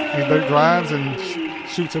Polk. He drives and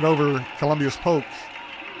shoots it over Columbia's Polk.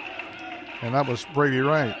 And that was Brady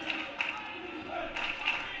Wright.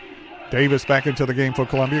 Davis back into the game for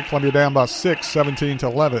Columbia. Columbia down by 6,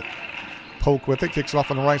 17-11. Polk with it, kicks it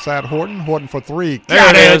off on the right side. Horton for 3. There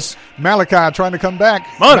it is. Malachi trying to come back.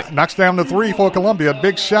 Knocks down the 3 for Columbia.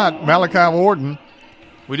 Big shot, Malachi Horton.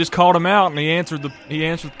 We just called him out, and he answered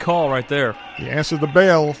the call right there. He answered the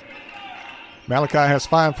bell. Malachi has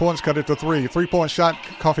 5 points, cut it to 3. 3-point shot,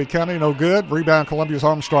 Coffee County, no good. Rebound, Columbia's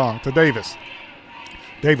Armstrong to Davis.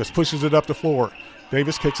 Davis pushes it up the floor.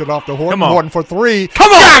 Davis kicks it off to Horton. Horton for 3.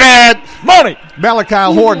 Come on! Got it! Money!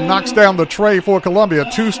 Malachi Horton knocks down the tray for Columbia.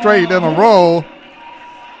 2 straight in a row.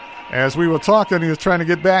 As we were talking, he was trying to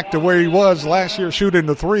get back to where he was last year, shooting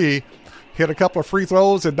the 3. Hit a couple of free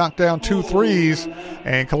throws and knocked down 2 threes.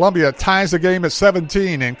 And Columbia ties the game at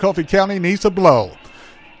 17, and Coffee County needs a blow.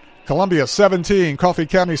 Columbia 17, Coffee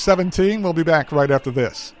County 17. We'll be back right after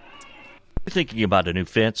this. You're thinking about a new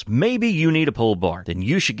fence? Maybe you need a pole barn. Then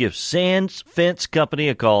you should give Sands Fence Company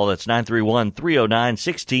a call. That's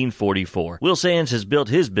 931-309-1644. Will Sands has built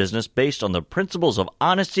his business based on the principles of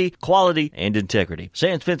honesty, quality, and integrity.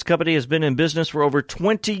 Sands Fence Company has been in business for over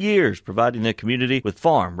 20 years, providing the community with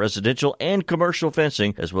farm, residential, and commercial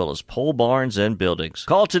fencing, as well as pole barns and buildings.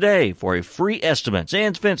 Call today for a free estimate.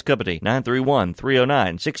 Sands Fence Company,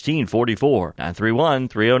 931-309-1644.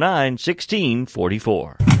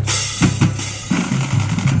 931-309-1644.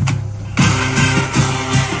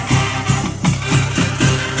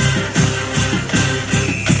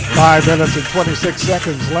 5 minutes and 26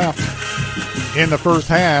 seconds left in the first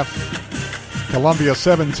half. Columbia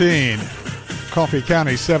 17, Coffee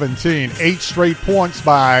County 17. 8 straight points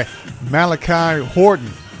by Malachi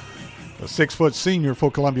Horton, a 6-foot senior for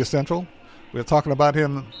Columbia Central. We were talking about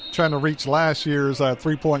him trying to reach last year's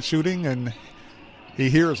three-point shooting, and he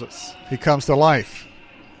hears us. He comes to life.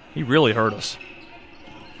 He really hurt us.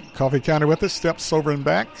 Coffee County with it, steps over and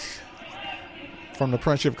back from the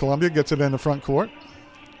pressure of Columbia, gets it in the front court.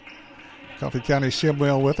 Coffee County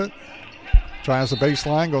Shimwell with it. Tries the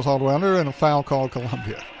baseline, goes all the way under, and a foul called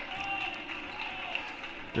Columbia.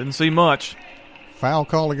 Didn't see much. Foul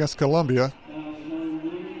call against Columbia.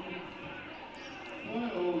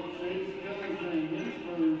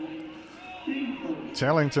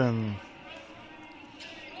 Tellington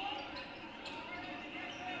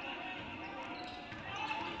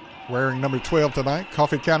wearing number 12 tonight.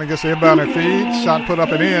 Coffee County gets the inbound and feed. Shot put up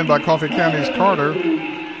and in by Coffee County's Carter.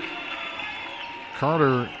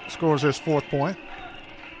 Carter scores his 4th point.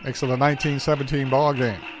 Makes it a 19-17 ball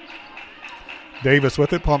game. Davis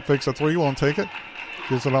with it. Pump fakes a 3. Won't take it.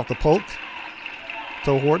 Gives it off to Polk.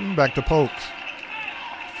 To Horton. Back to Polk.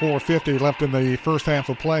 4:50 left in the first half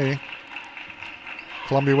of play.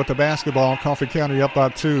 Columbia with the basketball. Coffee County up by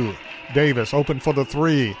 2. Davis open for the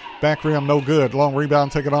 3. Back rim no good. Long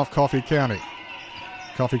rebound taken off Coffee County.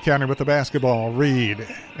 Coffee County with the basketball. Reed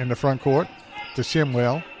in the front court to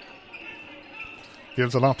Shimwell.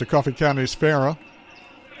 Gives it off to Coffee County's Farah.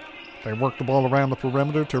 They work the ball around the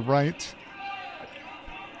perimeter to right.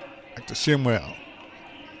 Back to Shimwell.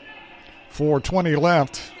 4:20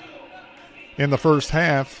 left in the first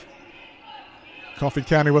half. Coffee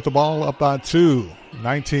County with the ball up by 2.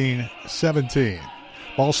 19-17.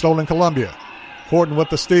 Ball stolen Columbia. Horton with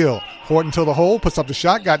the steal. Horton to the hole. Puts up the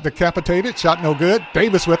shot. Got decapitated. Shot no good.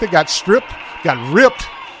 Davis with it. Got stripped. Got ripped.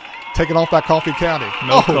 Taken off by Coffee County.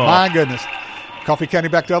 No call. My goodness. Coffee County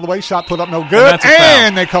back the other way. Shot put up no good.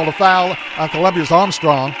 And they called a foul on Columbia's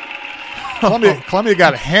Armstrong. Columbia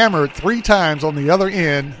got hammered 3 times on the other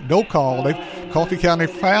end. No call. Coffee County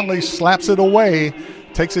finally slaps it away.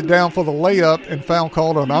 Takes it down for the layup and foul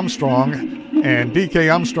called on Armstrong. And D.K.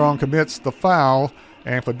 Armstrong commits the foul.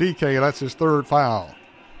 And for D.K., that's his 3rd foul.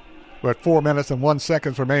 With 4 minutes and 1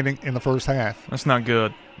 second remaining in the first half. That's not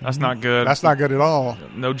good. That's not good. That's not good at all.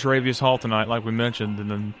 No Travius Hall tonight, like we mentioned. And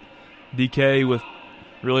then D.K. with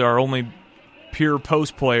really our only pure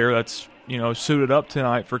post player that's, suited up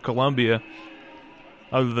tonight for Columbia,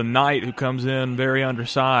 other than Knight, who comes in very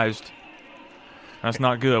undersized. That's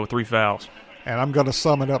not good with 3 fouls. And I'm going to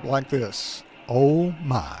sum it up like this. Oh,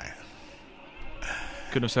 my.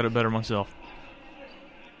 Couldn't have said it better myself.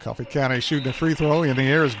 Coffee County shooting a free throw in the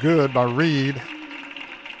air is good by Reed.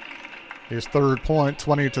 His 3rd point,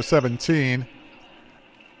 20-17.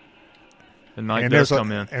 And Knight does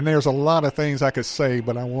come in. And there's a lot of things I could say,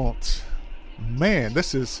 but I won't. Man,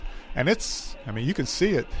 this is, and it's, you can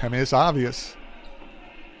see it. It's obvious.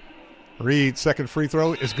 Reed's 2nd free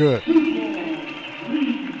throw is good.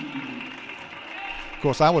 Of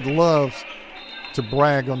course, I would love to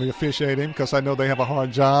brag on the officiating because I know they have a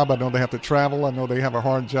hard job. I know they have to travel. I know they have a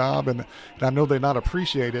hard job, and I know they're not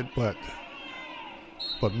appreciated, but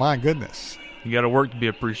my goodness. You got to work to be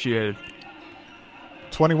appreciated.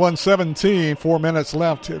 21-17, 4 minutes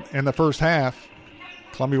left in the first half.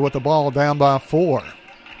 Columbia with the ball down by 4.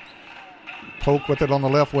 Polk with it on the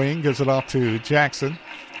left wing, gives it off to Jackson.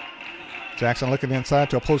 Jackson looking inside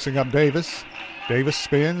to a posting up Davis. Davis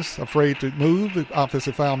spins, afraid to move. The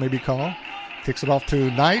offensive foul may be called. Kicks it off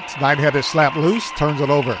to Knight. Knight had it slapped loose, turns it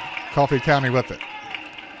over. Coffee County with it.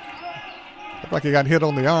 Looked like he got hit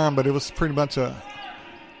on the arm, but it was pretty much a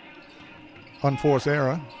unforced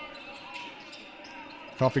error.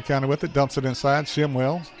 Coffee County with it, dumps it inside.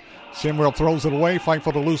 Shimwell throws it away, fight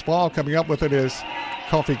for the loose ball. Coming up with it is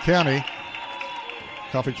Coffee County.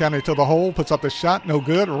 Coffee County to the hole, puts up the shot, no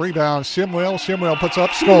good. A rebound, Shimwell puts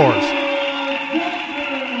up, scores.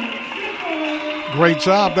 Great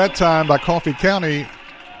job that time by Coffee County,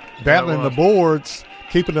 battling the boards,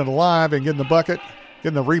 keeping it alive and getting the bucket,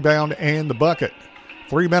 getting the rebound and the bucket.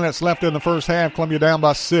 3 minutes left in the first half, Columbia down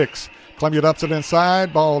by 6. Columbia dumps it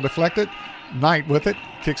inside, ball deflected. Knight with it,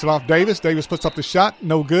 kicks it off Davis. Davis puts up the shot,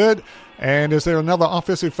 no good. And is there another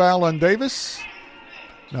offensive foul on Davis?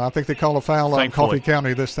 No, I think they call a foul on Coffee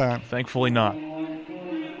County this time. Thankfully not.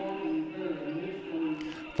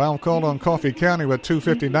 Foul called on Coffee County with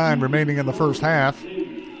 2:59 remaining in the first half.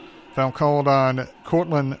 Foul called on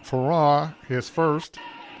Cortland Farrar, his 1st,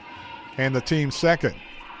 and the team's 2nd.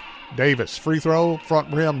 Davis, free throw,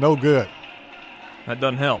 front rim, no good. That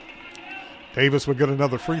doesn't help. Davis would get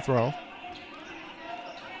another free throw.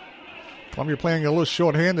 Columbia playing a little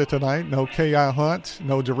short-handed tonight. No K.I. Hunt,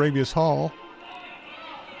 no Jaravius Hall.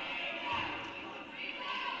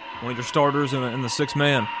 Only their starters in the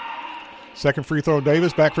 6-man. Second free throw,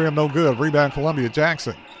 Davis. Back rim, no good. Rebound, Columbia.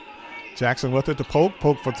 Jackson. Jackson with it to Polk.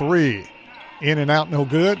 Polk for three. In and out, no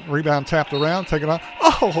good. Rebound tapped around. Taken off.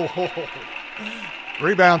 Oh!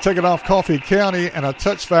 Rebound taken off Coffee County, and a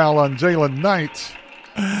touch foul on Jalen Knight.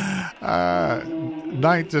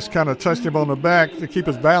 Knight just kind of touched him on the back to keep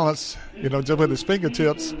his balance, just with his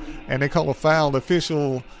fingertips, and they call a foul. The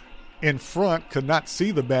official in front could not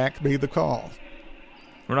see the back, made the call.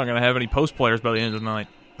 We're not going to have any post players by the end of the night.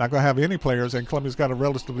 Not going to have any players, and Columbia's got a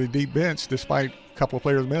relatively deep bench despite a couple of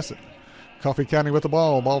players missing. Coffee County with the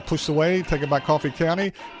ball. Ball pushed away, taken by Coffee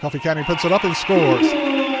County. Coffee County puts it up and scores.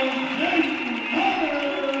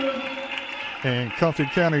 And Coffee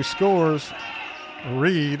County scores.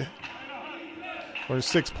 Reed for a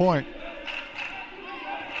 6-point.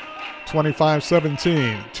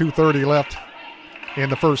 25-17. 2:30 left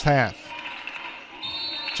in the first half.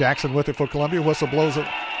 Jackson with it for Columbia. Whistle blows it.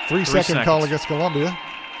 3-second call against Columbia.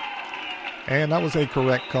 And that was a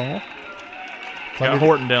correct call. Got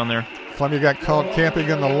Horton down there. Columbia got caught camping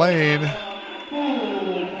in the lane.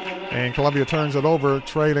 And Columbia turns it over,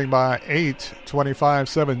 trailing by 8,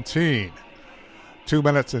 25-17. 2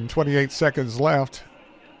 minutes and 28 seconds left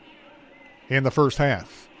in the first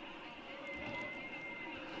half.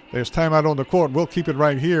 There's timeout on the court. We'll keep it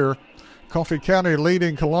right here. Coffee County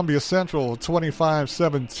leading Columbia Central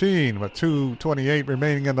 25-17 with 2:28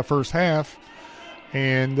 remaining in the first half.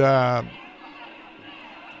 And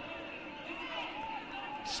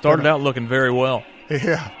started out looking very well.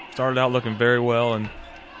 Yeah. Started out looking very well, and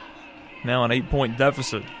now an 8-point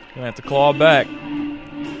deficit. Going to have to claw back.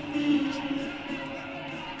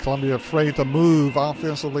 Columbia afraid to move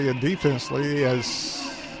offensively and defensively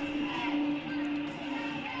as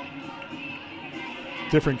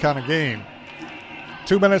different kind of game.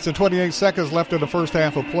 2 minutes and 28 seconds left in the first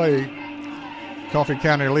half of play. Coffee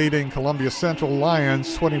County leading Columbia Central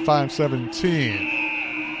Lions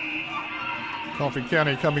 25-17. Coffee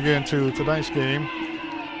County coming into tonight's game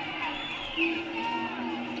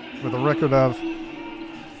with a record of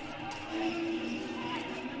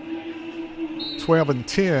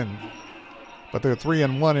 12-10, but they're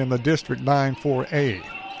 3-1 in the District 9-4A.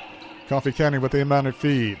 Coffee County with the inbounded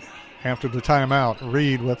feed after the timeout.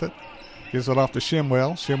 Reed with it. Gives it off to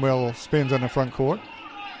Shimwell. Shimwell spins in the front court.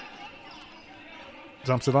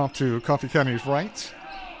 Dumps it off to Coffee County's right.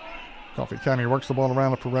 Coffee County works the ball around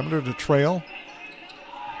the perimeter to Trail.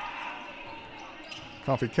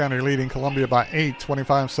 Coffee County leading Columbia by 8,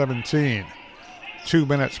 25-17. 2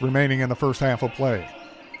 minutes remaining in the first half of play.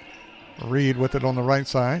 Reed with it on the right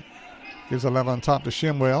side. Gives it out on top to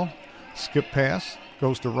Shimwell. Skip pass.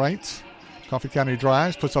 Goes to right. Coffee County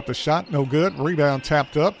drives. Puts up the shot. No good. Rebound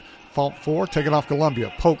tapped up. Fault 4. Taken off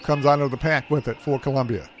Columbia. Polk comes out of the pack with it for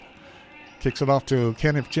Columbia. Kicks it off to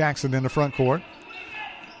Kenneth Jackson in the front court.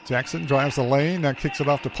 Jackson drives the lane. Now kicks it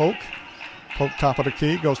off to Polk. Polk top of the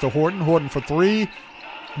key. Goes to Horton. Horton for 3.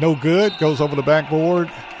 No good. Goes over the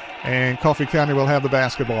backboard. And Coffee County will have the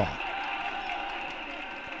basketball.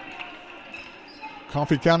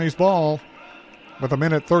 Coffee County's ball with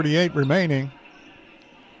 1:38 remaining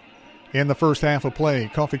in the first half of play.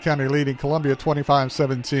 Coffee County leading Columbia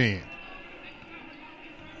 25-17.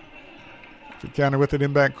 Coffee County with it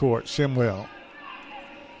in backcourt. Shimwell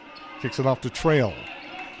kicks it off to Trail.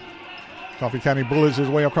 Coffee County bullies his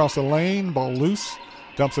way across the lane. Ball loose.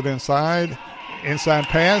 Dumps it inside. Inside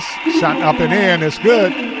pass. Shot up and in. It's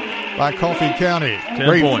good by Coffee County.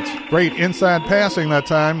 10 points. Great inside passing that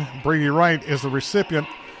time. Brady Wright is the recipient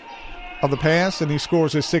of the pass, and he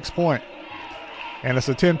scores his 6th point. And it's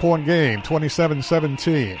a 10-point game,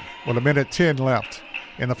 27-17, with 1:10 left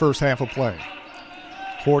in the first half of play.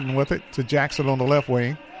 Horton with it to Jackson on the left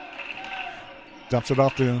wing. Dumps it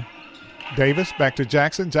off to Davis. Back to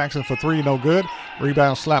Jackson. Jackson for 3, no good.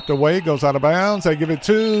 Rebound slapped away, goes out of bounds. They give it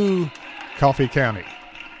to Coffee County.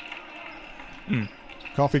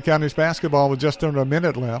 Coffee County's basketball with just under 1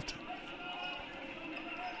 minute left.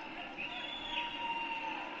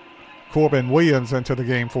 Corbin Williams into the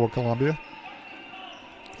game for Columbia.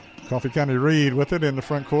 Coffee County Reed with it in the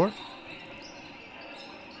front court.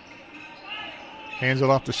 Hands it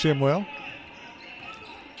off to Shimwell.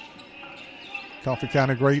 Coffee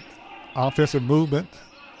County, great offensive movement.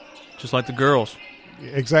 Just like the girls.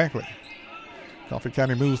 Exactly. Coffee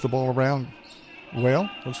County moves the ball around well.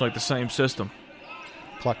 Looks like the same system.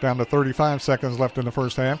 Clock down to 35 seconds left in the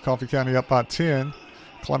first half. Coffee County up by 10.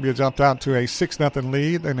 Columbia jumped out to a 6-0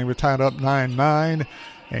 lead, and they were tied up 9-9.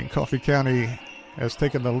 And Coffee County has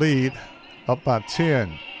taken the lead up by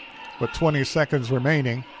 10 with 20 seconds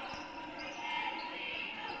remaining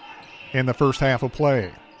in the first half of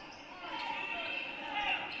play.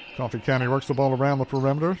 Coffee County works the ball around the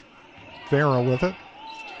perimeter. Farrell with it.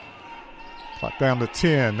 Clock down to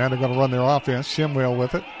 10. Now they're going to run their offense. Shimwell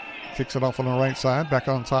with it. Kicks it off on the right side. Back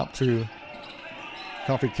on top to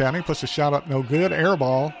Coffee County. Puts a shot up, no good. Air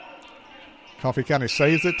ball. Coffee County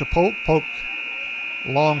saves it to Polk. Polk,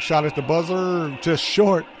 long shot at the buzzer. Just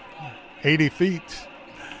short. 80 feet.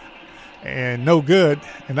 And no good.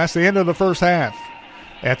 And that's the end of the first half.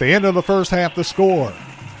 At the end of the first half, the score.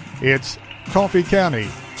 It's Coffee County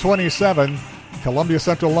 27, Columbia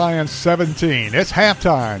Central Lions 17. It's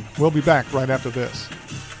halftime. We'll be back right after this.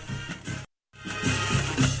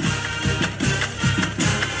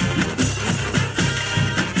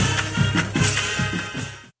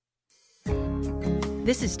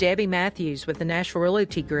 This is Debbie Matthews with the Nashville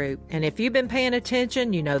Realty Group, and if you've been paying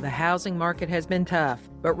attention, you know the housing market has been tough,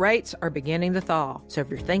 but rates are beginning to thaw. So if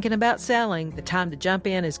you're thinking about selling, the time to jump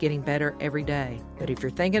in is getting better every day. But if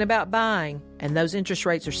you're thinking about buying, and those interest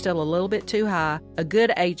rates are still a little bit too high, a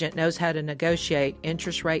good agent knows how to negotiate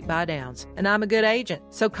interest rate buydowns, and I'm a good agent.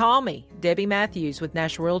 So call me, Debbie Matthews with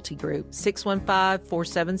Nashville Realty Group,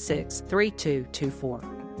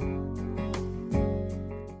 615-476-3224.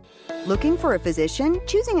 Looking for a physician?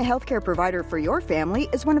 Choosing a healthcare provider for your family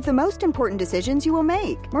is one of the most important decisions you will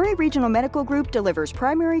make. Murray Regional Medical Group delivers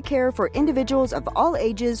primary care for individuals of all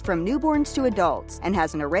ages from newborns to adults and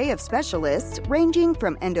has an array of specialists ranging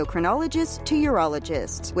from endocrinologists to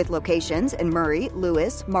urologists. With locations in Murray,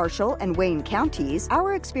 Lewis, Marshall, and Wayne counties,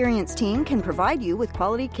 our experienced team can provide you with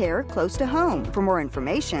quality care close to home. For more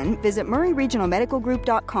information, visit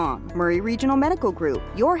murrayregionalmedicalgroup.com. Murray Regional Medical Group.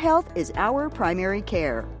 Your health is our primary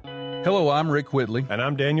care. Hello, I'm Rick Whitley. And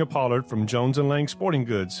I'm Daniel Pollard from Jones & Lang Sporting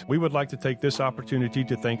Goods. We would like to take this opportunity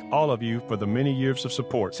to thank all of you for the many years of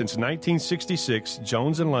support. Since 1966,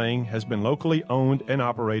 Jones & Lang has been locally owned and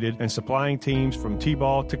operated and supplying teams from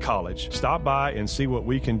T-ball to college. Stop by and see what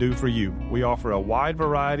we can do for you. We offer a wide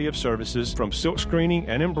variety of services from silk screening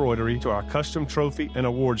and embroidery to our custom trophy and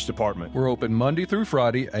awards department. We're open Monday through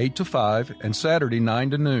Friday, 8 to 5, and Saturday, 9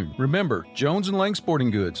 to noon. Remember, Jones & Lang Sporting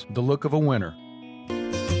Goods, the look of a winner.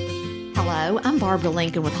 Hello, I'm Barbara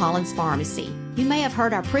Lincoln with Hollins Pharmacy. You may have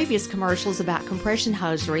heard our previous commercials about compression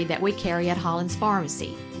hosiery that we carry at Hollins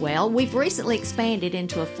Pharmacy. Well, we've recently expanded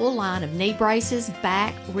into a full line of knee braces,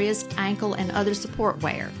 back, wrist, ankle, and other support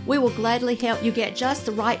wear. We will gladly help you get just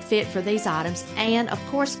the right fit for these items and, of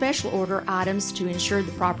course, special order items to ensure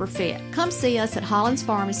the proper fit. Come see us at Hollins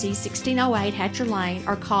Pharmacy, 1608 Hatcher Lane,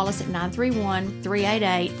 or call us at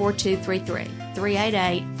 931-388-4233.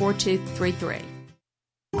 388-4233.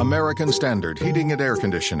 American Standard Heating and Air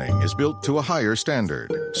Conditioning is built to a higher standard,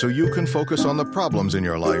 so you can focus on the problems in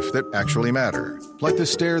your life that actually matter, like the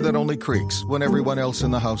stair that only creaks when everyone else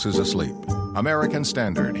in the house is asleep. American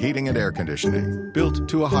Standard Heating and Air Conditioning, built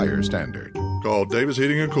to a higher standard. Call Davis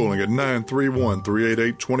Heating and Cooling at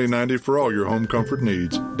 931-388-2090 for all your home comfort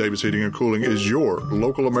needs. Davis Heating and Cooling is your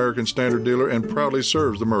local American Standard dealer and proudly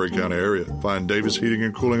serves the Murray County area. Find Davis Heating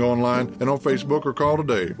and Cooling online and on Facebook or call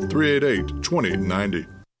today, 388-2090.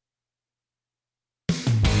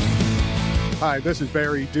 Hi, this is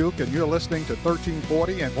Barry Duke, and you're listening to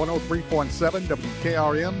 1340 and 103.7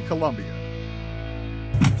 WKRM Columbia.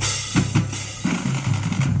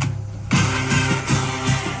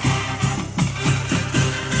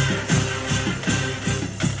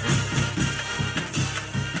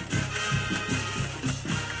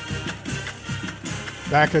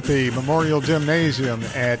 Back at the Memorial Gymnasium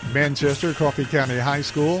at Manchester Coffee County High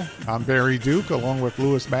School, I'm Barry Duke along with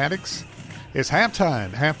Lewis Maddox. It's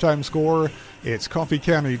halftime. Halftime score, it's Coffee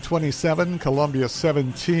County 27, Columbia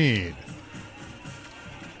 17.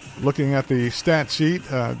 Looking at the stat sheet,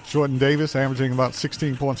 Jordan Davis averaging about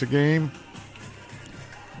 16 points a game.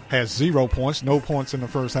 Has 0 points, no points in the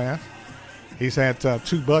first half. He's had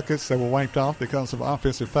 2 buckets that were wiped off because of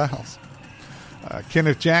offensive fouls.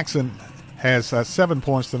 Kenneth Jackson has 7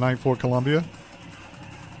 points tonight for Columbia.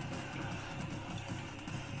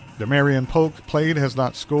 Demarion Polk played, has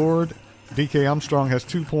not scored. D.K. Armstrong has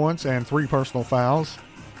 2 points and 3 personal fouls.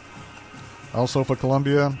 Also for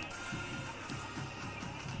Columbia,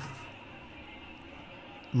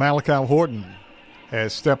 Malachi Horton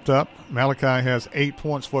has stepped up. Malachi has 8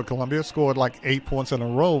 points for Columbia, scored like 8 points in a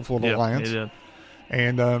row for the Lions. He did.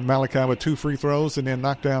 And Malachi with 2 free throws and then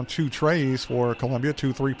knocked down 2 trays for Columbia,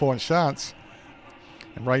 2 3-point shots.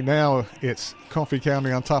 And right now it's Coffee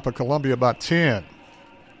County on top of Columbia about 10.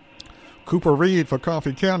 Cooper Reed for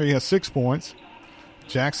Coffee County has 6 points.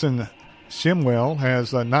 Jackson Shimwell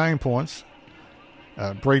has 9 points.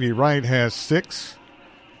 Brady Wright has 6.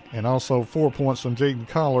 And also 4 points from Jaden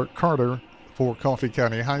Carter for Coffee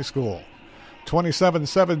County High School.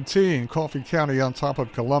 27-17, Coffee County on top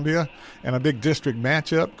of Columbia. And a big district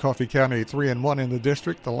matchup. Coffee County 3-1 in the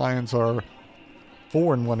district. The Lions are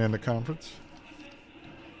 4-1 in the conference.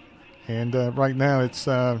 And right now it's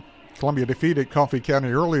Columbia defeated Coffee County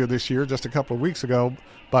earlier this year, just a couple of weeks ago,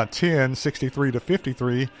 by 10,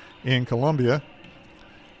 63-53 in Columbia.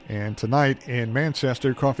 And tonight in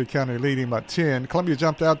Manchester, Coffee County leading by 10. Columbia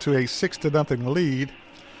jumped out to a 6-0 lead.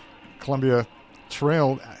 Columbia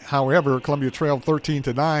trailed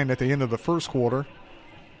 13-9 at the end of the first quarter.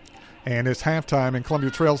 And it's halftime, and Columbia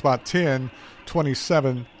trails by 10,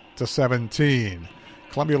 27-17.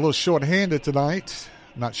 Columbia a little short-handed tonight.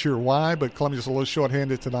 Not sure why, but Columbia's a little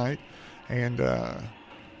short-handed tonight. And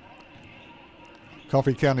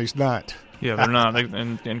Coffee County's not. Yeah, they're not.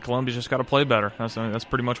 And Columbia's just got to play better. That's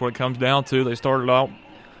pretty much what it comes down to. They started out,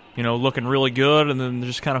 looking really good, and then they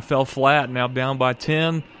just kind of fell flat. Now down by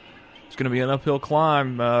 10. It's going to be an uphill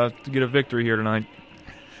climb to get a victory here tonight.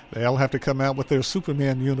 They'll have to come out with their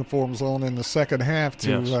Superman uniforms on in the second half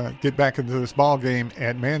to get back into this ball game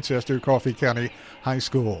at Manchester Coffee County High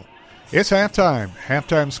School. It's halftime.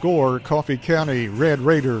 Halftime score, Coffee County Red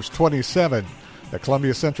Raiders 27. The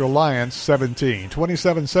Columbia Central Lions 17.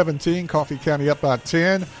 27-17, Coffee County up by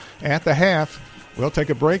 10 at the half. We'll take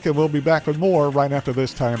a break, and we'll be back with more right after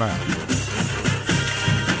this timeout.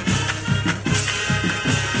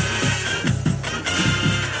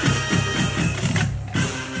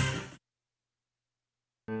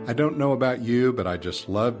 I don't know about you, but I just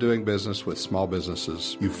love doing business with small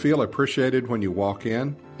businesses. You feel appreciated when you walk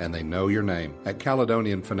in, and they know your name. At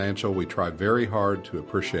Caledonian Financial, we try very hard to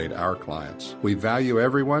appreciate our clients. We value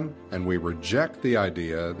everyone, and we reject the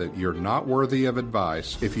idea that you're not worthy of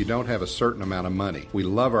advice if you don't have a certain amount of money. We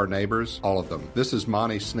love our neighbors, all of them. This is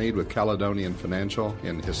Monty Sneed with Caledonian Financial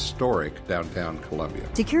in historic downtown Columbia.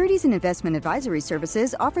 Securities and investment advisory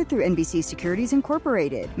services offered through NBC Securities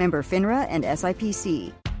Incorporated, member FINRA and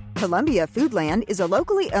SIPC. Columbia Foodland is a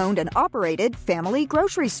locally owned and operated family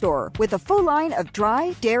grocery store with a full line of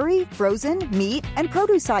dry, dairy, frozen, meat, and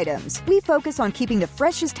produce items. We focus on keeping the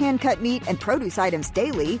freshest hand-cut meat and produce items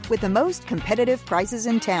daily with the most competitive prices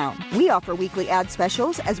in town. We offer weekly ad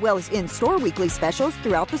specials as well as in-store weekly specials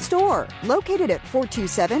throughout the store. Located at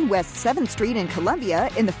 427 West 7th Street in Columbia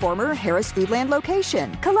in the former Harris Foodland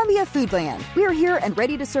location. Columbia Foodland. We're here and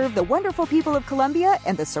ready to serve the wonderful people of Columbia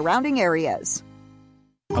and the surrounding areas.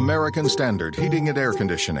 American Standard Heating and Air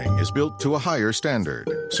Conditioning is built to a higher standard,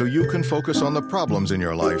 so you can focus on the problems in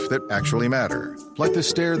your life that actually matter, like the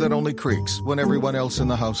stair that only creaks when everyone else in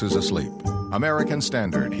the house is asleep. American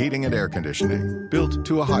Standard Heating and Air Conditioning, built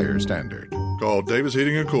to a higher standard. Call Davis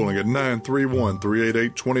Heating and Cooling at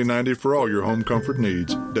 931-388-2090 for all your home comfort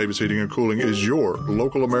needs. Davis Heating and Cooling is your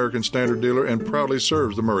local American Standard dealer and proudly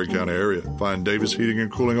serves the Murray County area. Find Davis Heating and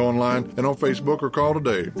Cooling online and on Facebook or call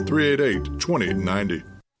today, 388-2090.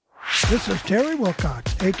 This is Terry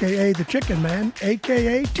Wilcox, a.k.a. the Chicken Man,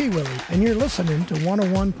 a.k.a. T-Willie, and you're listening to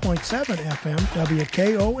 101.7 FM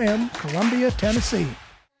WKOM, Columbia, Tennessee.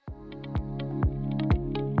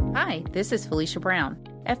 Hi, this is Felicia Brown.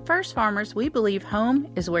 At First Farmers, we believe home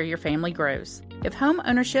is where your family grows. If home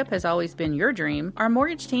ownership has always been your dream, our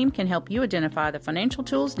mortgage team can help you identify the financial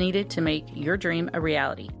tools needed to make your dream a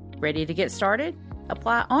reality. Ready to get started?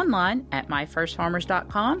 Apply online at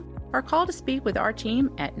myfirstfarmers.com or call to speak with our team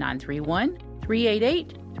at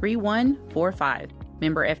 931-388-3145.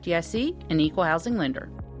 Member FDIC, an equal housing lender.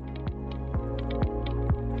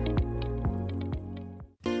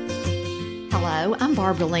 Hello, I'm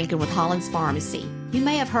Barbara Lincoln with Hollins Pharmacy. You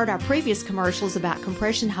may have heard our previous commercials about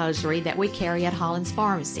compression hosiery that we carry at Hollins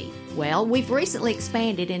Pharmacy. Well, we've recently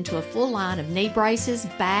expanded into a full line of knee braces,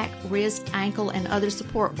 back, wrist, ankle, and other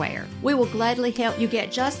support wear. We will gladly help you get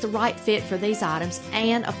just the right fit for these items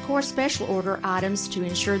and, of course, special order items to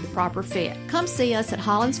ensure the proper fit. Come see us at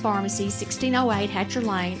Hollins Pharmacy, 1608 Hatcher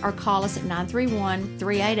Lane, or call us at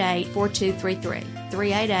 931-388-4233.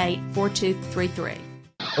 388-4233.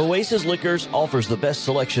 Oasis Liquors offers the best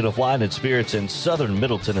selection of wine and spirits in southern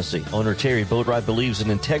Middle Tennessee. Owner Terry Boatwright believes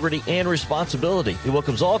in integrity and responsibility. He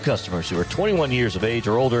welcomes all customers who are 21 years of age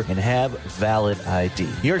or older and have valid ID.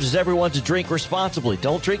 He urges everyone to drink responsibly.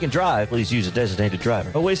 Don't drink and drive. Please use a designated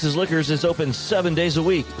driver. Oasis Liquors is open 7 days a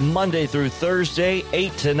week, Monday through Thursday,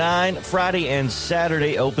 8 to 9, Friday and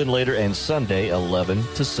Saturday open later, and Sunday, 11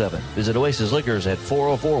 to 7. Visit Oasis Liquors at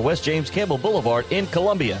 404 West James Campbell Boulevard in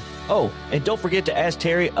Columbia. Oh, and don't forget to ask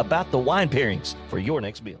Terry about the wine pairings for your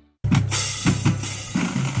next meal.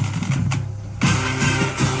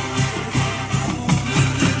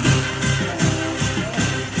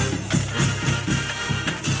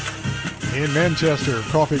 In Manchester,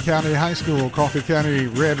 Coffee County High School, Coffee County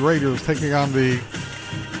Red Raiders taking on the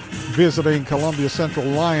visiting Columbia Central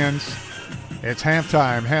Lions. It's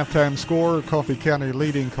halftime. Halftime score, Coffee County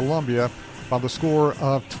leading Columbia by the score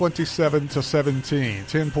of 27-17.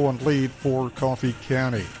 10-point lead for Coffee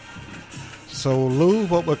County. So, Lou,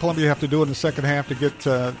 what will Columbia have to do in the second half to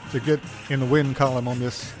get in the win column on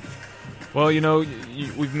this? Well,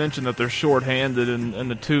 we've mentioned that they're shorthanded, and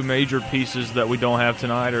the two major pieces that we don't have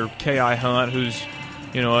tonight are K.I. Hunt, who's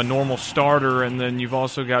a normal starter, and then you've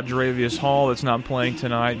also got Dravius Hall that's not playing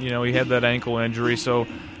tonight. He had that ankle injury, so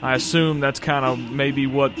I assume that's kind of maybe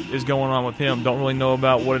what is going on with him. Don't really know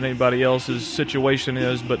about what anybody else's situation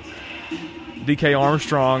is, but D.K.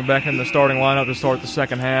 Armstrong back in the starting lineup to start the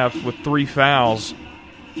second half with 3 fouls.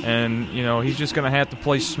 And he's just going to have to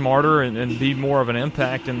play smarter and be more of an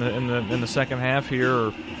impact in the second half here.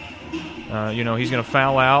 Or, he's going to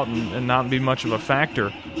foul out and not be much of a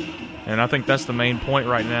factor. And I think that's the main point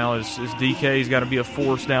right now is DK's got to be a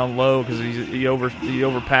force down low because he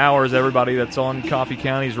overpowers everybody that's on Coffee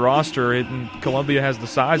County's roster. And Columbia has the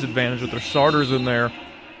size advantage with their starters in there,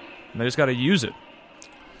 and they just got to use it.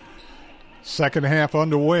 Second half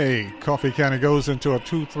underway. Coffee County goes into a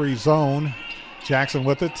 2-3 zone. Jackson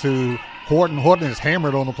with it to Horton. Horton is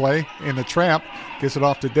hammered on the play in the trap. Gets it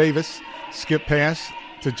off to Davis. Skip pass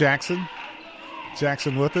to Jackson.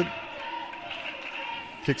 Jackson with it.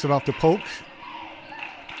 Kicks it off to Polk.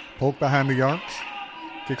 Polk behind the arcs.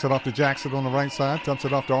 Kicks it off to Jackson on the right side. Dumps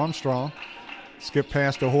it off to Armstrong. Skip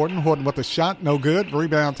pass to Horton. Horton with the shot. No good.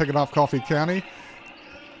 Rebound taken off Coffee County.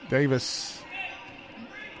 Davis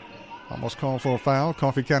almost called for a foul.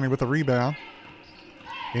 Coffee County with the rebound.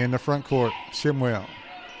 In the front court, Shimwell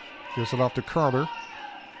gives it off to Carter.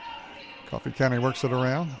 Coffee County works it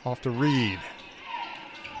around. Off to Reed.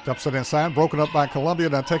 Dumps it inside. Broken up by Columbia.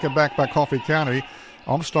 Now taken back by Coffee County.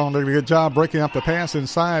 Armstrong did a good job breaking up the pass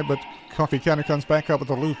inside, but Coffee County comes back up with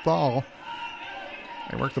a loose ball.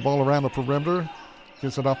 They work the ball around the perimeter.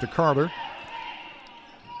 Gives it off to Carter.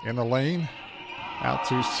 In the lane. Out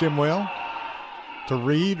to Shimwell. To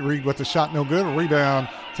Reed. Reed with the shot, no good. Rebound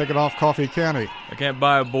taken off Coffee County. I can't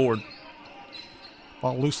buy a board.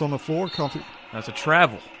 Ball loose on the floor. Coffee. That's a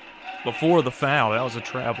travel. Before the foul, that was a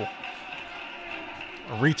travel.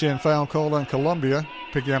 A reach-in foul called on Columbia.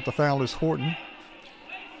 Picking up the foul is Horton.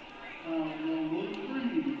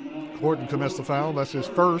 Horton commits the foul. That's his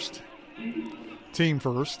first. Team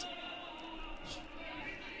first.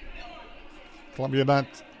 Columbia not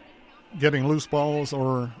getting loose balls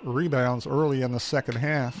or rebounds early in the second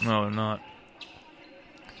half. No, they're not.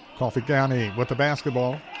 Coffee County with the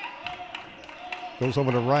basketball. Goes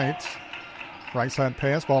over to right. Right side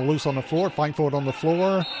pass. Ball loose on the floor. Fight for it on the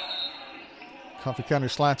floor. Coffee County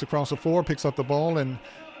slides across the floor, picks up the ball, and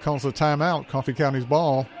calls a timeout. Coffee County's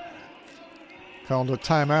ball. Called a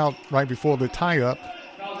timeout right before the tie-up.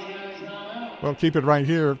 We'll keep it right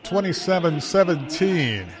here.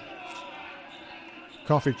 27-17.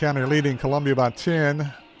 Coffee County leading Columbia by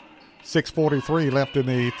 10. 6:43 left in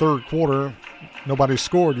the third quarter. Nobody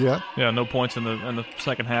scored yet. Yeah, no points in the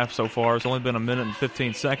second half so far. It's only been a minute and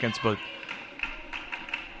 15 seconds, but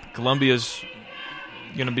Columbia's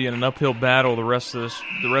going to be in an uphill battle the rest of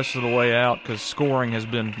the way out because scoring has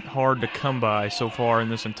been hard to come by so far in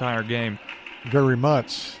this entire game. Very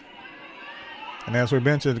much. And as we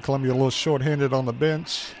mentioned, Columbia a little short-handed on the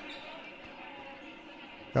bench.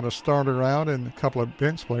 Got a starter out and a couple of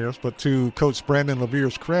bench players, but to Coach Brandon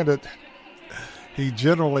Levere's credit, he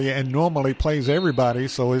generally and normally plays everybody,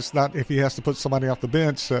 so it's not if he has to put somebody off the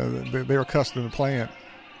bench, they're accustomed to playing.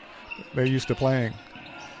 They're used to playing.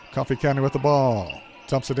 Coffee County with the ball.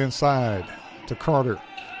 Dumps it inside to Carter.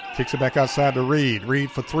 Kicks it back outside to Reed.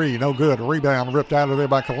 Reed for three. No good. A rebound ripped out of there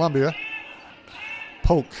by Columbia.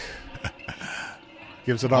 Polk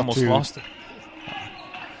gives it off Almost to. Lost it.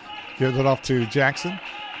 Gives it off to Jackson.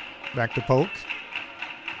 Back to Polk.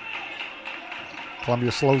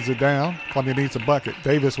 Columbia slows it down. Columbia needs a bucket.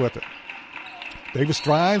 Davis with it. Davis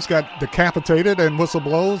drives, got decapitated, and whistle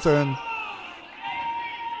blows, and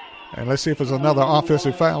let's see if there's another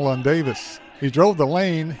offensive foul on Davis. He drove the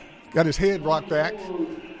lane, got his head rocked back,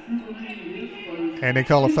 and they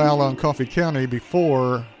call a foul on Coffee County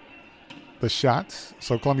before the shots.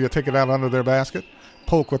 So Columbia take it out under their basket.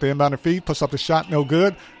 Polk with the inbounded feed, puts up the shot, no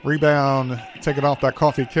good. Rebound taken off by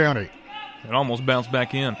Coffee County. It almost bounced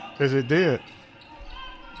back in. As it did.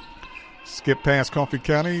 Skip past Coffee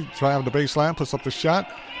County, drive the baseline, puts up the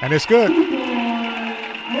shot, and it's good.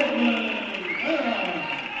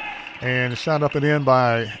 And shot up and in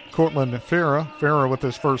by Cortland Farrah. Farrah with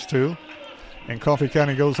his first two. And Coffee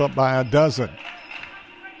County goes up by a dozen.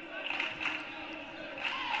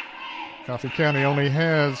 Coffee County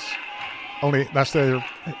that's their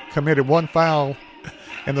committed one foul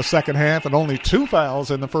in the second half and only 2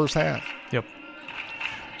 fouls in the first half. Yep.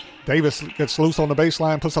 Davis gets loose on the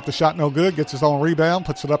baseline, puts up the shot, no good, gets his own rebound,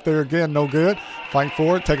 puts it up there again, no good. Fight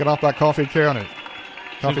for it, taken off by Coffee County.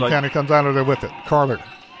 Coffee County comes out of there with it. Carter.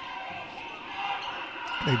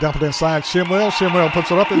 They dump it inside Shimwell. Shimwell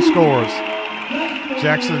puts it up and scores.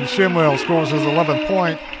 Jackson Shimwell scores his 11th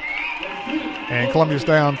point. And Columbia's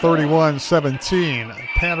down 31-17.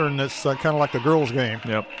 A pattern that's kind of like the girls' game.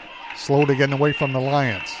 Yep. Slowly getting away from the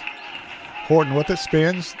Lions. Horton with it,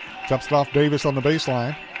 spins, jumps it off Davis on the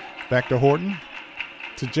baseline. Back to Horton,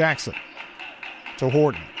 to Jackson, to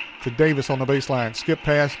Horton, to Davis on the baseline. Skip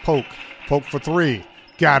pass, Polk. Polk for 3.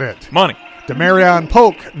 Got it. Money. Demarion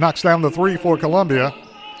Polk knocks down the 3 for Columbia.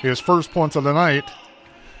 His first points of the night.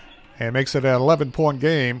 And makes it an 11-point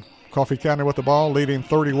game. Coffee County with the ball, leading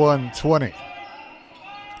 31-20.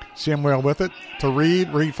 Shimwell with it to Reed.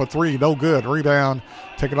 Reed for 3, no good. Rebound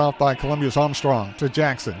taken off by Columbia's Armstrong to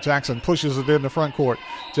Jackson. Jackson pushes it in the front court.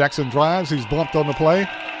 Jackson drives. He's bumped on the play.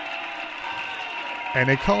 And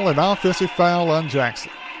they call an offensive foul on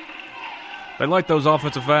Jackson. They like those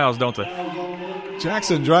offensive fouls, don't they?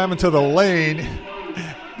 Jackson driving to the lane,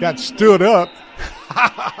 got stood up,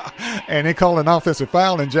 and they call an offensive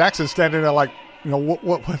foul, and Jackson standing there like, you know,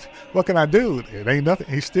 what can I do? It ain't nothing.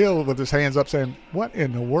 He's still with his hands up saying, what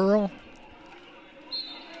in the world?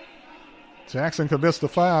 Jackson commits the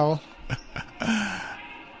foul.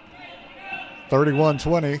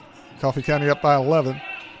 31-20. Coffee County up by 11.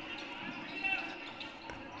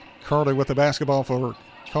 Carter with the basketball for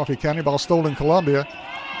Coffee County. Ball stolen Columbia.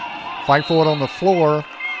 Fight for it on the floor.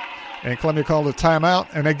 And Columbia called a timeout,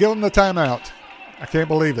 and they give them the timeout. I can't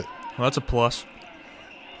believe it. Well, that's a plus.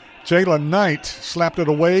 Jalen Knight slapped it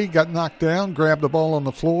away, got knocked down, grabbed the ball on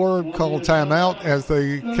the floor, called timeout as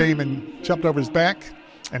they came and jumped over his back,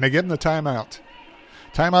 and they give him the timeout.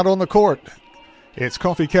 Timeout on the court. It's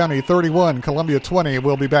Coffee County 31, Columbia 20.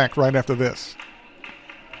 We'll be back right after this.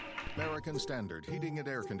 American Standard Heating and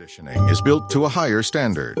Air Conditioning is built to a higher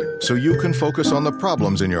standard, so you can focus on the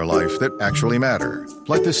problems in your life that actually matter,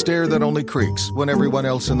 like the stair that only creaks when everyone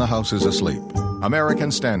else in the house is asleep. American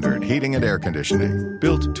Standard Heating and Air Conditioning,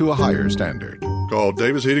 built to a higher standard. Call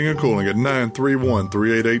Davis Heating and Cooling at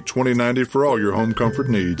 931-388-2090 for all your home comfort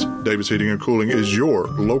needs. Davis Heating and Cooling is your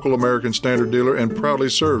local American Standard dealer and proudly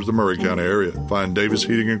serves the Murray County area. Find Davis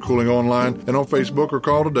Heating and Cooling online and on Facebook or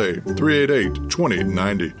call today,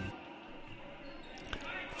 388-2090.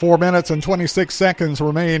 4 minutes and 26 seconds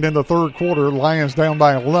remain in the third quarter. Lions down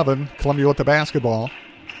by 11. Columbia with the basketball.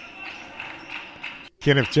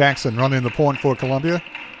 Kenneth Jackson running the point for Columbia.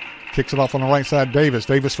 Kicks it off on the right side. Davis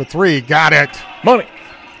for 3. Got it. Money.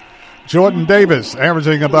 Jordan Davis,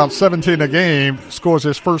 averaging about 17 a game, scores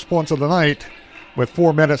his first points of the night with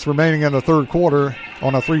 4 minutes remaining in the third quarter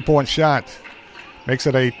on a 3-point shot. Makes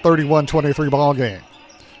it a 31-23 ball game.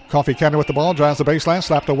 Coffee County with the ball. Drives the baseline.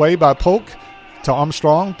 Slapped away by Polk. To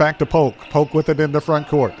Armstrong, back to Polk. Polk with it in the front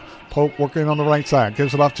court. Polk working on the right side.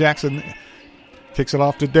 Gives it off Jackson. Kicks it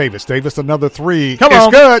off to Davis. Davis another 3. Come it's on.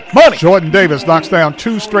 Good. Money. Jordan Davis knocks down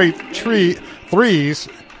 2 straight threes.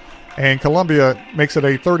 And Columbia makes it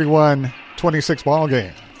a 31-26 ball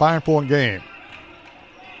game. 5-point game.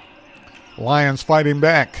 Lions fighting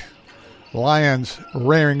back. Lions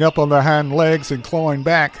rearing up on their hind legs and clawing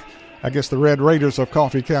back against the Red Raiders of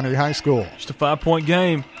Coffee County High School. Just a 5-point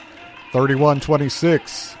game.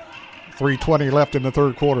 31-26. 3:20 left in the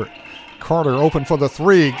third quarter. Carter open for the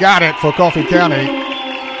 3. Got it for Coffee County.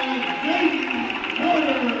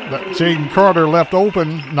 Jaden Carter left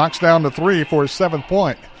open. Knocks down the 3 for his 7th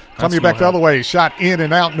point. Columbia back the other way. Shot in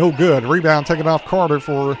and out. No good. Rebound taken off Carter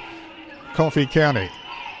for Coffee County.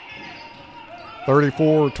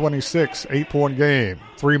 34-26. 8-point game.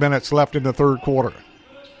 3 minutes left in the third quarter.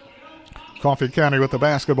 Coffee County with the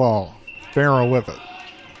basketball. Farrell with it.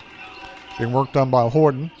 Being worked on by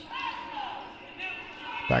Horton.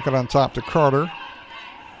 Back it on top to Carter.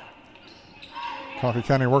 Coffee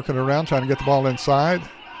County working around, trying to get the ball inside.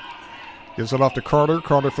 Gives it off to Carter.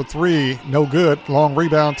 Carter for 3. No good. Long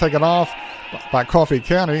rebound taken off by Coffee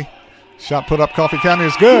County. Shot put up Coffee County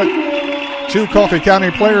is good. 2 Coffee County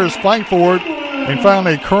players fight for it. And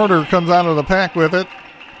finally Carter comes out of the pack with it.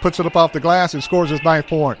 Puts it up off the glass and scores his 9th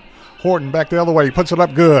point. Horton back the other way. Puts it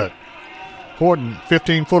up good. Horton,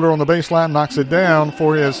 15-footer on the baseline, knocks it down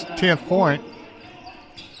for his 10th point.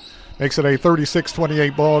 Makes it a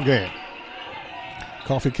 36-28 ball game.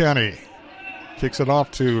 Coffee County kicks it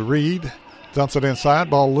off to Reed. Dumps it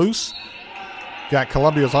inside. Ball loose. Got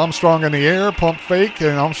Columbia's Armstrong in the air. Pump fake,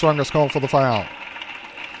 and Armstrong is called for the foul.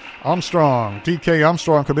 Armstrong, DK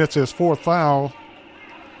Armstrong commits his 4th foul.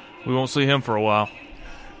 We won't see him for a while.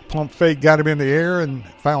 Pump fake got him in the air and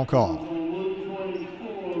foul call.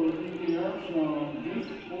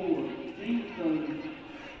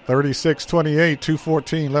 36-28,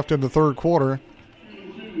 2:14 left in the third quarter.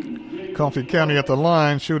 Coffee County at the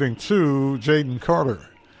line, shooting 2, Jaden Carter.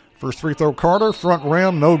 First free throw, Carter, front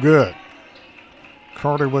rim, no good.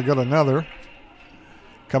 Carter will get another.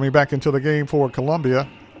 Coming back into the game for Columbia,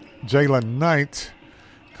 Jalen Knight.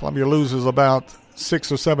 Columbia loses about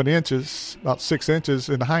 6 or 7 inches, about 6 inches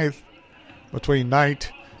in height between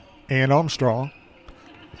Knight and Armstrong.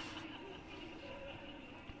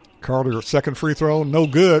 Carter, second free throw, no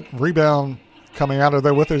good. Rebound coming out of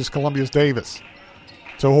there with it is Columbia's Davis.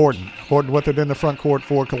 To Horton. Horton with it in the front court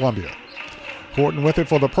for Columbia. Horton with it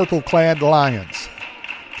for the purple-clad Lions.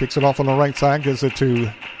 Kicks it off on the right side, gives it to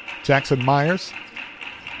Jackson Myers.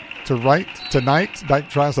 To right, to Knight.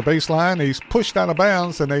 Knight tries the baseline. He's pushed out of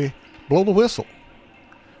bounds, and they blow the whistle.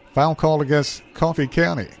 Foul call against Coffee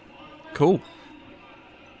County. Cool.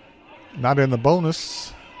 Not in the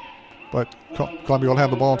bonus, but Columbia will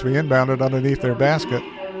have the ball to be inbounded underneath their basket.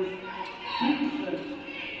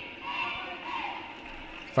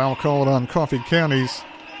 Foul called on Coffee County's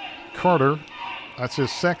Carter. That's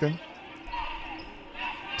his second.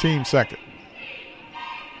 Team second.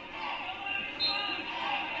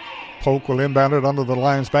 Polk will inbound it under the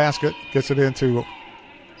Lions basket. Gets it into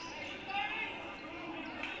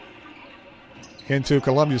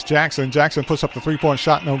Columbia's Jackson. Jackson puts up the three-point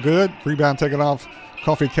shot, no good. Rebound taken off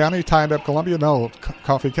Coffee County. Tied up Columbia, no.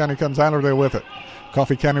 Coffee County comes out of there with it.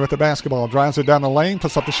 Coffee County with the basketball. Drives it down the lane,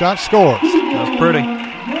 puts up the shot, scores. That was pretty.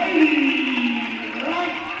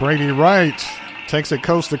 Brady Wright takes it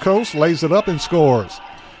coast to coast, lays it up and scores.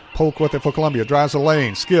 Polk with it for Columbia. Drives the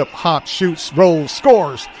lane, skip, hop, shoots, rolls,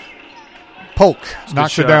 scores. Polk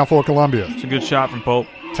knocks it down for Columbia. It's a good shot from Polk.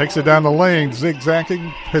 Takes it down the lane, zigzagging,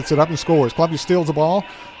 hits it up and scores. Columbia steals the ball,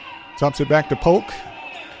 dumps it back to Polk.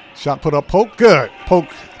 Shot put up, Polk, good. Polk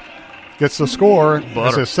gets the score.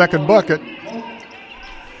 That's his second bucket.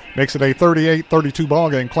 Makes it a 38-32 ball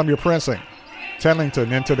game. Columbia pressing.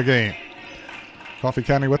 Tellington into the game. Coffee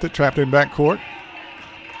County with it, trapped in backcourt.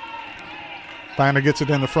 Finally gets it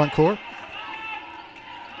in the front court.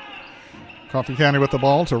 Coffee County with the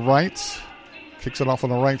ball to Wright. Kicks it off on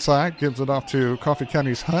the right side. Gives it off to Coffee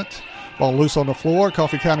County's Hunt. Ball loose on the floor.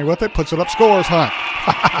 Coffee County with it. Puts it up. Scores. Hunt.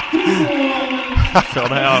 Fell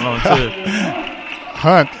down on it, too.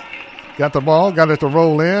 Hunt got the ball. Got it to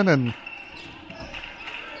roll in and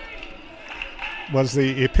was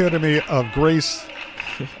the epitome of grace.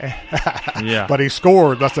 Yeah. But he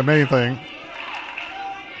scored. That's the main thing.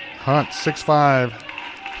 Hunt, 6'5",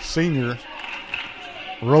 senior,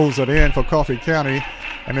 rolls it in for Coffee County,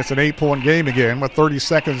 and it's an 8-point game again with 30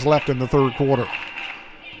 seconds left in the third quarter.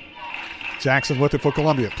 Jackson with it for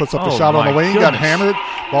Columbia. Puts up the shot on the wing. Got hammered.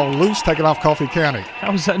 Ball loose. Taken off Coffee County.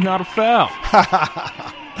 How is that not a foul?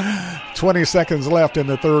 20 seconds left in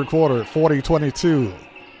the third quarter. 40-22.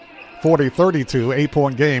 40-32.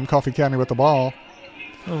 8-point game. Coffee County with the ball.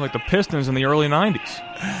 Like the Pistons in the early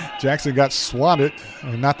 90s. Jackson got swatted.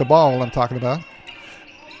 Not the ball I'm talking about.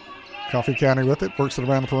 Coffee County with it. Works it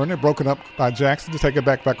around the perimeter. Broken up by Jackson to take it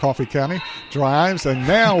back by Coffee County. Drives, and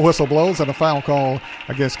now whistle blows and a foul call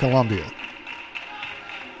against Columbia.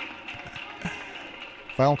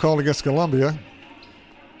 Foul call against Columbia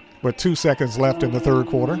with 2 seconds left in the third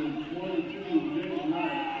quarter.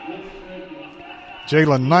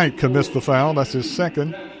 Jalen Knight commits the foul. That's his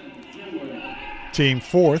second. Team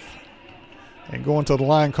fourth. And going to the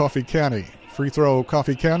line, Coffee County. Free throw,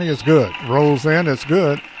 Coffee County is good. Rolls in, it's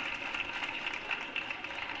good.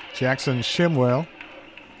 Jackson Shimwell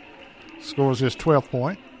scores his 12th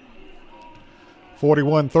point.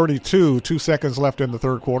 41-32, 2 seconds left in the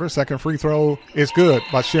third quarter. Second free throw is good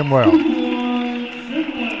by Shimwell.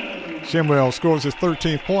 Shimwell scores his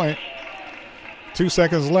 13th point. 2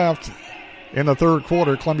 seconds left in the third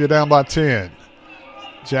quarter. Columbia down by 10.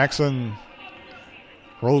 Jackson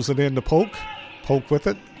rolls it into Polk. Polk with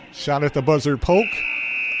it. Shot at the buzzer, Polk.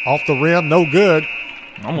 Off the rim, no good.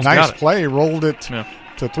 Almost nice got it. Play. Rolled it to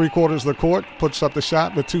 3/4 of the court. Puts up the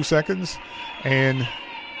shot with 2 seconds. And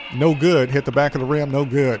no good. Hit the back of the rim, no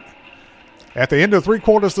good. At the end of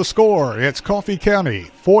 3/4, the score. It's Coffee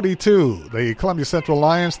County 42. The Columbia Central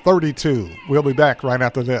Lions 32. We'll be back right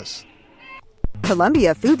after this.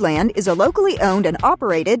 Columbia Foodland is a locally owned and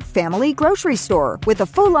operated family grocery store with a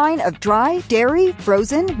full line of dry, dairy,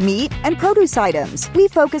 frozen, meat, and produce items. We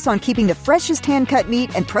focus on keeping the freshest hand-cut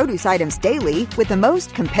meat and produce items daily with the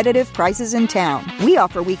most competitive prices in town. We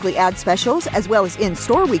offer weekly ad specials as well as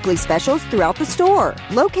in-store weekly specials throughout the store.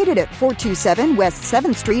 Located at 427 West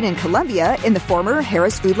 7th Street in Columbia in the former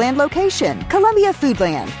Harris Foodland location. Columbia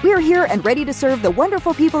Foodland. We're here and ready to serve the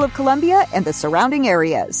wonderful people of Columbia and the surrounding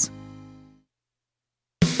areas.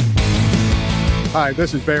 Hi,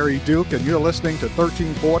 this is Barry Duke, and you're listening to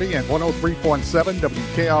 1340 and 103.7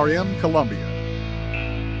 WKRM Columbia.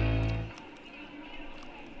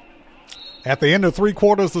 At the end of three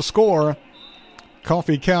quarters, the score,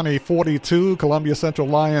 Coffee County 42, Columbia Central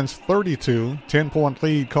Lions 32, 10-point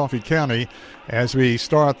lead Coffee County as we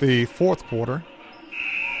start the fourth quarter.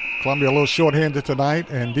 Columbia a little shorthanded tonight,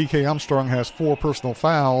 and D.K. Armstrong has 4 personal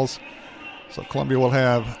fouls. So Columbia will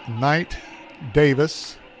have Knight,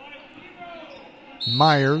 Davis,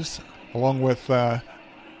 Myers, along with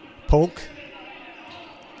Polk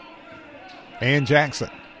and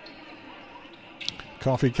Jackson.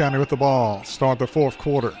 Coffee County with the ball. Start the fourth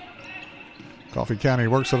quarter. Coffee County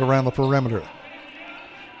works it around the perimeter.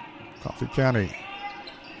 Coffee County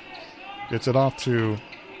gets it off to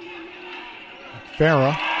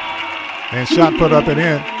Farah. And shot put up and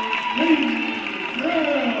in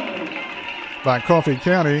by Coffee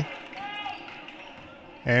County.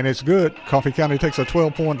 And it's good. Coffee County takes a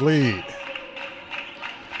 12-point lead.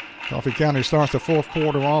 Coffee County starts the fourth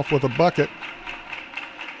quarter off with a bucket.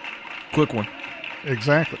 Quick one.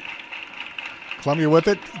 Exactly. Columbia with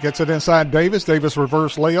it. Gets it inside Davis. Davis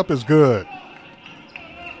reverse layup is good.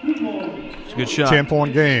 It's a good shot.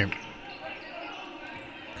 10-point game.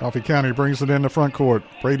 Coffee County brings it in the front court.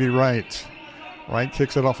 Brady Wright. Wright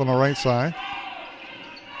kicks it off on the right side.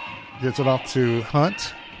 Gets it off to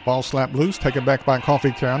Hunt. Ball slapped loose, taken back by Coffee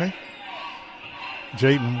County.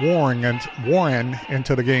 Jaden Warren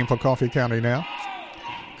into the game for Coffee County now.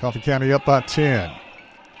 Coffee County up by 10.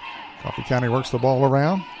 Coffee County works the ball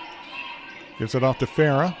around. Gives it off to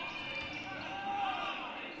Farah.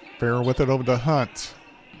 Farah with it over to Hunt.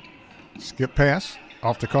 Skip pass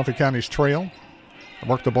off to Coffee County's trail.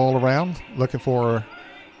 Work the ball around, looking for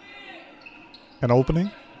an opening.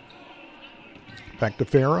 Back to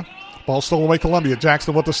Farah. Ball stolen away Columbia.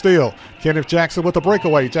 Jackson with the steal. Kenneth Jackson with the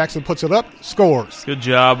breakaway. Jackson puts it up, scores. Good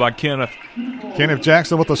job by Kenneth. Kenneth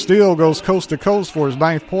Jackson with the steal goes coast to coast for his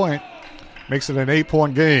 9th point. Makes it an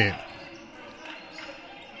 8-point game.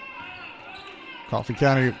 Coffee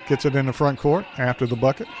County gets it in the front court after the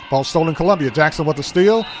bucket. Ball stolen Columbia. Jackson with the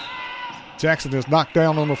steal. Jackson is knocked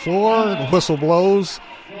down on the floor. The whistle blows.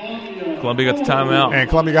 Columbia got the timeout. And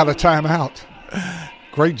Columbia got a timeout.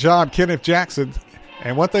 Great job, Kenneth Jackson.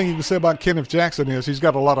 And one thing you can say about Kenneth Jackson is he's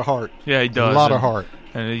got a lot of heart. Yeah, he does. A lot of heart.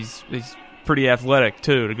 And he's pretty athletic,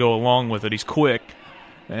 too, to go along with it. He's quick.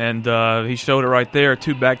 And he showed it right there,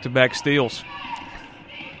 2 back-to-back steals.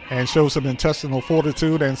 And shows some intestinal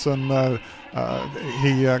fortitude and some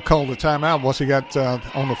he called a timeout once he got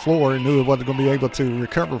on the floor. He knew he wasn't going to be able to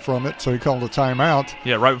recover from it, so he called a timeout.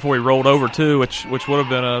 Yeah, right before he rolled over, too, which would have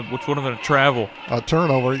been a travel. A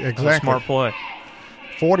turnover, exactly. A smart play.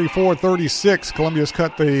 44-36. Columbia's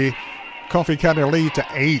cut the Coffee County lead to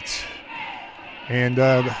 8. And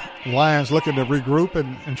Lions looking to regroup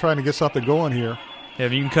and trying to get something going here. Yeah,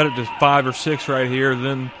 if you can cut it to 5 or 6 right here,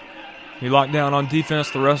 then you lock down on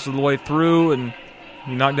defense the rest of the way through, and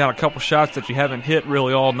you knock down a couple shots that you haven't hit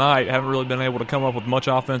really all night, haven't really been able to come up with much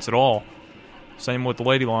offense at all. Same with the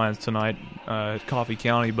Lady Lions tonight at Coffee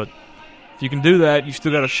County. But if you can do that, you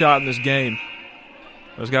still got a shot in this game.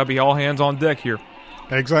 There's got to be all hands on deck here.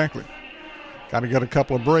 Exactly. Got to get a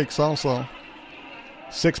couple of breaks also.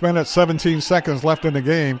 6 minutes, 17 seconds left in the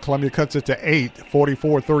game. Columbia cuts it to 8,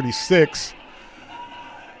 44-36.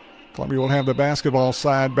 Columbia will have the basketball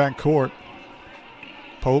side back court.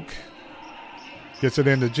 Polk gets it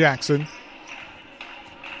into Jackson.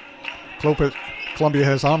 Columbia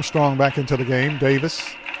has Armstrong back into the game. Davis.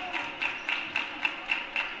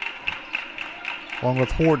 Along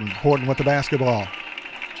with Horton. Horton with the basketball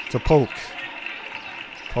to Polk.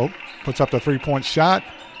 Polk puts up the 3-point shot.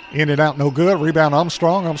 In and out, no good. Rebound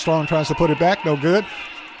Armstrong. Armstrong tries to put it back, no good.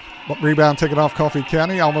 Rebound taken off Coffee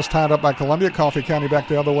County. Almost tied up by Columbia. Coffee County back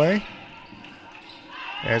the other way.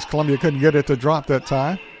 As Columbia couldn't get it to drop that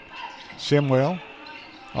time. Shimwell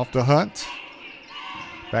off to Hunt.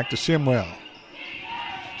 Back to Shimwell.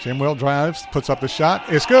 Shimwell drives, puts up the shot.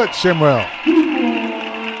 It's good, Shimwell.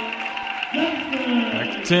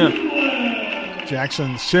 Back to 10.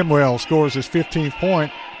 Jackson Shimwell scores his 15th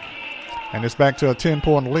point, and it's back to a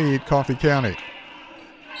 10-point lead, Coffee County.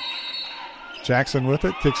 Jackson with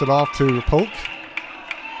it, kicks it off to Polk.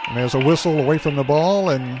 And there's a whistle away from the ball,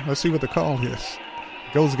 and let's see what the call is.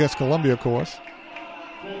 It goes against Columbia, of course.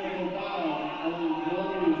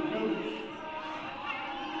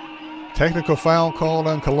 Technical foul called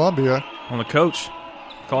on Columbia. On the coach.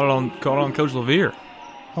 Called on Coach LaVere.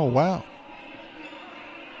 Oh, wow.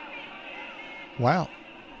 Wow.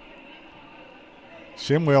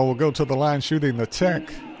 Shimwell will go to the line shooting the Tech.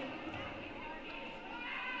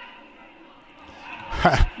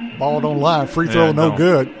 Ball don't lie. Free throw, no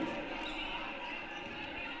good.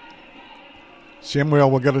 Shimwell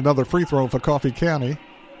will get another free throw for Coffee County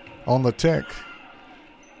on the Tech.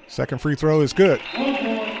 Second free throw is good.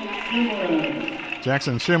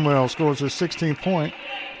 Jackson Shimwell scores his 16th point.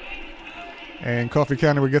 And Coffee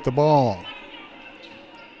County will get the ball.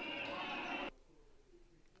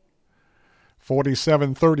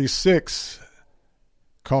 47-36.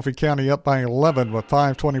 Coffee County up by 11 with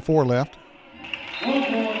 5:24 left.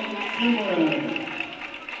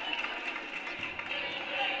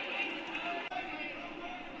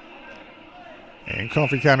 And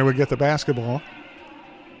Coffee County will get the basketball.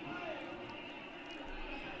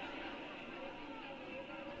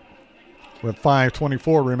 With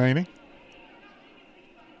 5:24 remaining.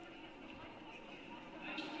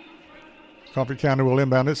 Coffee County will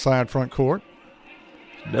inbound it side front court.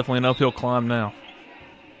 Definitely an uphill climb now.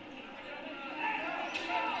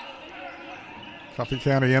 Coffee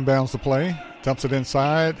County inbounds the play. Dumps it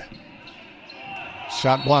inside.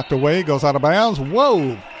 Shot blocked away. Goes out of bounds.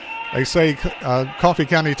 Whoa! They say Coffee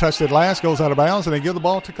County touched it last. Goes out of bounds, and they give the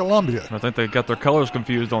ball to Columbia. I think they got their colors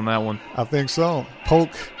confused on that one. I think so.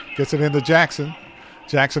 Polk gets it into Jackson.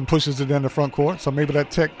 Jackson pushes it in the front court, so maybe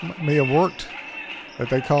that tech may have worked, that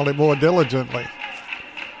they called it more diligently.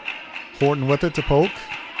 Horton with it to Polk.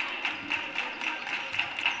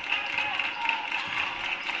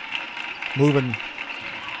 Moving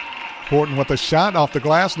Horton with a shot off the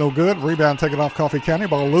glass, no good. Rebound taken off Coffee County,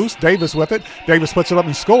 ball loose. Davis with it. Davis puts it up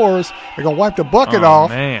and scores. They're going to wipe the bucket off.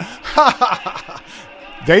 Man.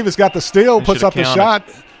 Davis got the steal, puts up the shot,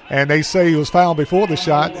 and they say he was fouled before the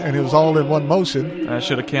shot, and it was all in one motion. That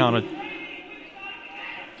should have counted.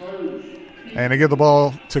 And they give the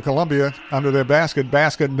ball to Columbia under their basket.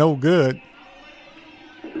 Basket no good.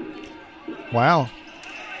 Wow.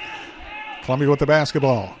 Columbia with the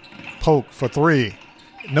basketball. Polk for three.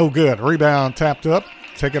 No good. Rebound tapped up.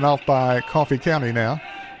 Taken off by Coffee County now.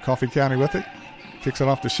 Coffee County with it. Kicks it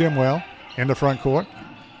off to Shimwell in the front court.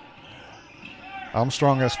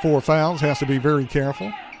 Armstrong has 4 fouls. Has to be very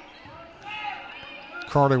careful.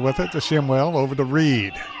 Carter with it to Shimwell. Over to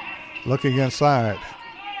Reed. Looking inside.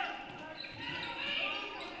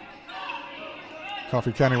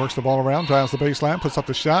 Coffee County works the ball around. Drives the baseline. Puts up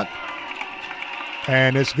the shot.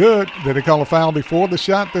 And it's good. Did they call a foul before the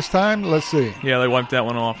shot this time? Let's see. Yeah, they wiped that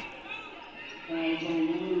one off.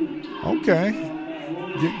 Okay.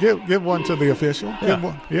 Give one to the official.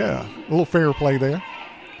 Yeah. A little fair play there.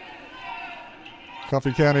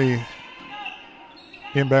 Coffee County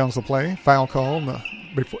inbounds the play. Foul call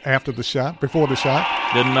after the shot, before the shot.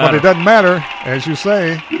 Didn't matter. But it doesn't matter, as you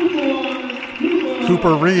say.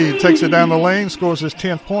 Cooper Reed takes it down the lane, scores his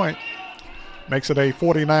 10th point. Makes it a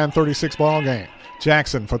 49-36 ball game.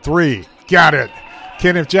 Jackson for three. Got it.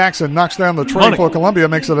 Kenneth Jackson knocks down the tray for Columbia,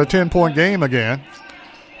 makes it a 10-point game again.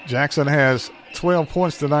 Jackson has 12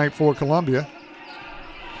 points tonight for Columbia.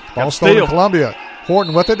 Ball stolen Columbia.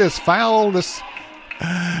 Horton with it is fouled.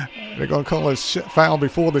 They're going to call it foul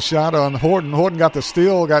before the shot on Horton. Horton got the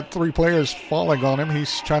steal, got 3 players falling on him.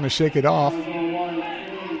 He's trying to shake it off.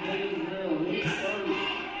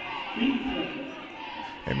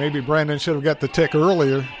 And maybe Brandon should have got the tick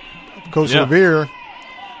earlier. Coach LaVere.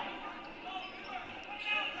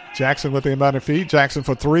 Jackson with the inbounded feed. Jackson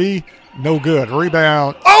for three. No good.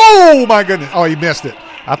 Rebound. Oh, my goodness. Oh, he missed it.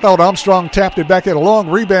 I thought Armstrong tapped it back in. A long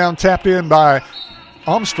rebound tapped in by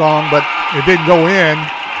Armstrong, but it didn't go in.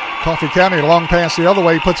 Coffee County, a long pass the other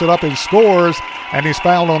way, puts it up and scores, and he's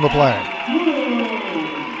fouled on the play.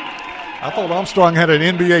 I thought Armstrong had an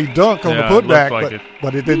NBA dunk on the putback,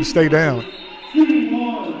 but it didn't stay down.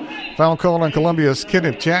 Foul call on Columbia's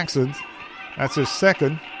Kenneth Jackson. That's his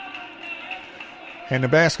second. And the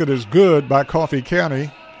basket is good by Coffee County.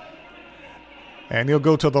 And he'll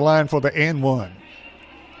go to the line for the and one.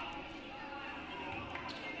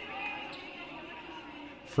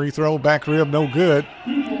 Free throw, back rib, no good.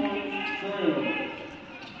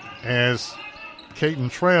 As Caden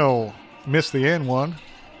Trail missed the and one.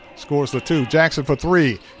 Scores the two. Jackson for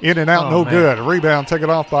three. In and out, no good. Rebound taken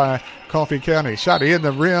off by Coffee County. Shot in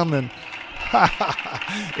the rim and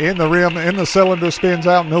in the cylinder, spins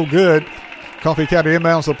out, no good. Coffee County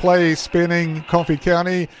inbounds the play, spinning Coffee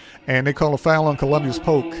County, and they call a foul on Columbia's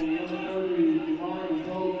Polk.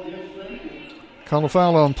 Call a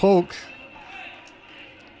foul on Polk.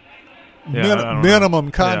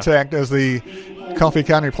 Minimum contact as the Coffee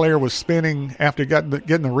County player was spinning after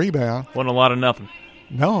getting the rebound. Wasn't a lot of nothing.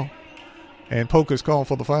 No. And Polk is called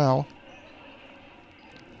for the foul.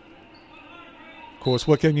 Of course,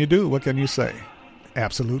 what can you do? What can you say?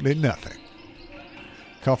 Absolutely nothing.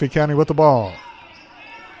 Coffee County with the ball.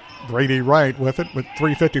 Brady Wright with it with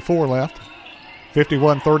 3:54 left.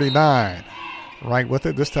 51-39. Wright with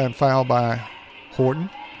it. This time fouled by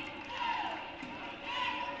Horton.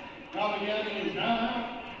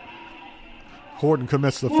 Horton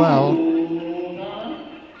commits the foul.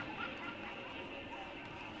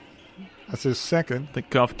 That's his second. I think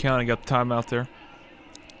Coffee County got the timeout there.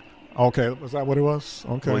 Okay, was that what it was?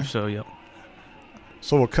 Okay. I believe so, yep.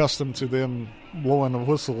 So accustomed to them blowing the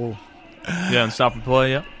whistle. Yeah, and stop and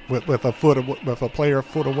play, yep. With a player a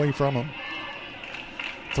foot away from him.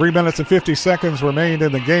 3 minutes and 50 seconds remained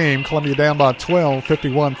in the game. Columbia down by 12,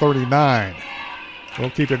 51-39. We'll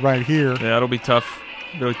keep it right here. Yeah, it'll be tough.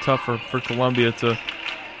 Really tough for Columbia to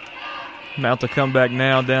mount a comeback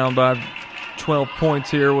now, down by 12 points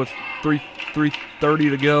here with 3:30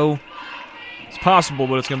 to go. It's possible,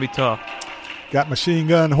 but it's going to be tough. Got Machine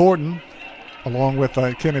Gun Horton along with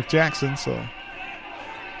Kenneth Jackson. So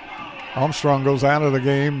Armstrong goes out of the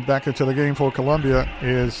game. Back into the game for Columbia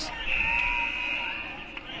is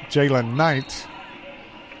Jalen Knight.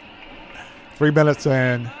 3 minutes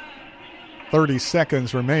and 30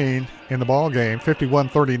 seconds remain in the ball game.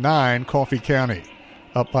 51-39, Coffee County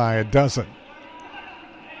up by a dozen.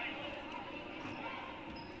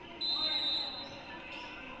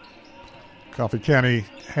 Coffee County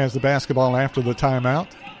has the basketball after the timeout.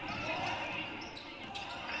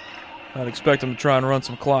 I'd expect them to try and run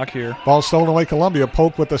some clock here. Ball stolen away, Columbia.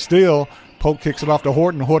 Polk with the steal. Polk kicks it off to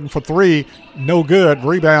Horton. Horton for three. No good.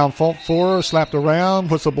 Rebound. Fault for. Slapped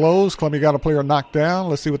around. Whistle blows. Columbia got a player knocked down.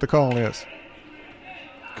 Let's see what the call is.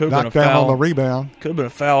 Could have knocked been a down foul on the rebound. Could have been a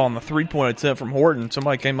foul on the three-point attempt from Horton.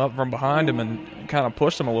 Somebody came up from behind him and kind of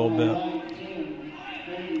pushed him a little bit.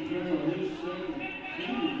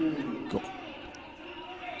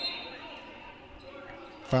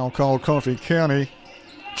 Foul called Coffee County.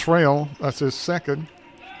 Trail, that's his second.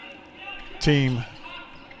 Team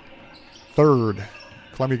third.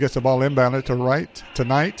 Columbia gets the ball inbounded to right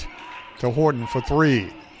tonight to Horton for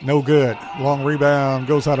three. No good. Long rebound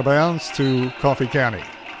goes out of bounds to Coffee County.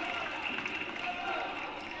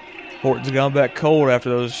 Horton's gone back cold after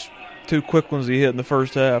those two quick ones he hit in the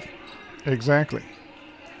first half. Exactly.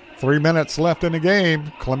 3 minutes left in the game.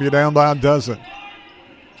 Columbia down by a dozen.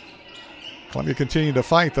 Columbia continued to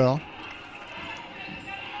fight, though.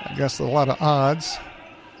 I guess a lot of odds.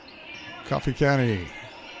 Coffee County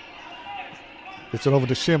gets it over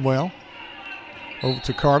to Shimwell. Over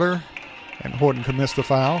to Carter. And Horton commits the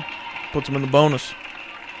foul. Puts him in the bonus.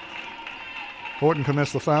 Horton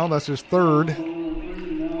commits the foul. That's his third.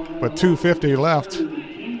 But 2:50 left.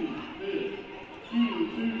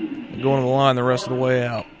 Going to the line the rest of the way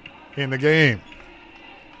out. In the game.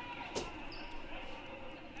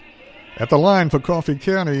 At the line for Coffee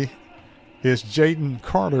County is Jaden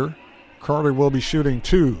Carter. Carter will be shooting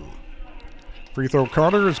two. Free throw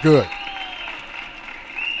Carter is good.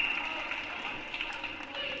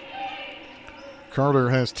 Carter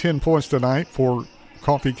has 10 points tonight for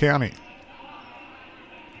Coffee County.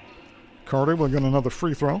 Carter will get another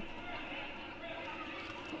free throw.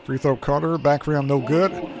 Free throw Carter, back rim no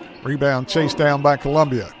good. Rebound chased down by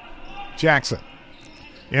Columbia. Jackson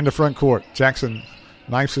in the front court. Jackson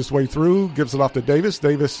knifes his way through, gives it off to Davis.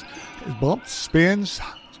 Davis is bumped, spins,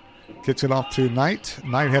 gets it off to Knight.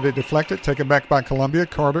 Knight had it deflected, taken back by Columbia.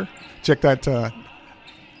 Carter, check that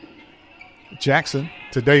Jackson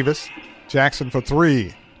to Davis. Jackson for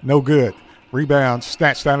three, no good. Rebound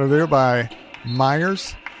snatched out of there by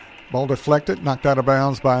Myers. Ball deflected, knocked out of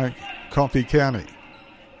bounds by Coffee County.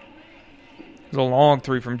 It was a long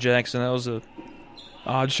three from Jackson. That was a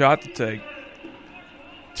odd shot to take.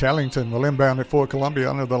 Tellington will inbound it for Columbia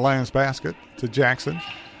under the Lions basket to Jackson.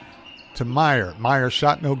 To Meyer. Meyer's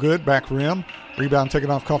shot no good. Back rim. Rebound taken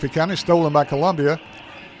off Coffee County. Stolen by Columbia.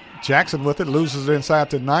 Jackson with it. Loses it inside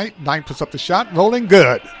to Knight. Knight puts up the shot. Rolling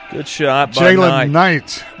good. Good shot by Jalen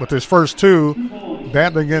Knight with his first two.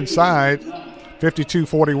 Battling inside.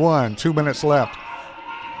 52-41. 2 minutes left.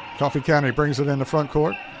 Coffee County brings it in the front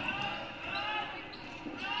court.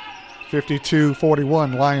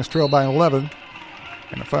 52-41. Lions trail by 11.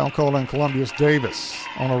 And a foul called on Columbia's Davis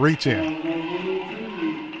on a reach-in.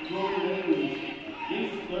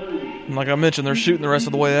 And like I mentioned, they're shooting the rest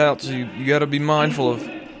of the way out, so you got to be mindful of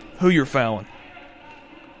who you're fouling.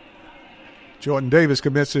 Jordan Davis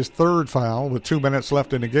commits his third foul with 2 minutes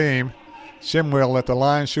left in the game. Shimwell at the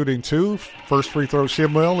line shooting 2. First free throw,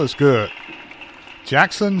 Shimwell, is good.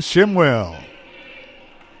 Jackson Shimwell,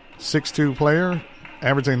 6'2" player,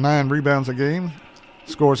 averaging 9 rebounds a game,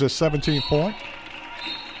 scores his 17th point.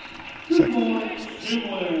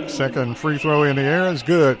 Second free throw in the air is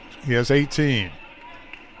good. He has 18.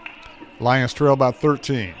 Lions trail by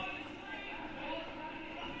 13.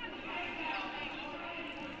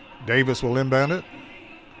 Davis will inbound it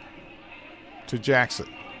to Jackson.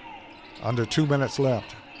 Under 2 minutes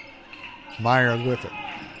left. Myers with it.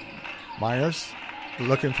 Myers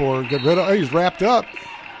looking for get rid of. Oh, he's wrapped up.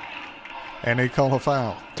 And they call a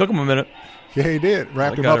foul. Took him a minute. Yeah, he did.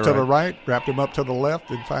 Wrapped him up to the right, wrapped him up to the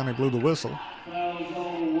left, and finally blew the whistle.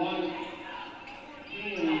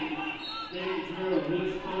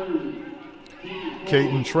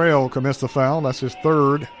 Caden Trail commits the foul. That's his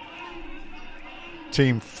third.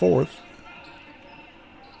 Team fourth.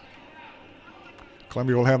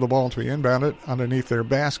 Columbia will have the ball to be inbounded underneath their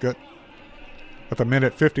basket with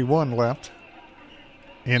 1:51 left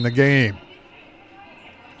in the game.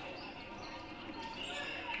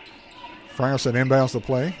 Frierson inbounds the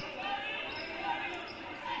play.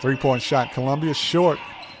 3-point shot, Columbia short.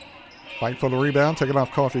 Fight for the rebound, taken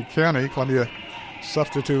off Coffee County. Columbia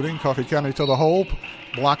substituting. Coffee County to the hole.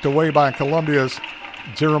 Blocked away by Columbia's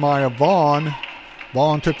Jeremiah Vaughn.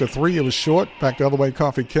 Vaughn took the three. It was short. Back the other way,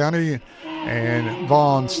 Coffee County. And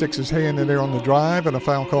Vaughn sticks his hand in there on the drive, and a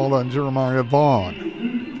foul called on Jeremiah Vaughn.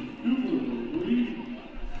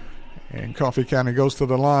 And Coffee County goes to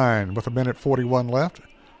the line with 1:41 left.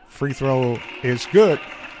 Free throw is good.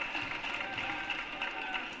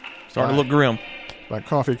 Starting to look grim. By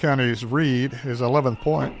Coffee County's Reed, his 11th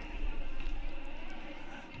point.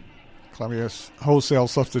 Columbia's wholesale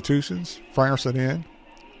substitutions. Frierson in.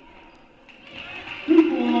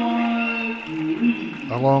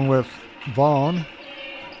 Along with Vaughn.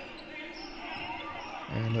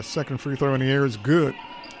 And the second free throw in the air is good.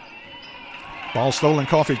 Ball stolen,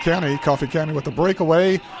 Coffee County. Coffee County with the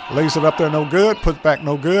breakaway. Lays it up there, no good. Puts back,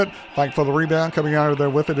 no good. Fight for the rebound. Coming out of there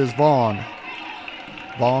with it is Vaughn.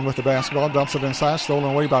 Vaughn with the basketball. Dumps it inside.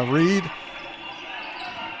 Stolen away by Reed.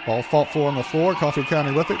 Ball fought for on the floor. Coffee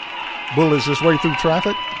County with it. Bullies his way through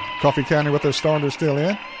traffic. Coffee County with their starter still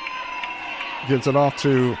in. Gives it off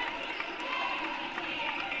to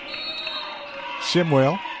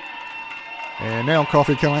Shimwell. And now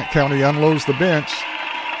Coffee County unloads the bench.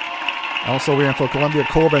 Also in for Columbia,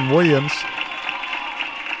 Corbin Williams.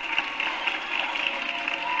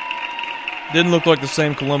 Didn't look like the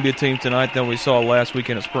same Columbia team tonight that we saw last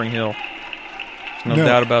weekend at Spring Hill. There's no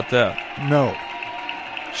doubt about that. No.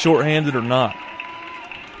 Short-handed or not.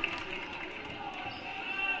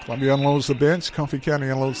 Columbia unloads the bench. Coffee County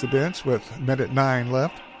unloads the bench with 1:09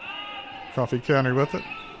 left. Coffee County with it.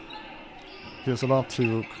 Gives it off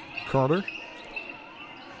to Carter.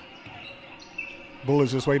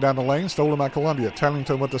 Bullies his way down the lane. Stolen by Columbia.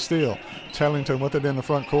 Tellington with the steal. Tellington with it in the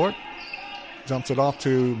front court. Jumps it off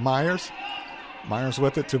to Myers. Myers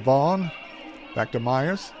with it to Vaughn. Back to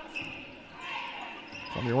Myers.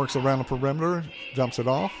 Columbia works around the perimeter. Jumps it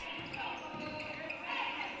off.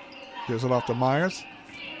 Gives it off to Myers.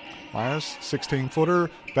 Myers, 16-footer.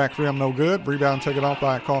 Back rim no good. Rebound taken off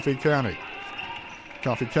by Coffee County.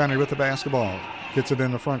 Coffee County with the basketball. Gets it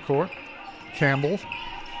in the front court. Campbell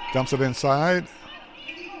dumps it inside.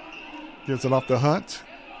 Gives it off to Hunt.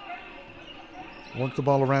 Work the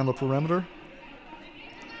ball around the perimeter.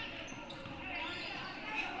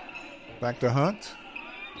 Back to Hunt.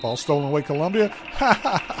 Ball stolen away, Columbia.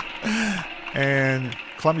 And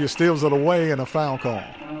Columbia steals it away and a foul call.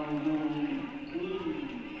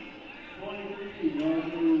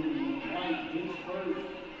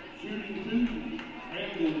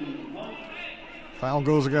 Foul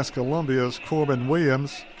goes against Columbia's Corbin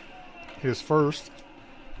Williams, his first,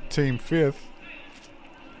 team fifth.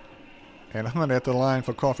 And Hunt at the line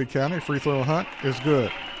for Coffee County. Free throw Hunt is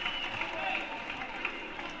good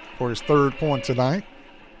for his third point tonight.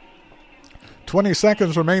 20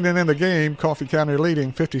 seconds remaining in the game. Coffee County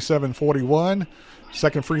leading 57-41.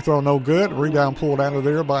 Second free throw no good. Rebound pulled out of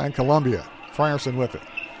there by Columbia. Frierson with it.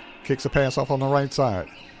 Kicks a pass off on the right side.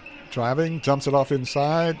 Driving, jumps it off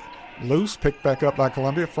inside. Loose, picked back up by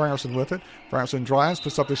Columbia. Frierson with it. Frierson drives,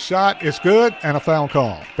 puts up the shot. It's good, and a foul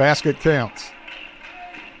call. Basket counts.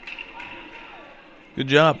 Good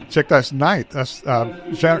job. Check that's night. That's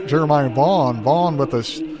Jeremiah Vaughn. Vaughn with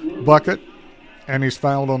this bucket, and he's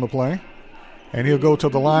fouled on the play. And he'll go to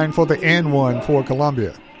the line for the and one for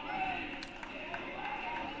Columbia.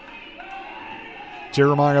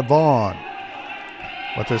 Jeremiah Vaughn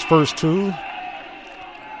with his first two.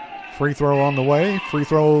 Free throw on the way. Free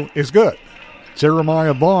throw is good.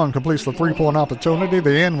 Jeremiah Vaughn completes the three-point opportunity.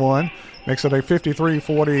 The end one makes it a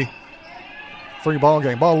 53-43 ball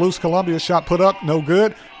game. Ball loose, Columbia. Shot put up, no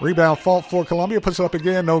good. Rebound fault for Columbia. Puts it up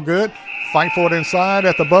again, no good. Fight for it inside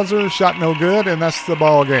at the buzzer. Shot no good, and that's the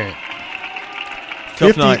ball game.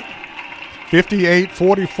 Tough night.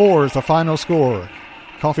 58-44 is the final score.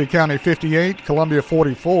 Coffee County 58, Columbia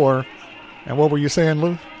 44. And what were you saying,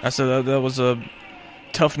 Lou? I said that was a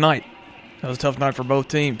tough night. That was a tough night for both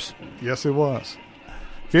teams. Yes, it was.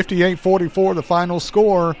 58-44, the final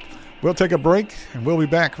score. We'll take a break, and we'll be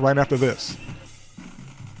back right after this.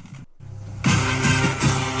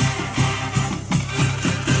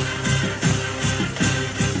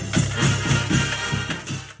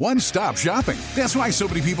 One-stop shopping. That's why so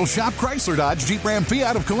many people shop Chrysler, Dodge, Jeep, Ram,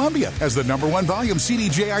 Fiat of Columbia. As the #1 volume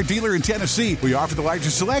CDJR dealer in Tennessee, we offer the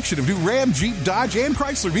largest selection of new Ram, Jeep, Dodge, and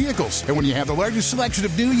Chrysler vehicles. And when you have the largest selection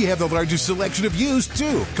of new, you have the largest selection of used,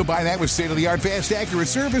 too. Combine that with state-of-the-art, fast, accurate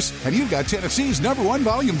service, and you've got Tennessee's #1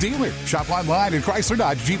 volume dealer. Shop online at Chrysler,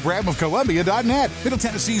 Dodge, Jeep, Ram of Columbia.net. Middle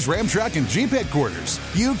Tennessee's Ram Truck and Jeep headquarters.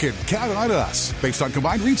 You can count on us. Based on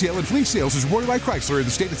combined retail and fleet sales as reported by Chrysler in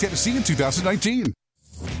the state of Tennessee in 2019.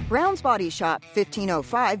 Brown's Body Shop,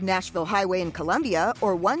 1505 Nashville Highway in Columbia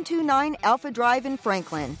or 129 Alpha Drive in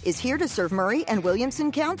Franklin, is here to serve Murray and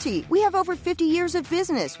Williamson County. We have over 50 years of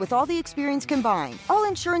business with all the experience combined. All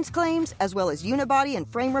insurance claims, as well as unibody and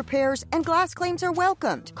frame repairs and glass claims are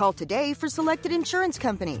welcomed. Call today for selected insurance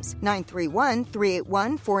companies.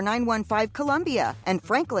 931-381-4915 Columbia and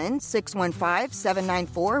Franklin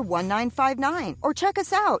 615-794-1959. Or check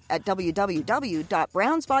us out at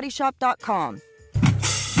www.brownsbodyshop.com.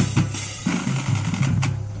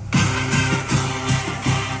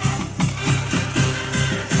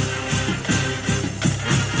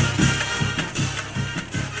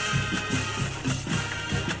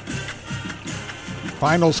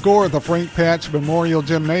 Final score at the Frank Patch Memorial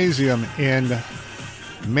Gymnasium in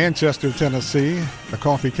Manchester, Tennessee, the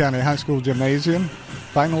Coffee County High School Gymnasium.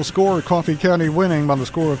 Final score, Coffee County winning by the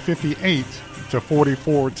score of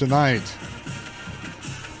 58-44 tonight.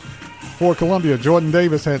 For Columbia, Jordan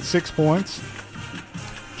Davis had 6 points.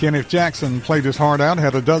 Kenneth Jackson played his heart out,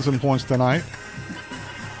 had a dozen points tonight.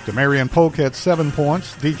 Demarion Polk had 7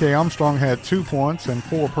 points. D.K. Armstrong had 2 points and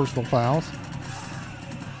 4 personal fouls.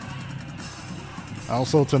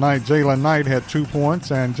 Also tonight, Jalen Knight had 2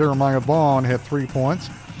 points, and Jeremiah Vaughn had 3 points.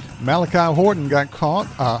 Malachi Horton got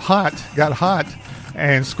hot,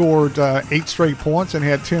 and scored 8 straight points and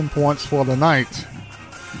had 10 points for the night.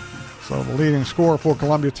 So the leading scorer for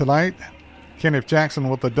Columbia tonight, Kenneth Jackson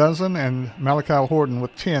with a dozen, and Malachi Horton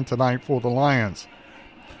with 10 tonight for the Lions.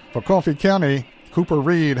 For Coffee County, Cooper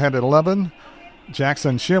Reed had 11.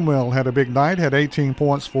 Jackson Shimwell had a big night, had 18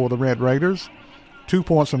 points for the Red Raiders. 2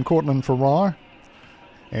 points from Cortland Farrar.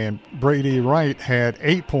 And Brady Wright had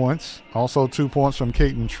 8 points. Also 2 points from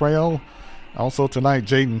Caton Trail. Also tonight,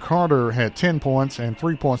 Jaden Carter had 10 points and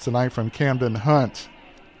 3 points tonight from Camden Hunt.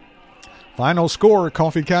 Final score,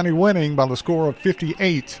 Coffee County winning by the score of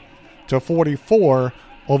 58-44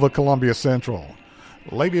 over Columbia Central.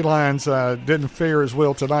 Lady Lions didn't fare as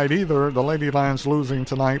well tonight either. The Lady Lions losing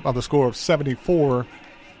tonight by the score of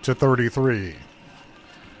 74-33.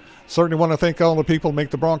 Certainly want to thank all the people who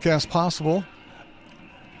make the broadcast possible.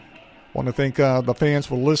 Want to thank the fans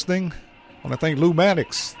for listening. Want to thank Lou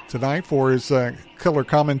Maddox tonight for his color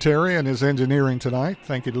commentary and his engineering tonight.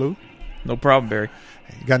 Thank you, Lou. No problem, Barry.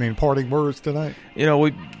 You got any parting words tonight?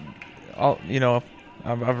 I've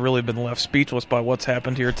really been left speechless by what's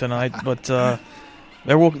happened here tonight, but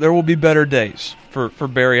there will be better days for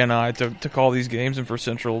Barry and I to call these games, and for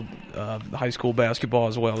Central high school basketball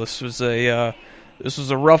as well. This was a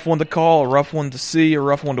rough one to call, a rough one to see, a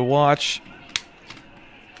rough one to watch.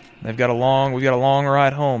 We've got a long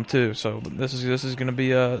ride home too, so this is going to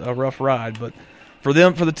be a rough ride, but for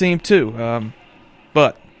the team too.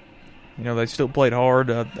 But they still played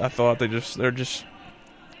hard. I thought they just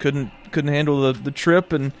couldn't handle the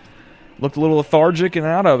trip and looked a little lethargic and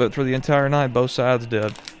out of it for the entire night. Both sides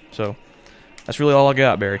did. So that's really all I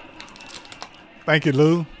got, Barry. Thank you,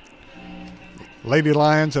 Lou. Lady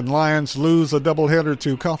Lions and Lions lose a doubleheader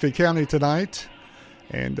to Coffee County tonight,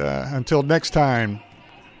 and until next time.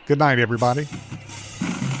 Good night, everybody.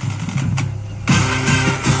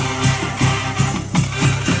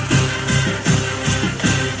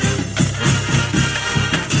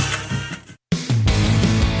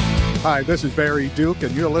 Hi, this is Barry Duke,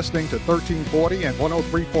 and you're listening to 1340 and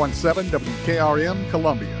 103.7 WKRM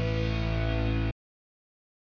Columbia.